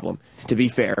Erock problem, to be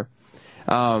fair.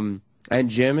 And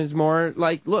Jim is more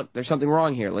like, look, there's something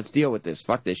wrong here. Let's deal with this.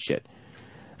 Fuck this shit.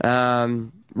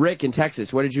 Rick in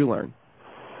Texas, what did you learn?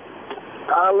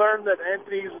 I learned that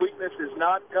Anthony's weakness is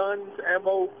not guns,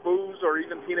 ammo, booze, or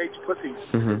even teenage pussies.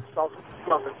 It's sausage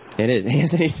McMuffins. It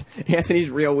is. Anthony's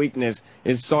real weakness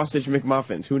is sausage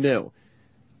McMuffins. Who knew?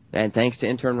 And thanks to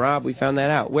intern Rob, we found that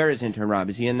out. Where is intern Rob?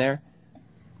 Is he in there?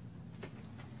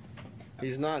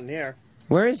 He's not in here.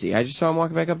 Where is he? I just saw him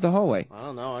walking back up the hallway. I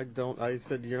don't know. I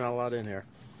said you're not allowed in here.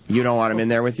 You don't want him in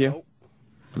there with you? Nope.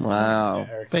 Wow.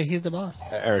 But he's the boss.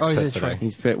 Eric's he's pissed a today.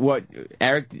 He's fit. What?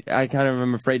 Eric, I kind of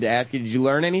am afraid to ask you, did you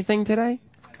learn anything today?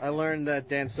 I learned that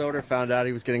Dan Soder found out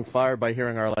he was getting fired by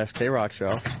hearing our last K-Rock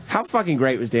show. How fucking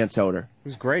great was Dan Soder? It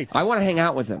was great. I want to hang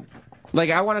out with him. Like,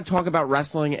 I want to talk about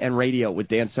wrestling and radio with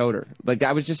Dan Soder. Like,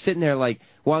 I was just sitting there, like,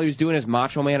 while he was doing his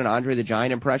Macho Man and Andre the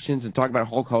Giant impressions and talking about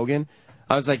Hulk Hogan,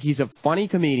 I was like, he's a funny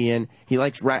comedian. He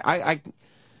likes... I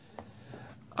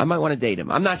might want to date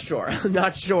him. I'm not sure. I'm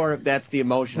not sure if that's the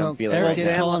emotion I'm feeling. Eric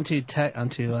did tell him to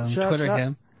Twitter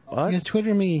him. What? Yeah,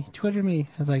 Twitter me. Twitter me.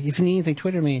 I was like, if you need anything,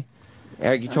 Twitter me.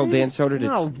 Eric, you told Dan Soder to...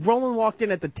 No, Roland walked in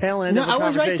at the tail end No, of the I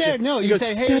was right there. No, He you goes,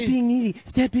 say, hey... Stop being needy.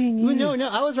 Stop being needy. No,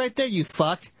 I was right there, you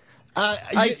fuck.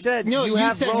 I said, no, you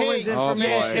have said, Roland's hey,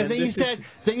 information. and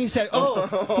then you said, oh,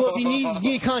 well, if you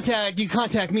need contact, you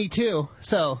contact me too.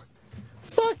 So,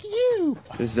 fuck you.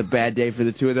 This is a bad day for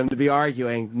the two of them to be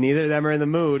arguing. Neither of them are in the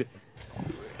mood.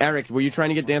 Eric, were you trying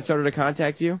to get Dan Soder to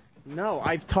contact you? No,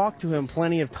 I've talked to him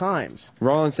plenty of times.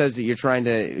 Roland says that you're trying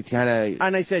to kind of...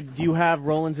 And I said, do you have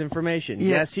Roland's information? Yeah.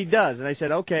 Yes, he does. And I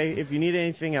said, okay, if you need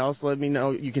anything else, let me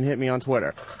know. You can hit me on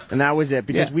Twitter. And that was it,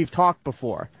 because we've talked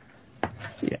before.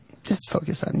 Yeah, just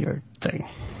focus on your thing.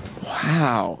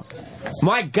 Wow.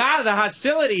 My God, the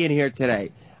hostility in here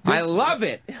today. I love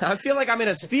it. I feel like I'm in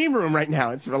a steam room right now.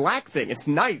 It's relaxing. It's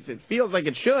nice. It feels like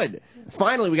it should.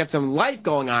 Finally, we got some light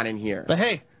going on in here. But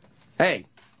hey. Hey.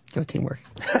 Go teamwork.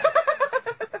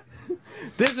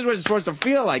 This is what it's supposed to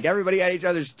feel like. Everybody at each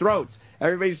other's throats.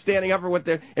 Everybody's standing up for what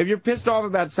they're... If you're pissed off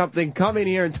about something, come in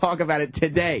here and talk about it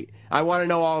today. I want to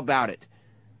know all about it.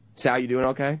 Sal, you doing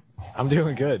okay? I'm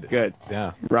doing good. Good.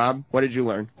 Yeah. Rob, what did you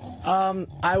learn?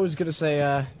 I was gonna say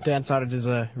Dan Soder does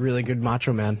a really good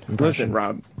Macho Man impression. Listen,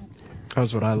 Rob. That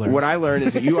was what I learned. What I learned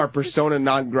is that you are persona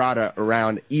non grata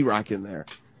around Erock in there.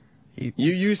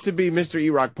 You used to be Mr.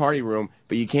 Erock Party Room,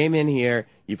 but you came in here,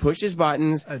 you pushed his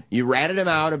buttons, you ratted him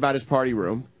out about his party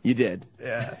room. You did.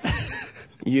 Yeah.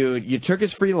 You took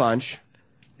his free lunch.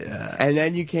 Yeah. And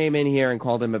then you came in here and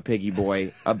called him a piggy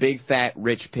boy. A big, fat,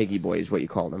 rich piggy boy is what you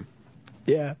called him.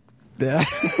 Yeah. Yeah.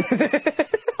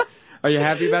 Are you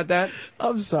happy about that?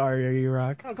 I'm sorry,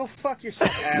 Erock. Oh, go fuck yourself,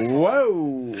 asshole.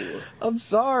 Whoa. I'm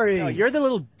sorry. No, you're the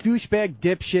little douchebag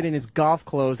dipshit in his golf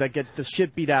clothes that get the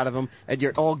shit beat out of him at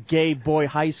your all-gay boy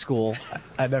high school.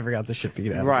 I never got the shit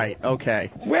beat out of me. Right,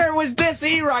 okay. Where was this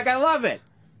Erock? I love it.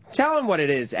 Tell him what it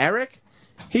is, Eric.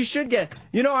 He should get...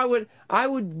 You know, I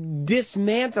would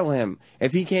dismantle him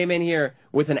if he came in here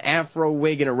with an afro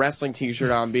wig and a wrestling t-shirt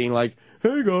on being like,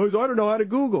 hey guys, I don't know how to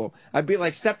Google. I'd be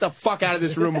like, step the fuck out of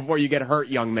this room before you get hurt,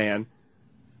 young man.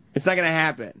 It's not going to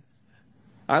happen.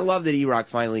 I love that Erock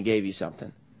finally gave you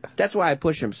something. That's why I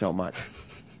push him so much.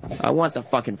 I want the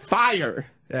fucking fire.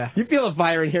 Yeah. You feel a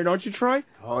fire in here, don't you, Troy?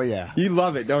 Oh, yeah. You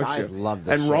love it, don't you? I love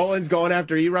this And shit. Roland's going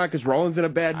after Erock because Roland's in a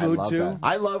bad mood, I love too? that.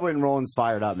 I love when Roland's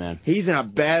fired up, man. He's in a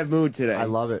bad mood today. I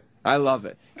love it. I love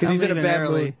it. Because I'm he's in a leaving bad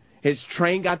early. mood. His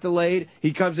train got delayed.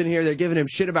 He comes in here. They're giving him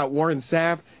shit about Warren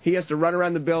Sapp. He has to run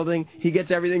around the building. He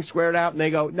gets everything squared out, and they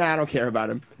go, nah, I don't care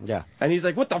about him. Yeah. And he's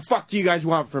like, what the fuck do you guys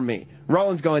want from me?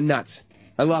 Roland's going nuts.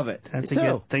 I love it. I have to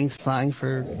get things signed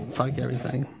for fuck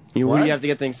everything. What do you have to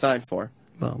get things signed for?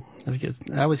 Well,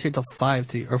 I was here till 5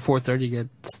 or 4:30 to get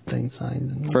things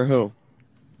signed. For who?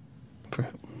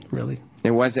 Really?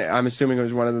 It wasn't. I'm assuming it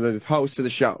was one of the hosts of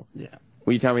the show. Yeah.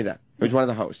 Will you tell me that? It was one of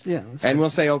the hosts. Yeah. And we'll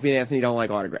say Opie and Anthony don't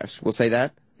like autographs. We'll say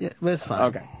that? Yeah, but it's fine.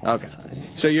 Okay. Okay.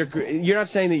 So you're not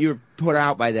saying that you were put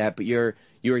out by that, but you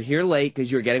were here late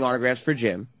because you were getting autographs for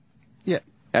Jim. Yeah.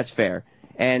 That's fair.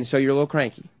 And so you're a little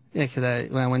cranky. Yeah,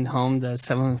 because when I went home, the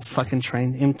 7 fucking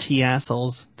train, MT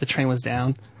assholes, the train was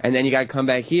down. And then you got to come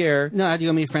back here. No, I had to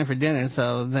go meet a friend for dinner,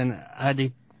 so then I had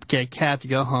to get a cab to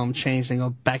go home, change, and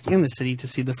go back in the city to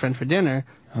see the friend for dinner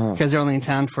because they're only in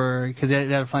town because they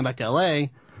had to fly back to L.A.,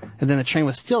 and then the train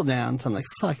was still down, so I'm like,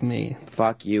 fuck me.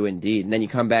 Fuck you, indeed. And then you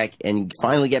come back and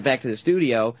finally get back to the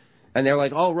studio, and they're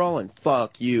like, oh, Roland,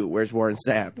 fuck you. Where's Warren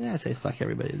Sapp? Yeah, I say fuck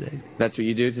everybody today. That's what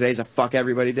you do? Today's a fuck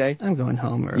everybody day? I'm going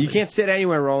home early. You can't sit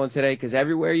anywhere, Roland, today, because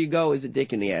everywhere you go is a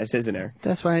dick in the ass, isn't there?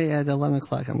 That's why at 11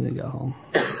 o'clock I'm going to go home.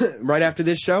 Right after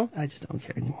this show? I just don't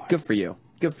care anymore. Good for you.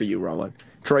 Good for you, Roland.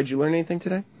 Troy, did you learn anything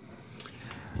today?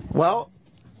 Well,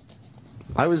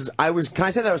 can I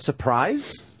say that I was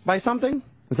surprised by something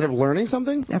instead of learning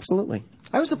something? Absolutely.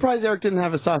 I was surprised Eric didn't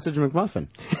have a sausage McMuffin.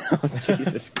 Oh,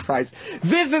 Jesus Christ.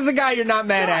 This is the guy you're not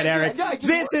mad at, Eric.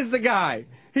 This is the guy.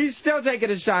 He's still taking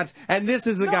his shots, and this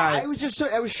is the guy. I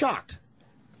was shocked.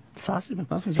 Sausage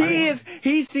McMuffins.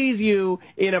 He sees you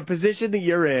in a position that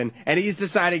you're in, and he's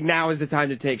deciding now is the time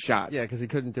to take shots. Yeah, because he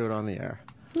couldn't do it on the air.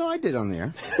 No, I did on the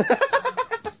air.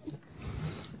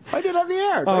 I did on the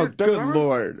air. Oh, good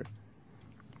Lord.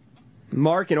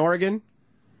 Mark in Oregon?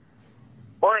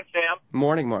 Morning, Sam.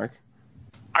 Morning, Mark.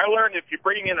 I learned if you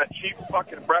bring in a cheap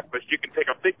fucking breakfast, you can take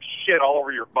a big shit all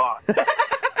over your boss.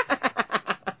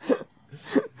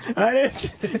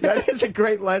 That is a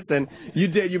great lesson.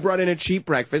 You brought in a cheap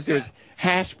breakfast. It was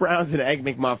hash browns and egg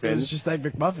McMuffins. It was just egg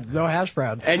McMuffins, no hash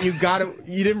browns. And you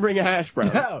didn't bring a hash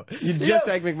brown. No. You just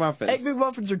egg McMuffins. Egg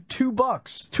McMuffins are $2.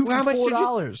 $2 How much did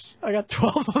 $4. I got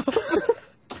 12 of them.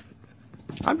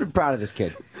 I'm proud of this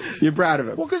kid. You're proud of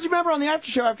him. Well, because you remember on the after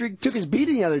show after he took his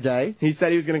beating the other day, he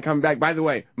said he was going to come back. By the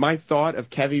way, my thought of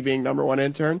Kevy being #1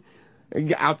 intern,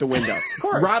 out the window. Of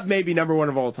course. Rob may be #1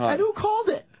 of all time. And who called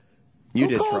it? You Who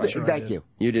did, called Troy. it? Thank you.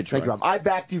 You did, Troy. Thank you, Rob. I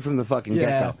backed you from the fucking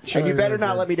get-go. Troy And you better really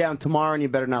not did. let me down tomorrow, and you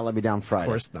better not let me down Friday. Of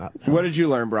course not. What did you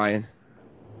learn, Brian?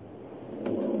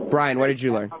 Brian, what did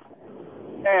you learn?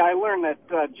 Hey, I learned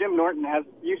that Jim Norton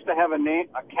used to have a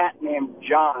cat named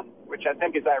John, which I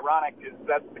think is ironic, because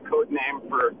that's the code name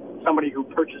for somebody who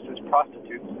purchases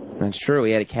prostitutes. That's true.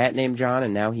 He had a cat named John,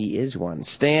 and now he is one.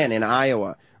 Stan in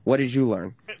Iowa, what did you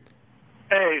learn?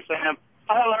 Hey, Sam.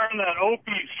 I learned that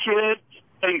Opie's kid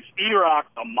thinks Erock's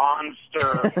a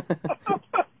monster.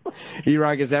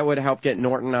 Erock, is that what helped get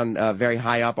Norton on very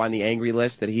high up on the angry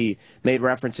list, that he made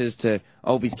references to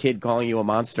Opie's kid calling you a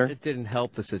monster? It didn't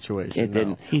help the situation. It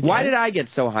didn't. Why did I get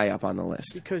so high up on the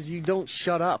list? Because you don't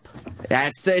shut up.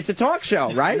 It's a talk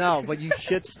show, right? No, but you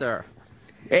shit stir.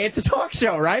 It's a talk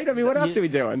show, right? I mean, what else are we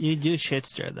doing? You do shit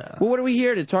stir, though. Well, what are we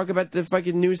here to talk about? The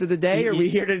fucking news of the day, or are we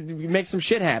here to make some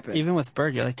shit happen? Even with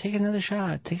Bird, you're like, take another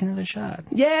shot, take another shot.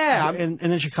 Yeah. And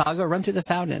in Chicago, run through the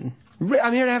fountain.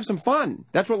 I'm here to have some fun.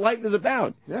 That's what life is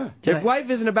about. Yeah. If life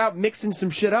isn't about mixing some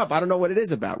shit up, I don't know what it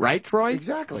is about, right, Troy?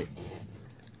 Exactly.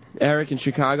 Eric in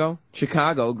Chicago.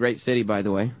 Chicago, great city, by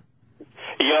the way.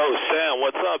 Yo, Sam,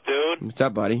 what's up, dude? What's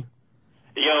up, buddy?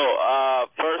 Yo,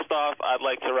 first off, I'd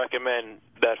like to recommend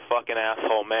that fucking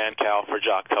asshole Man Cow for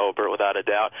Jocktober, without a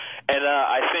doubt. And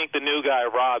I think the new guy,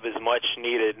 Rob, is much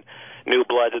needed new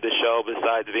blood to the show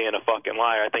besides being a fucking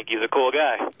liar. I think he's a cool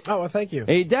guy. Oh, well, thank you.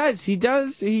 He does.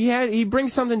 He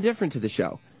brings something different to the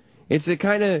show. It's the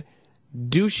kind of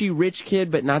douchey rich kid,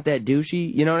 but not that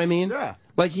douchey. You know what I mean? Yeah.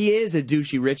 Like, he is a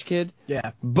douchey rich kid.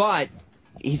 Yeah. But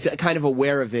he's kind of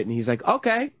aware of it, and he's like,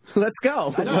 okay, let's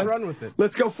go. Let's run with it.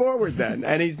 Let's go forward then.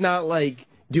 And he's not, like,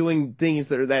 doing things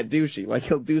that are that douchey. Like,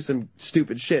 he'll do some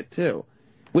stupid shit, too,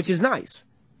 which is nice.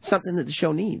 Something that the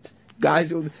show needs.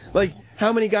 Guys, like,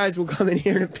 how many guys will come in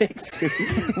here in a pig suit?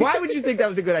 Why would you think that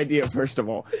was a good idea, first of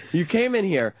all? You came in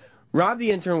here, Rob the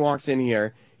intern walks in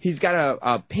here, he's got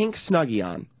a pink Snuggie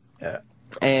on,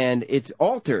 and it's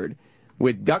altered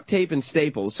with duct tape and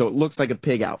staples, so it looks like a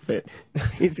pig outfit.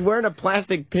 He's wearing a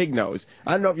plastic pig nose.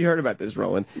 I don't know if you heard about this,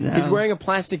 Roland. No. He's wearing a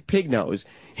plastic pig nose.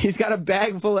 He's got a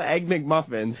bag full of Egg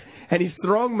McMuffins, and he's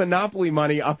throwing Monopoly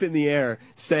money up in the air,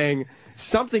 saying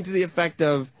something to the effect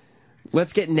of,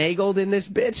 let's get nagled in this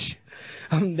bitch.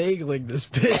 I'm nagling this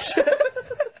bitch.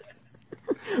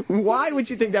 Why would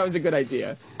you think that was a good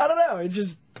idea? I don't know. It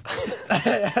just...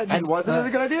 And wasn't it a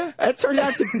good idea? It turned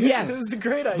out to, yes. It was a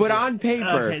great idea. But on paper.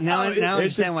 Okay, now I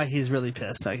understand why he's really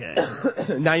pissed. Okay.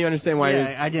 Now you understand why Yeah, he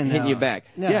was I didn't hitting know. you back.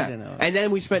 No, I didn't know. And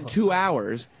then we spent 2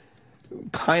 hours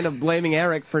kind of blaming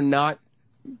Eric for not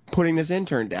putting this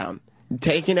intern down.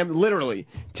 Taking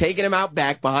him out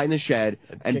back behind the shed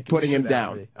and Kicking putting the him shit out of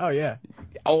down. me. Oh, yeah.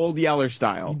 Old Yeller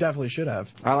style. You definitely should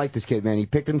have. I like this kid, man. He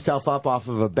picked himself up off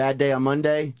of a bad day on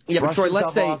Monday. Yeah, but brushed Troy,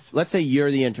 himself let's off. say you're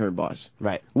the intern boss.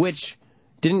 Right. Which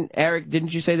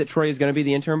didn't you say that Troy is going to be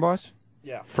the intern boss?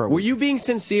 Yeah. Were you being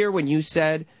sincere when you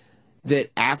said that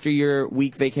after your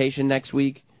week vacation next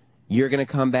week, you're going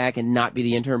to come back and not be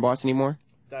the intern boss anymore?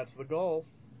 That's the goal.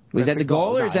 Was that the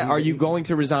goal, or are you going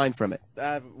to resign from it?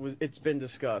 It's been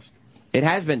discussed. It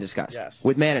has been discussed. Yes.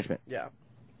 With management. Yeah.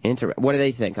 What do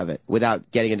they think of it, without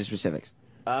getting into specifics?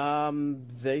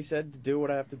 They said to do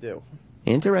what I have to do.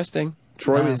 Interesting.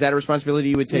 Troy, is that a responsibility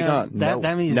you would take on?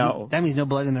 That means no. That means no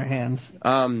blood in their hands.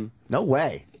 No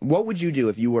way. What would you do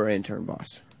if you were intern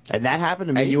boss? And that happened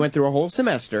to me. And you went through a whole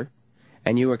semester,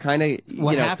 and you were kind of...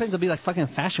 What happens? It'll be like fucking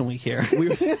Fashion Week here.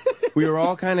 We were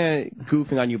all kind of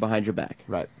goofing on you behind your back.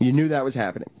 Right. You knew that was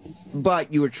happening.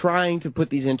 But you were trying to put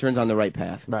these interns on the right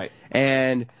path. Right.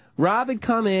 And Rob had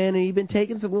come in, and he'd been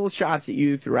taking some little shots at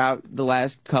you throughout the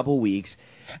last couple weeks.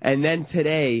 And then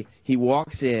today, he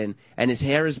walks in, and his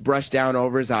hair is brushed down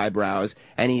over his eyebrows,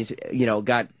 and he's,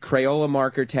 got Crayola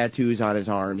marker tattoos on his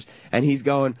arms, and he's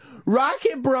going, "Rock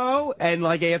it, bro!" And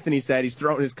like Anthony said, he's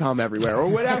throwing his cum everywhere, or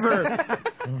whatever,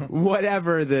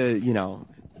 whatever the,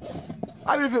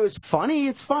 I mean, if it was funny,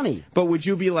 it's funny. But would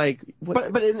you be like,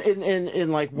 but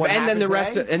in like what? And then the happened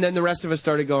rest, today? and then the rest of us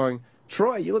started going,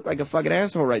 Troy, you look like a fucking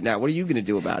asshole right now. What are you going to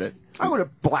do about it? I would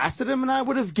have blasted him, and I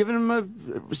would have given him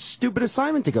a stupid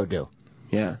assignment to go do.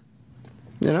 Yeah.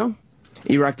 You know?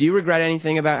 Erock, do you regret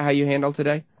anything about how you handled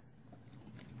today?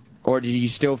 Or do you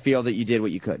still feel that you did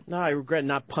what you could? No, I regret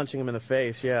not punching him in the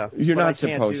face, yeah. You're But not I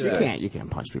can't supposed do to. that. You can't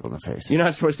punch people in the face. You're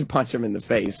not supposed to punch him in the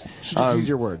face. Just use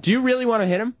your words. Do you really want to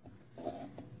hit him?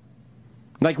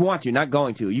 Like, want to, not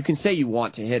going to. You can say you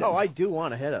want to hit him. Oh, I do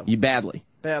want to hit him. You badly.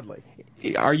 Badly.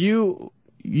 Are you...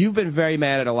 You've been very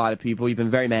mad at a lot of people. You've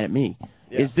been very mad at me.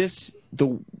 Yeah. Is this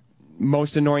the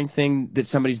most annoying thing that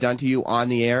somebody's done to you on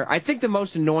the air? I think the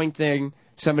most annoying thing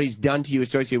somebody's done to you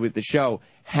associated with the show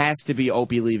has to be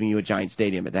Opie leaving you at Giant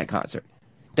Stadium at that concert.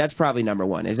 That's probably number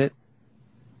one, is it?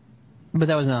 But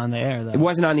that wasn't on the air, though. It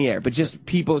wasn't on the air, but just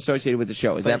people associated with the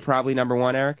show. Is that probably number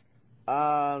one, Eric?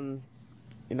 You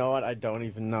know what? I don't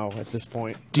even know at this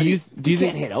point. Do you think...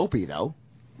 can't hit Opie, though.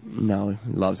 No, he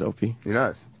loves Opie. He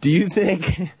does. Do you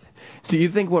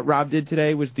think what Rob did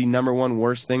today was the number one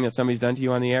worst thing that somebody's done to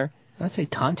you on the air? I'd say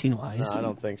taunting-wise. No, I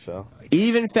don't think so.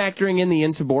 Even factoring in the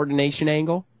insubordination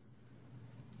angle?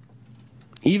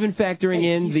 Even factoring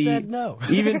in he the... said no.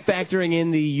 Even factoring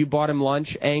in the you bought him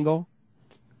lunch angle?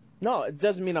 No, it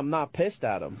doesn't mean I'm not pissed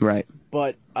at him. Right.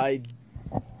 But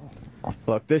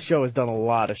look, this show has done a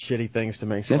lot of shitty things to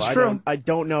me. So That's true. I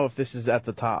don't know if this is at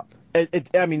the top.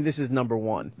 I mean, this is number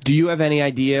one. Do you have any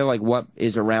idea, like, what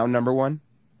is around number one?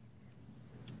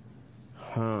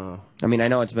 Huh. I mean, I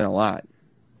know it's been a lot.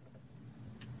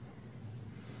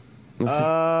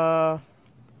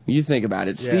 You think about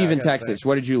it. Yeah, Steve I in gotta Texas,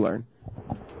 what did you learn?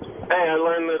 Hey, I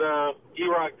learned that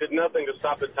Erock did nothing to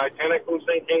stop the Titanic from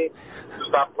sinking, to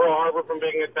stop Pearl Harbor from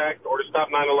being attacked, or to stop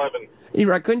 9/11.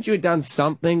 Erock, couldn't you have done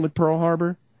something with Pearl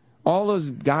Harbor? All those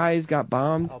guys got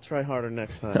bombed. I'll try harder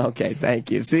next time. Okay,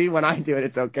 thank you. See, when I do it,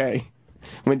 it's okay.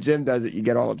 When Jim does it, you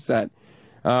get all upset.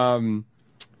 Skylar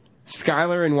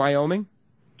in Wyoming?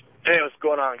 Hey, what's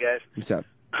going on, guys? What's up?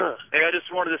 Hey, I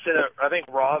just wanted to say that I think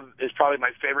Rob is probably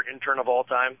my favorite intern of all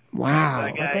time. Wow.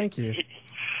 That guy, Thank you.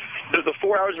 The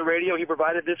 4 hours of radio he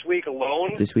provided this week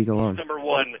alone. This week alone. Number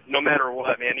one, no matter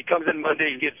what, man. He comes in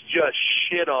Monday, he gets just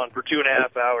shit on for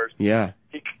 2.5 hours. Yeah.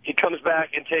 He comes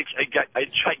back and takes a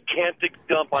gigantic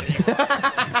dump on me.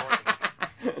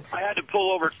 I had to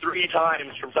pull over 3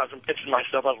 times from pitching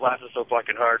myself. I was laughing so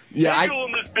fucking hard. Yeah, I'm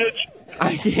doing this, bitch.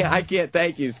 I can't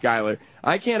thank you, Skylar.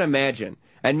 I can't imagine.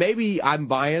 And maybe I'm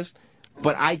biased,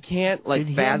 but I can't, like,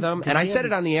 fathom. And I said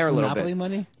it on the air a little bit. Monopoly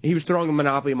money? He was throwing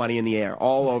Monopoly money in the air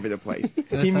all over the place.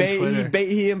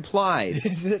 He implied.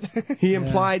 Is it? He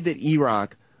implied that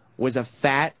Erock was a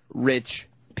fat, rich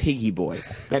piggy boy.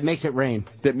 That makes it rain.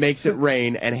 That makes it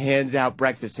rain and hands out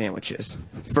breakfast sandwiches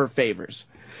for favors.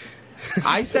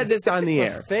 I said this on the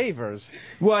air. Favors?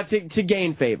 Well, to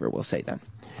gain favor, we'll say then.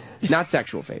 Not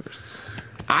sexual favors.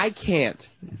 I can't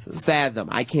fathom,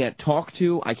 I can't talk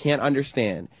to, I can't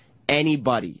understand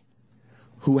anybody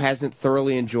who hasn't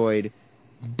thoroughly enjoyed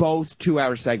both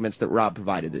 2-hour segments that Rob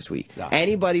provided this week. Yeah.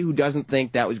 Anybody who doesn't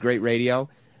think that was great radio,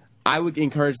 I would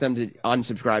encourage them to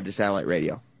unsubscribe to satellite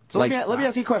radio. So let me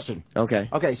ask you a question. Okay.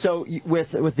 Okay, so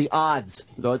with the odds,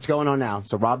 though it's going on now,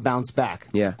 so Rob bounced back.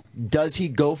 Yeah. Does he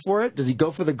go for it? Does he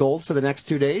go for the gold for the next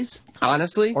 2 days?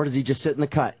 Honestly? Or does he just sit in the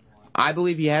cut? I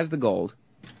believe he has the gold.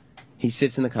 He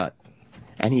sits in the cut.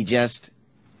 And he just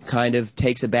kind of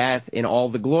takes a bath in all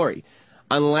the glory.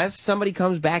 Unless somebody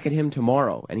comes back at him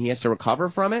tomorrow and he has to recover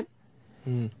from it,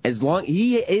 as long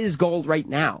he is gold right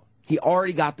now. He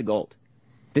already got the gold.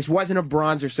 This wasn't a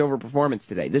bronze or silver performance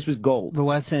today. This was gold. But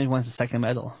what's in wants the second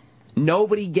medal?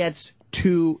 Nobody gets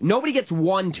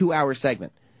one 2-hour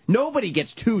segment. Nobody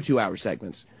gets 2 2-hour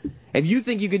segments. If you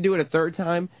think you could do it a third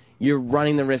time, you're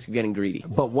running the risk of getting greedy.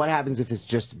 But what happens if it's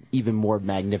just even more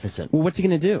magnificent? Well, what's he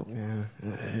going to do? Yeah.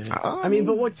 I mean,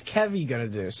 but what's Kevy going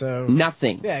to do? So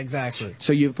nothing. Yeah, exactly.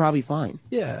 So you're probably fine.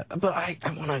 Yeah, but I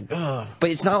want to... But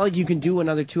it's not like you can do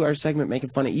another 2-hour segment making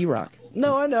fun of Erock.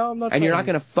 No, I know. I'm not. And you're not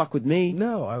going to fuck with me.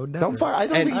 No, I would never. Don't fuck. I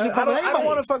don't think you should fuck with anybody. I don't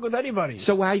want to fuck with anybody.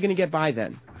 So how are you going to get by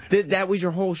then? That was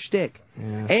your whole shtick.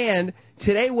 Yeah. And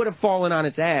today would have fallen on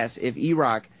its ass if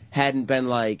Erock hadn't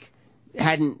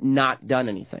not done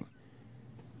anything.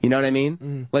 You know what I mean?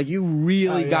 Mm-hmm. Like, you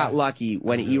really got lucky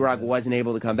when Erock wasn't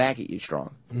able to come back at you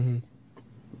strong. Mm-hmm.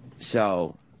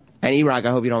 So, and Erock, I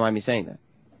hope you don't mind me saying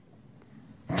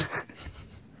that.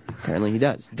 Apparently he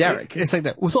does. Derek. It's like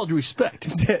that. With all due respect.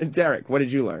 Derek, what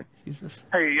did you learn?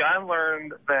 Hey, I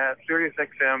learned that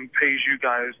SiriusXM pays you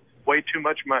guys way too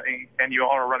much money, and you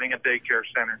all are running a daycare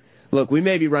center. Look, we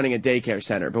may be running a daycare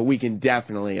center, but we can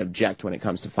definitely object when it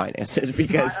comes to finances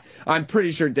because I'm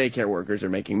pretty sure daycare workers are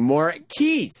making more.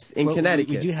 Keith in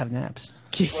Connecticut. We do have naps.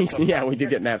 Yeah, we do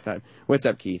get nap time. What's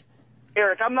up, Keith?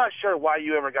 Eric, I'm not sure why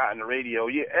you ever got in the radio.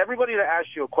 Everybody that asks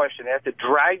you a question, they have to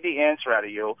drag the answer out of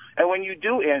you. And when you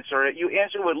do answer it, you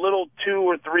answer with little 2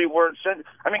 or 3 words.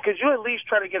 I mean, could you at least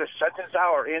try to get a sentence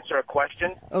out or answer a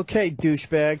question? Okay,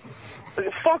 douchebag.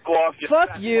 Fuck off.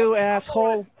 Fuck you,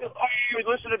 asshole. Oh, you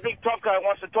listen to Big Tough Guy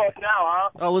wants to talk now, huh?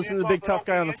 Oh, listen to the Big Tough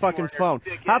Guy on the fucking phone.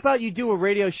 How about you do a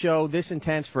radio show this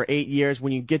intense for 8 years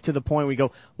when you get to the point where you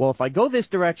go, well, if I go this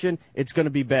direction, it's going to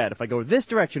be bad. If I go this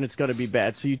direction, it's going to be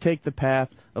bad. So you take the path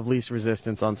of least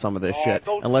resistance on some of this shit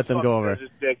and let them go over.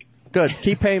 Good.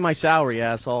 Keep paying my salary,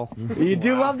 asshole. You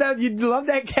do love that. You love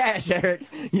that cash, Eric.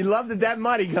 You love that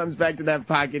money comes back to that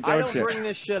pocket, don't you? I don't bring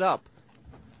this shit up.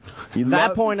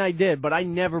 That point I did, but I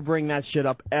never bring that shit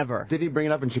up ever. Did he bring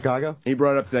it up in Chicago? He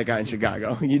brought it up to that guy in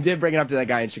Chicago. You did bring it up to that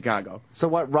guy in Chicago. So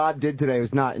what Rod did today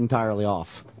was not entirely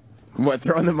off. What,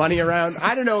 throwing the money around?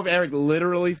 I don't know if Eric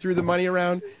literally threw the money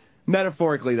around.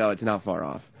 Metaphorically, though, it's not far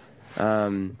off.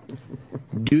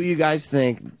 Do you guys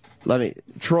think...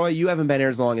 Troy, you haven't been here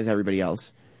as long as everybody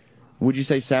else. Would you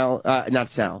say Sal... not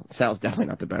Sal. Sal's definitely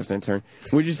not the best intern.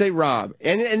 Would you say Rob?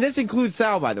 And this includes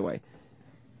Sal, by the way.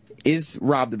 Is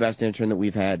Rob the best intern that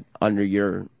we've had under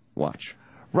your watch?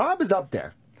 Rob is up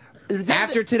there.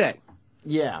 After today?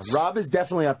 Yeah, Rob is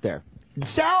definitely up there.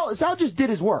 Sal just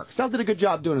did his work. Sal did a good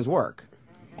job doing his work.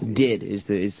 Did is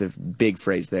the big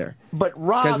phrase there. But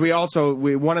Rob...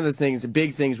 Because one of the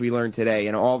big things we learned today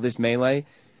in all this melee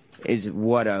is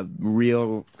what a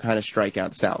real kind of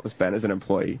strikeout Sal has been as an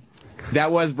employee.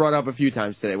 That was brought up a few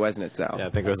times today, wasn't it, Sal? Yeah, I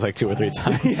think it was like 2 or 3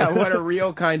 times. Yeah, what a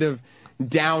real kind of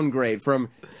downgrade from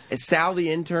Sal the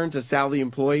intern to Sal the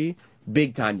employee.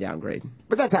 Big time downgrade.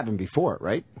 But that's happened before,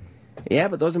 right? Yeah,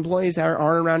 but those employees aren't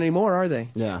around anymore, are they?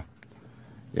 Yeah.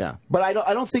 Yeah. But I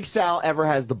don't think Sal ever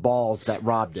has the balls that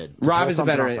Rob did. Rob is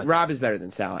better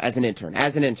than Sal as an intern.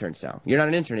 As an intern, Sal. You're not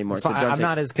an intern anymore. So I'm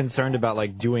not as concerned about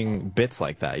like doing bits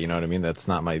like that. You know what I mean? That's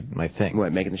not my thing.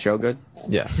 What, making the show good?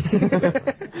 Yeah.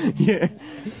 Yeah.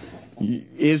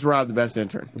 Is Rob the best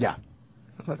intern? Yeah.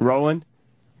 Roland?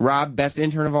 Rob, best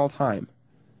intern of all time?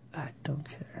 I don't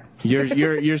care.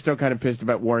 You're still kind of pissed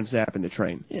about Warren Sapp and the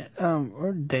train. Yeah,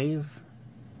 or Dave.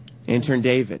 Intern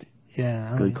David.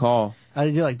 Yeah. Good call. I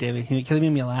do like David because he made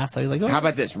me laugh. Though. Like, oh. How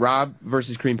about this? Rob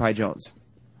versus Cream Pie Jones.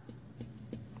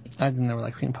 I never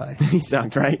like cream pie. He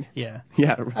sucked, right? Yeah.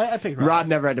 Yeah. I picked Rob. Rob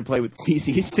never had to play with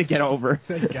species to get over.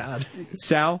 Thank God.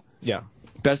 Sal? Yeah.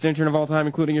 Best intern of all time,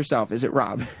 including yourself. Is it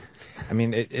Rob? I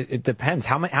mean, it depends.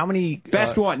 How many?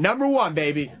 Best one. Number one,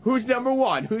 baby. Who's number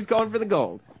one? Who's going for the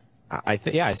gold?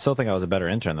 I still think I was a better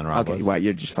intern than Rob was. Okay, well,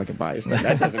 you're just fucking biased.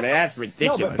 That doesn't. That's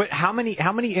ridiculous. No, but how many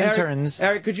interns?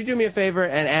 Eric, could you do me a favor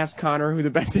and ask Connor who the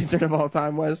best intern of all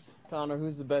time was? Connor,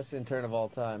 who's the best intern of all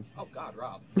time? Oh God,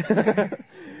 Rob.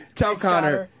 Tell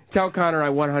Connor I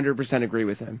 100% agree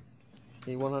with him.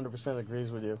 He 100%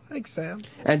 agrees with you. Thanks, Sam.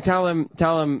 And tell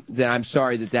him that I'm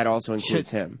sorry that also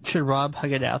includes him. Should Rob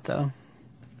hug it out though?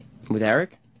 With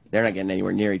Eric? They're not getting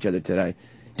anywhere near each other today.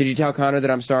 Did you tell Connor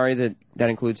that I'm sorry that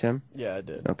includes him? Yeah, I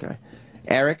did. Okay.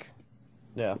 Eric?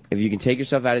 Yeah. If you can take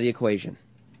yourself out of the equation,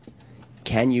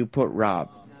 can you put Rob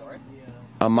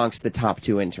amongst the top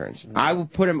 2 interns? I will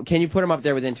put him. Can you put him up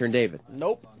there with intern David?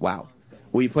 Nope. Wow.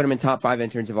 Will you put him in top 5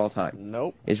 interns of all time?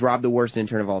 Nope. Is Rob the worst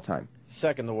intern of all time?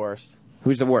 Second the worst.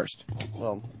 Who's the worst?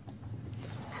 Well,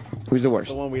 who's the worst?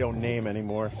 the one we don't name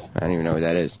anymore. I don't even know who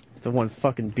that is. The one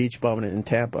fucking beach bumming it in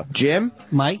Tampa. Jim?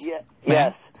 Mike?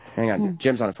 Yes. Hang on.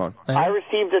 Jim's on the phone. I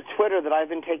received a Twitter that I've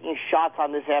been taking shots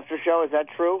on this after show. Is that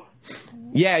true?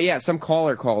 Yeah. Some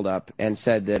caller called up and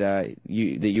said that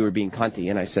you were being cunty,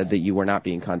 and I said that you were not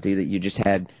being cunty, that you just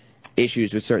had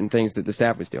issues with certain things that the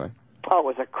staff was doing. Oh, it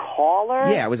was a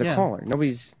caller? Yeah, it was a caller.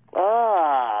 Nobody's...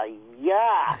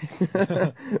 Yeah.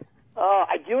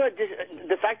 I do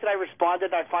the fact that I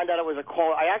responded and I find out it was a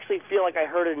call. I actually feel like I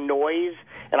heard a noise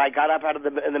and I got up in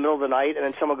the middle of the night and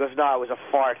then someone goes, "No, it was a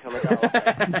fart." I'm like, "Oh,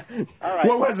 okay." All right.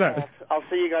 What was that? I'll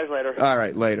see you guys later. All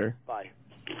right, later. Bye.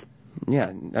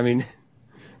 Yeah, I mean,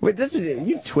 wait,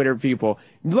 you Twitter people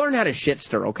learn how to shit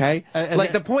stir, okay?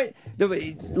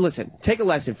 Listen, take a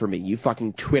lesson from me, you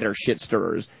fucking Twitter shit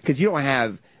stirrers, because you don't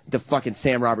have the fucking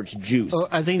Sam Roberts juice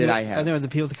I think I have. I think the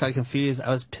people that got confused. I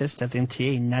was pissed at the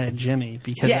MTA, not at Jimmy,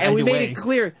 because and we made it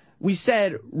clear. we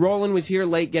said Roland was here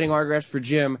late getting autographs for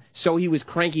Jim, so he was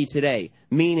cranky today.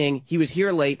 Meaning, he was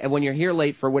here late, and when you're here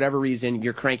late for whatever reason,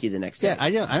 you're cranky the next day.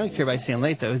 Yeah, I don't care about staying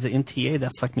late, though. It was the MTA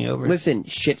that fucked me over. Listen,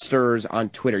 shit stirrers on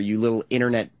Twitter, you little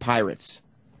internet pirates.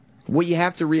 What you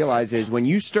have to realize is when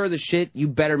you stir the shit, you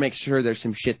better make sure there's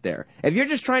some shit there. If you're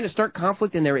just trying to start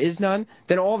conflict and there is none,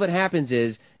 then all that happens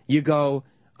is you go,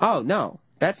 oh, no,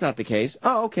 that's not the case.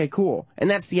 Oh, okay, cool. And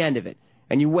that's the end of it.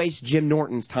 And you waste Jim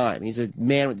Norton's time. He's a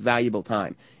man with valuable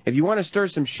time. If you want to stir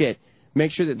some shit,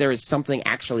 make sure that there is something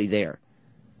actually there.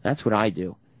 That's what I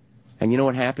do. And you know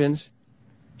what happens?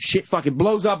 Shit fucking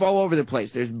blows up all over the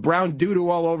place. There's brown doo-doo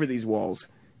all over these walls.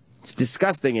 It's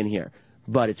disgusting in here,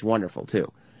 but it's wonderful,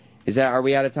 too. Are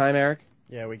we out of time, Eric?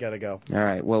 Yeah, we gotta go. All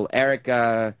right. Well, Eric,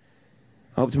 I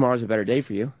hope tomorrow's a better day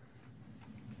for you.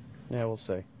 Yeah, we'll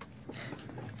see.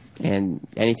 And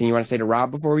anything you want to say to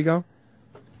Rob before we go?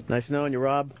 Nice knowing you,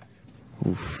 Rob.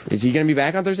 Oof. Is he going to be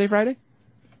back on Thursday, Friday?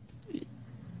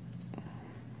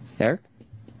 Eric?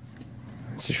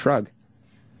 It's a shrug.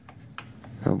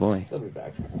 Oh, boy. He'll be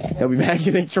back. He'll be back,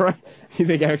 you think, Troy? You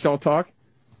think Eric's all talk?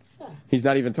 He's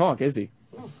not even talk, is he?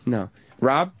 No.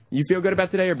 Rob, you feel good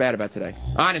about today or bad about today?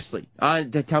 Honestly.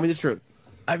 Tell me the truth.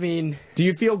 I mean... Do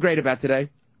you feel great about today?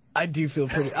 I do feel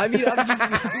pretty... I mean, I'm just...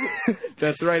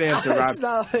 That's the right answer, Rob. It's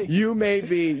not like...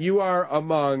 You are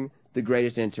among the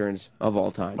greatest interns of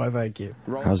all time. Why, thank you.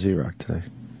 How's Erock today?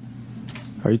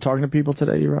 Are you talking to people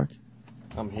today, Erock?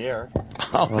 I'm here.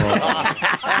 I'm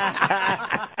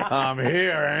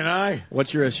here, ain't I?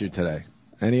 What's your issue today?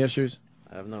 Any issues?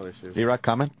 I have no issues. Erock,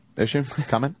 comment? Issue?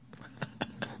 Comment?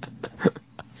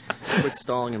 Quit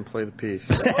stalling and play the piece.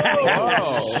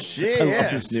 Oh, shit. I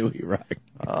love this new Erock.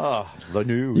 Oh, the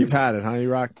new. You've had it, huh,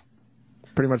 Erock?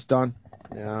 Pretty much done?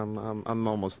 Yeah, I'm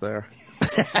almost there.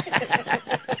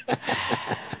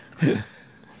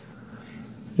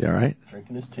 You all right?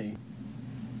 Drinking his tea.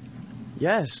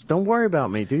 Yes, don't worry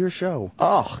about me. Do your show.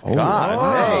 Oh,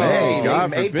 God. Hey,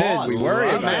 God hey, forbid boss. we worry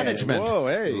about management. It. Whoa,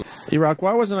 hey. Erock,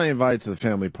 why wasn't I invited to the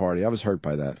family party? I was hurt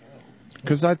by that.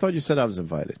 Because I thought you said I was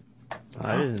invited.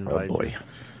 I didn't invite you. Oh, boy.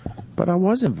 But I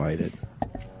was invited.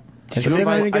 And then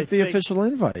I didn't get the official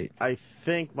invite. I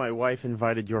think my wife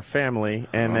invited your family,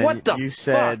 and then What the you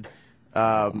said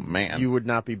man, you would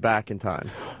not be back in time.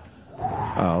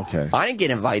 Oh, okay. I didn't get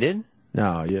invited.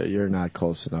 No, you're not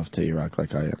close enough to Erock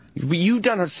like I am. You've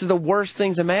done the worst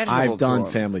things imaginable. I've done to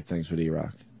him. family things with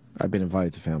Erock. I've been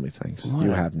invited to family things.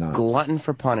 You have not. Glutton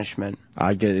for punishment.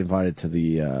 I get invited to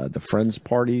the friends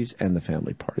parties and the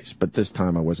family parties, but this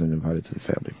time I wasn't invited to the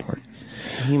family party.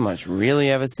 He must really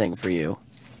have a thing for you.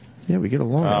 Yeah, we get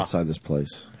along outside this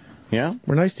place. Yeah?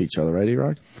 We're nice to each other, right,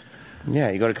 Erock? Yeah,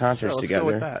 you go to concerts Let's together. go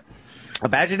with that.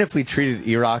 Imagine if we treated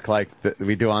Erock like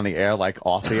we do on the air, like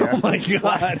off the air. Oh, my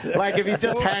God. Like if he's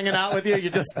just hanging out with you,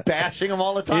 you're just bashing him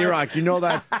all the time. Erock, you know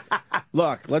that.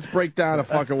 Look, let's break down a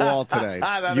fucking wall today.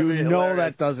 You know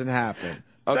that doesn't happen.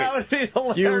 Okay. That would be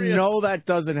hilarious. You know that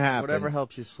doesn't happen. Whatever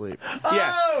helps you sleep.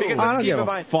 Yeah, because I let's don't keep give in a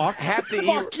mind, fuck. half the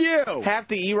Fuck you. Half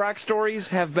the Erock stories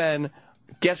have been.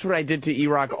 Guess what I did to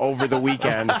Erock over the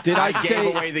weekend? Did I gave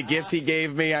say- away the gift he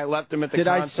gave me? I left him at the Did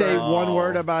I concert. say one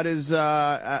word about his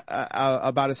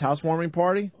housewarming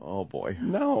party? Oh boy.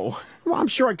 No. Well, I'm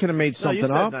sure I could have made No, something you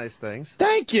said up. nice things.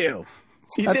 Thank you.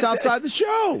 He That's did outside the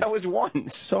show. That was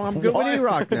once. So I'm good with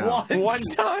Erock now. One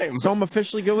time. So I'm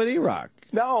officially good with Erock.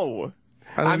 No.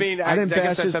 I mean, I didn't guess bash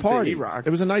that's his up to party. Erock. It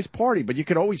was a nice party, but you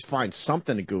could always find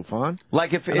something to goof on.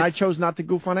 Like if I chose not to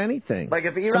goof on anything. Like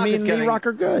if so Erock me is and getting, Erock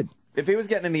are good. If he was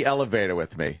getting in the elevator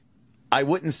with me, I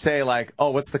wouldn't say like,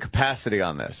 "Oh, what's the capacity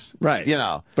on this?" Right. You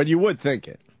know. But you would think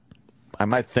it. I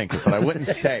might think it, but I wouldn't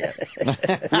say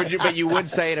it. Would you? But you would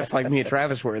say it if like me and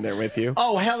Travis were in there with you.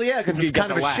 Oh hell yeah, because it's You'd get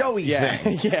kind of the a laugh. showy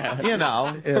thing. Yeah. You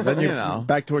know. Yeah, then you you're know.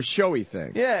 back to a showy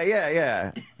thing.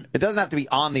 Yeah. It doesn't have to be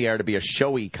on the air to be a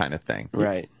showy kind of thing.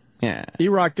 Right. Yeah.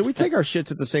 Erock, do we take our shits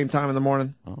at the same time in the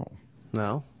morning? Oh.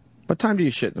 No. What time do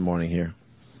you shit in the morning here?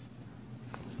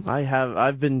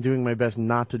 I've been doing my best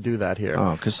not to do that here.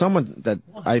 Oh, because someone that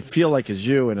I feel like is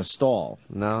you in a stall.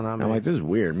 No, not me. I'm like, this is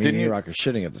weird. Me Didn't and you- Erock are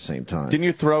shitting at the same time. Didn't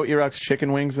you throw Erock's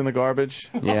chicken wings in the garbage?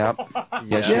 Yeah.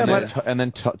 Yes, Yeah, you but- did. And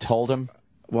then told him?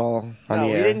 Well, On No, the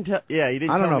he air. didn't tell. Yeah, he didn't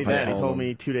I don't tell know me if I that. He told told him.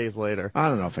 me 2 days later. I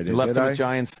don't know if I did. Left Did him I? at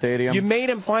Giant Stadium? You made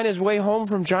him find his way home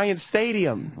from Giant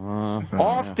Stadium.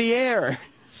 Off the air.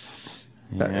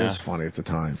 That was funny at the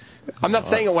time. I'm not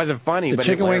saying it wasn't funny, The but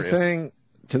chicken wing hilarious. thing,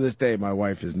 to this day, my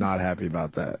wife is not happy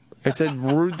about that. It's a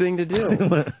rude thing to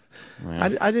do.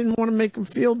 I didn't want to make him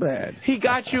feel bad. He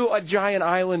got you a giant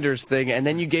Islanders thing, and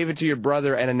then you gave it to your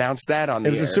brother and announced that on the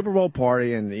air. It was a Super Bowl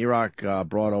party, and Erock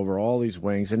brought over all these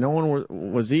wings, and no one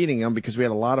was eating them because we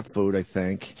had a lot of food, I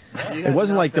think. It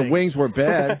wasn't like the wings were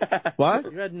bad.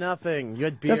 What? You had nothing. You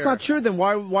had beer. That's not true. Then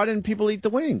why didn't people eat the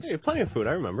wings? You had plenty of food,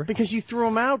 I remember. Because you threw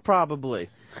them out, probably.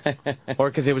 Or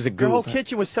because it was a goof. Your whole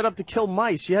kitchen was set up to kill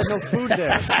mice. You had no food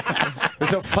there.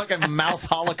 There's a fucking mouse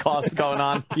holocaust going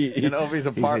on in Opie's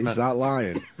apartment. He's not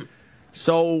lying.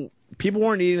 So people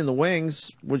weren't eating the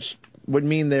wings, which would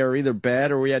mean they were either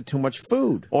bad or we had too much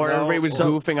food. Or everybody was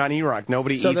goofing on Erock.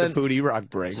 Nobody ate the food Erock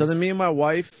brings. So then me and my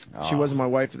wife, she wasn't my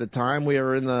wife at the time, we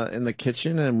were in the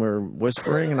kitchen and we're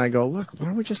whispering, and I go, look, why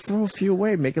don't we just throw a few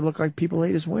away, make it look like people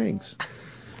ate his wings?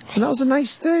 And that was a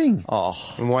nice thing. Oh,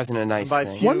 it wasn't a nice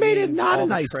thing. What made it not a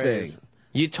nice thing?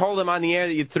 You told him on the air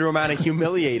that you threw him out and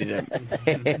humiliated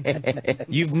him.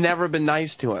 You've never been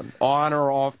nice to him, on or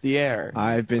off the air.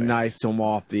 I've been nice to him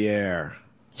off the air.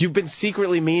 You've been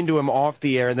secretly mean to him off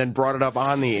the air and then brought it up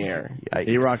on the air.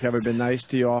 Erock, ever been nice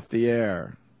to you off the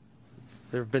air?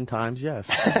 There have been times, yes.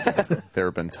 There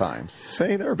have been times.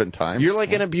 Say there have been times. You're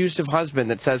like an abusive husband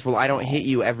that says, well, I don't hit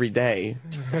you every day.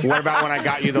 What about when I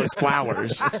got you those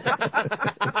flowers?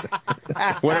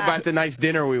 What about the nice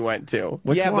dinner we went to?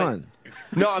 Which one?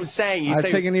 No, I'm saying I've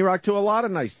taken Erock to a lot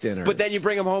of nice dinners. But then you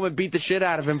bring him home and beat the shit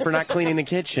out of him for not cleaning the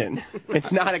kitchen.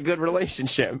 It's not a good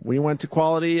relationship. We went to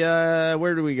Quality,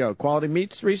 where did we go? Quality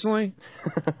Meats recently?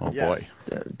 Oh, boy.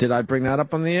 Did I bring that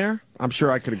up on the air? I'm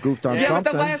sure I could have goofed on something.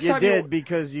 But the last time you did,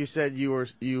 because you said you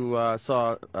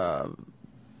saw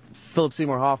Philip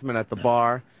Seymour Hoffman at the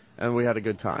bar, and we had a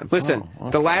good time. Listen,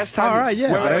 the last time... All right,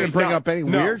 yeah. I didn't bring up any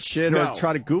no, weird shit or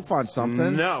try to goof on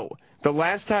something. No. The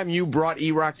last time you brought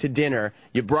Erock to dinner,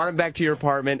 you brought him back to your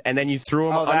apartment, and then you threw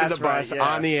him under the bus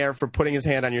on the air for putting his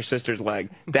hand on your sister's leg.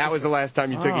 That was the last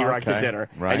time you took Erock to dinner.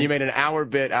 Right. And you made an hour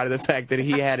bit out of the fact that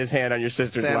he had his hand on your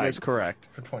sister's leg. Sam is correct.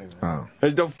 For 20 minutes. Oh.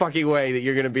 There's no fucking way that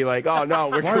you're going to be like, oh, no,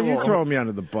 we're Why cool. are you throwing me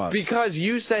under the bus? Because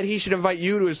you said he should invite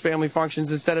you to his family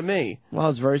functions instead of me. Well, I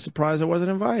was very surprised I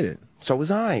wasn't invited. So was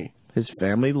I. His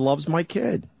family loves my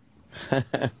kid. You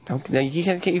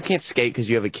can't skate because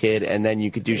you have a kid, and then you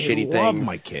could do shitty things. I love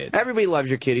my kid. Everybody loves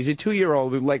your kid. He's a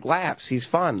 2-year-old who laughs. He's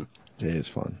fun. It is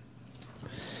fun.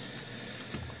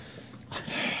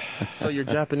 So your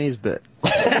Japanese bit.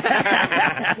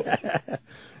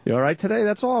 You all right today?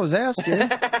 That's all I was asking.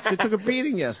 You took a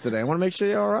beating yesterday. I want to make sure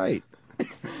you're all right.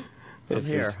 I'm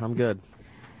here. I'm good.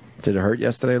 Did it hurt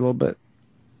yesterday a little bit?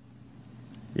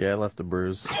 Yeah, I left a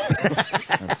bruise.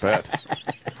 I bet.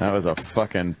 That was a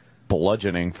fucking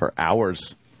bludgeoning for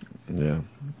hours. Yeah.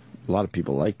 A lot of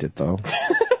people liked it, though.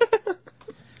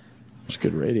 It's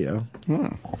good radio.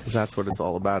 That's what it's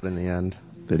all about in the end.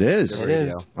 It is. It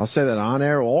is. I'll say that on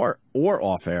air or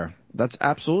off air. That's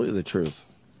absolutely the truth.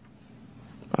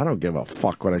 I don't give a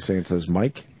fuck what I say into this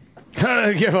mic. I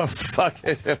don't give a fuck.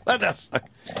 What the fuck?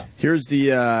 Here's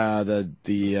the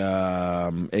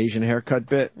Asian haircut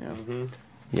bit.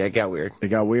 Yeah, it got weird. It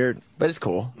got weird? But it's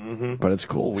cool. But it's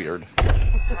cool. Weird.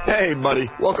 Hey, buddy.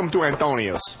 Welcome to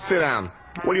Antonio's. Sit down.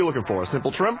 What are you looking for? A simple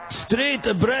trim? Straight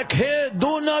black hair,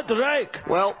 do not like.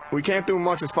 Well, we can't do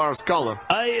much as far as color.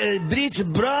 I bleach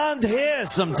blonde hair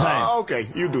sometime. Okay,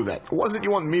 you do that. What is it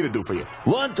you want me to do for you?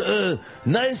 Want a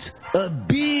nice,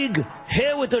 big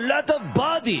hair with a lot of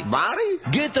body. Body?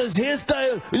 Get a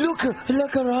hairstyle, look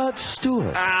like a Rod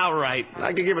Stewart. All right,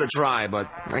 I can give it a try, but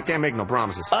I can't make no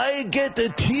promises. I get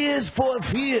tears for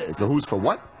fears. The who's for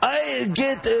what? I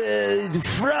get a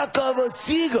frock of a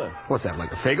seagull. What's that,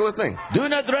 like a fagler thing? Do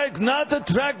not like, not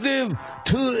attractive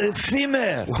to a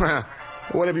female.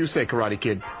 Whatever you say, Karate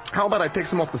Kid. How about I take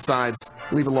some off the sides,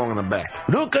 leave it long on the back?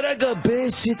 Look like a Bay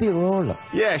City roller.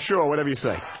 Yeah, sure, whatever you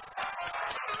say.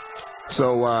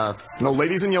 So, no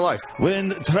ladies in your life? When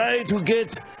try to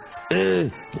get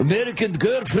American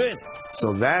girlfriend.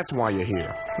 So that's why you're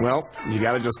here. Well, you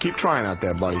gotta just keep trying out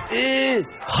there, buddy.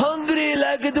 Hungry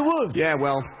like the wolf. Yeah,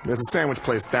 well, there's a sandwich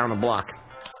place down the block.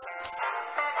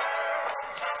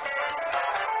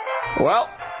 Well,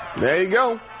 there you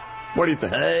go. What do you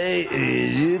think? I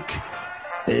look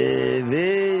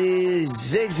very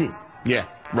sexy. Yeah,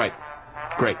 right.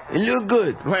 Great. Look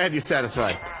good. Glad you're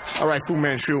satisfied. All right, Fu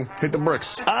Manchu, hit the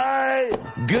bricks. I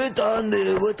get on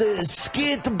the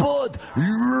skateboard,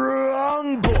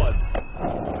 longboard.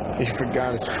 He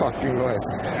forgot his fucking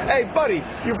glasses. Hey, buddy,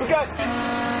 you forgot.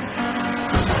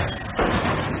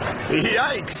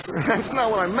 Yikes! That's not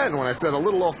what I meant when I said a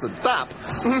little off the top.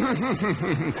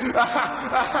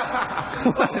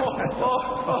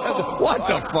 What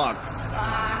the fuck?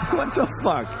 What the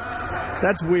fuck?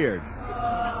 That's weird.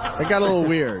 That got a little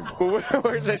weird.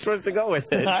 Where's I supposed to go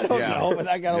with it? I don't know, but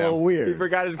that got a little He weird.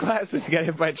 forgot his glasses. He got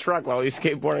hit by a truck while he was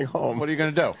skateboarding home. What are you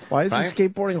going to do? Why is he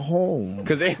skateboarding home?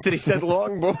 Because Anthony said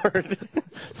longboard.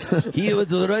 He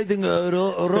was riding a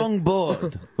wrong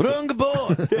board. Wrong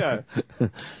board. Yeah.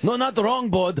 No, not the wrong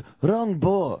board. Wrong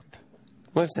board.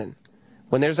 Listen,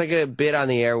 when there's like a bit on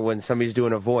the air when somebody's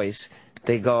doing a voice,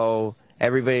 they go,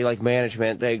 everybody like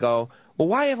management, they go, well,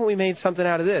 why haven't we made something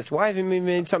out of this? Why haven't we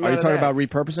made something out of that? Are you talking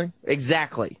about repurposing?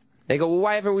 Exactly. They go, well,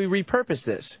 why haven't we repurposed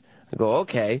this? I go,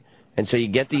 okay. And so you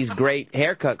get these great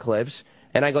haircut clips,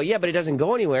 and I go, yeah, but it doesn't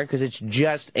go anywhere because it's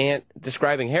just Ant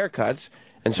describing haircuts.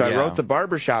 And so I wrote the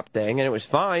barbershop thing, and it was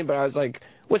fine, but I was like,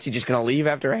 what's he just going to leave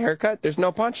after a haircut? There's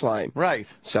no punchline. Right.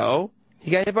 So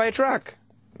he got hit by a truck.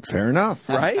 Fair enough.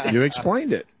 Right? You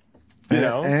explained it. You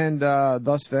know? And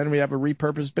thus then we have a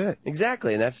repurposed bit.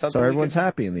 Exactly, and that's something So everyone's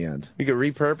happy in the end. We could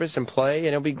repurpose and play, and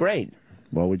it'll be great.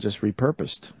 Well, we just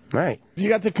repurposed. Right. You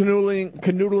got the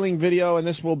canoodling video, and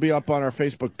this will be up on our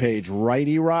Facebook page, right,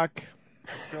 Erock?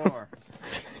 Sure.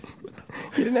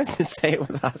 You didn't have to say it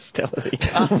with hostility.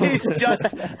 He's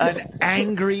just an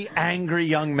angry, angry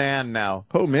young man now.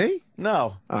 Who, me?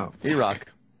 No. Oh. Erock.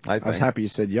 I was happy you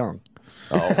said young.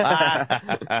 Oh.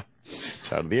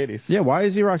 Shout out to the 80s. Yeah, why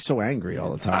is Erock so angry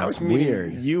all the time? I was It's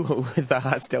weird. you with the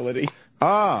hostility. Oh.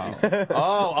 I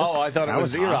thought That it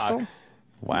was was Erock. hostile?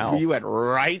 Wow. You went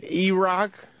right, Erock.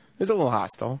 It was a little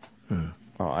hostile. Oh,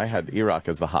 I had Erock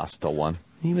as the hostile one.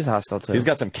 He was hostile, too. He's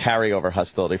got some carryover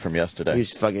hostility from yesterday. He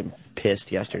was fucking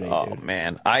pissed yesterday, dude.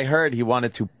 Man. I heard he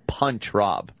wanted to punch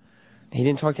Rob. He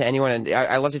didn't talk to anyone. And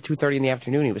I left at 2:30 in the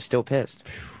afternoon. He was still pissed.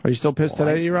 Are you still pissed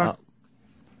today, Erock?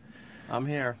 I'm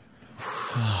here.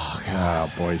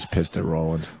 Oh, boy, he's pissed at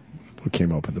Roland. Who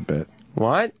came up with the bit?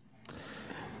 What?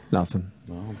 Nothing.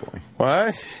 Oh, boy.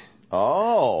 What?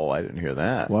 Oh, I didn't hear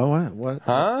that. What?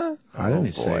 Huh? I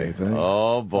didn't say anything.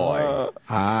 Oh, boy.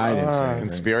 I didn't say anything.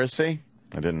 Conspiracy?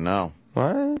 I didn't know.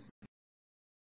 What?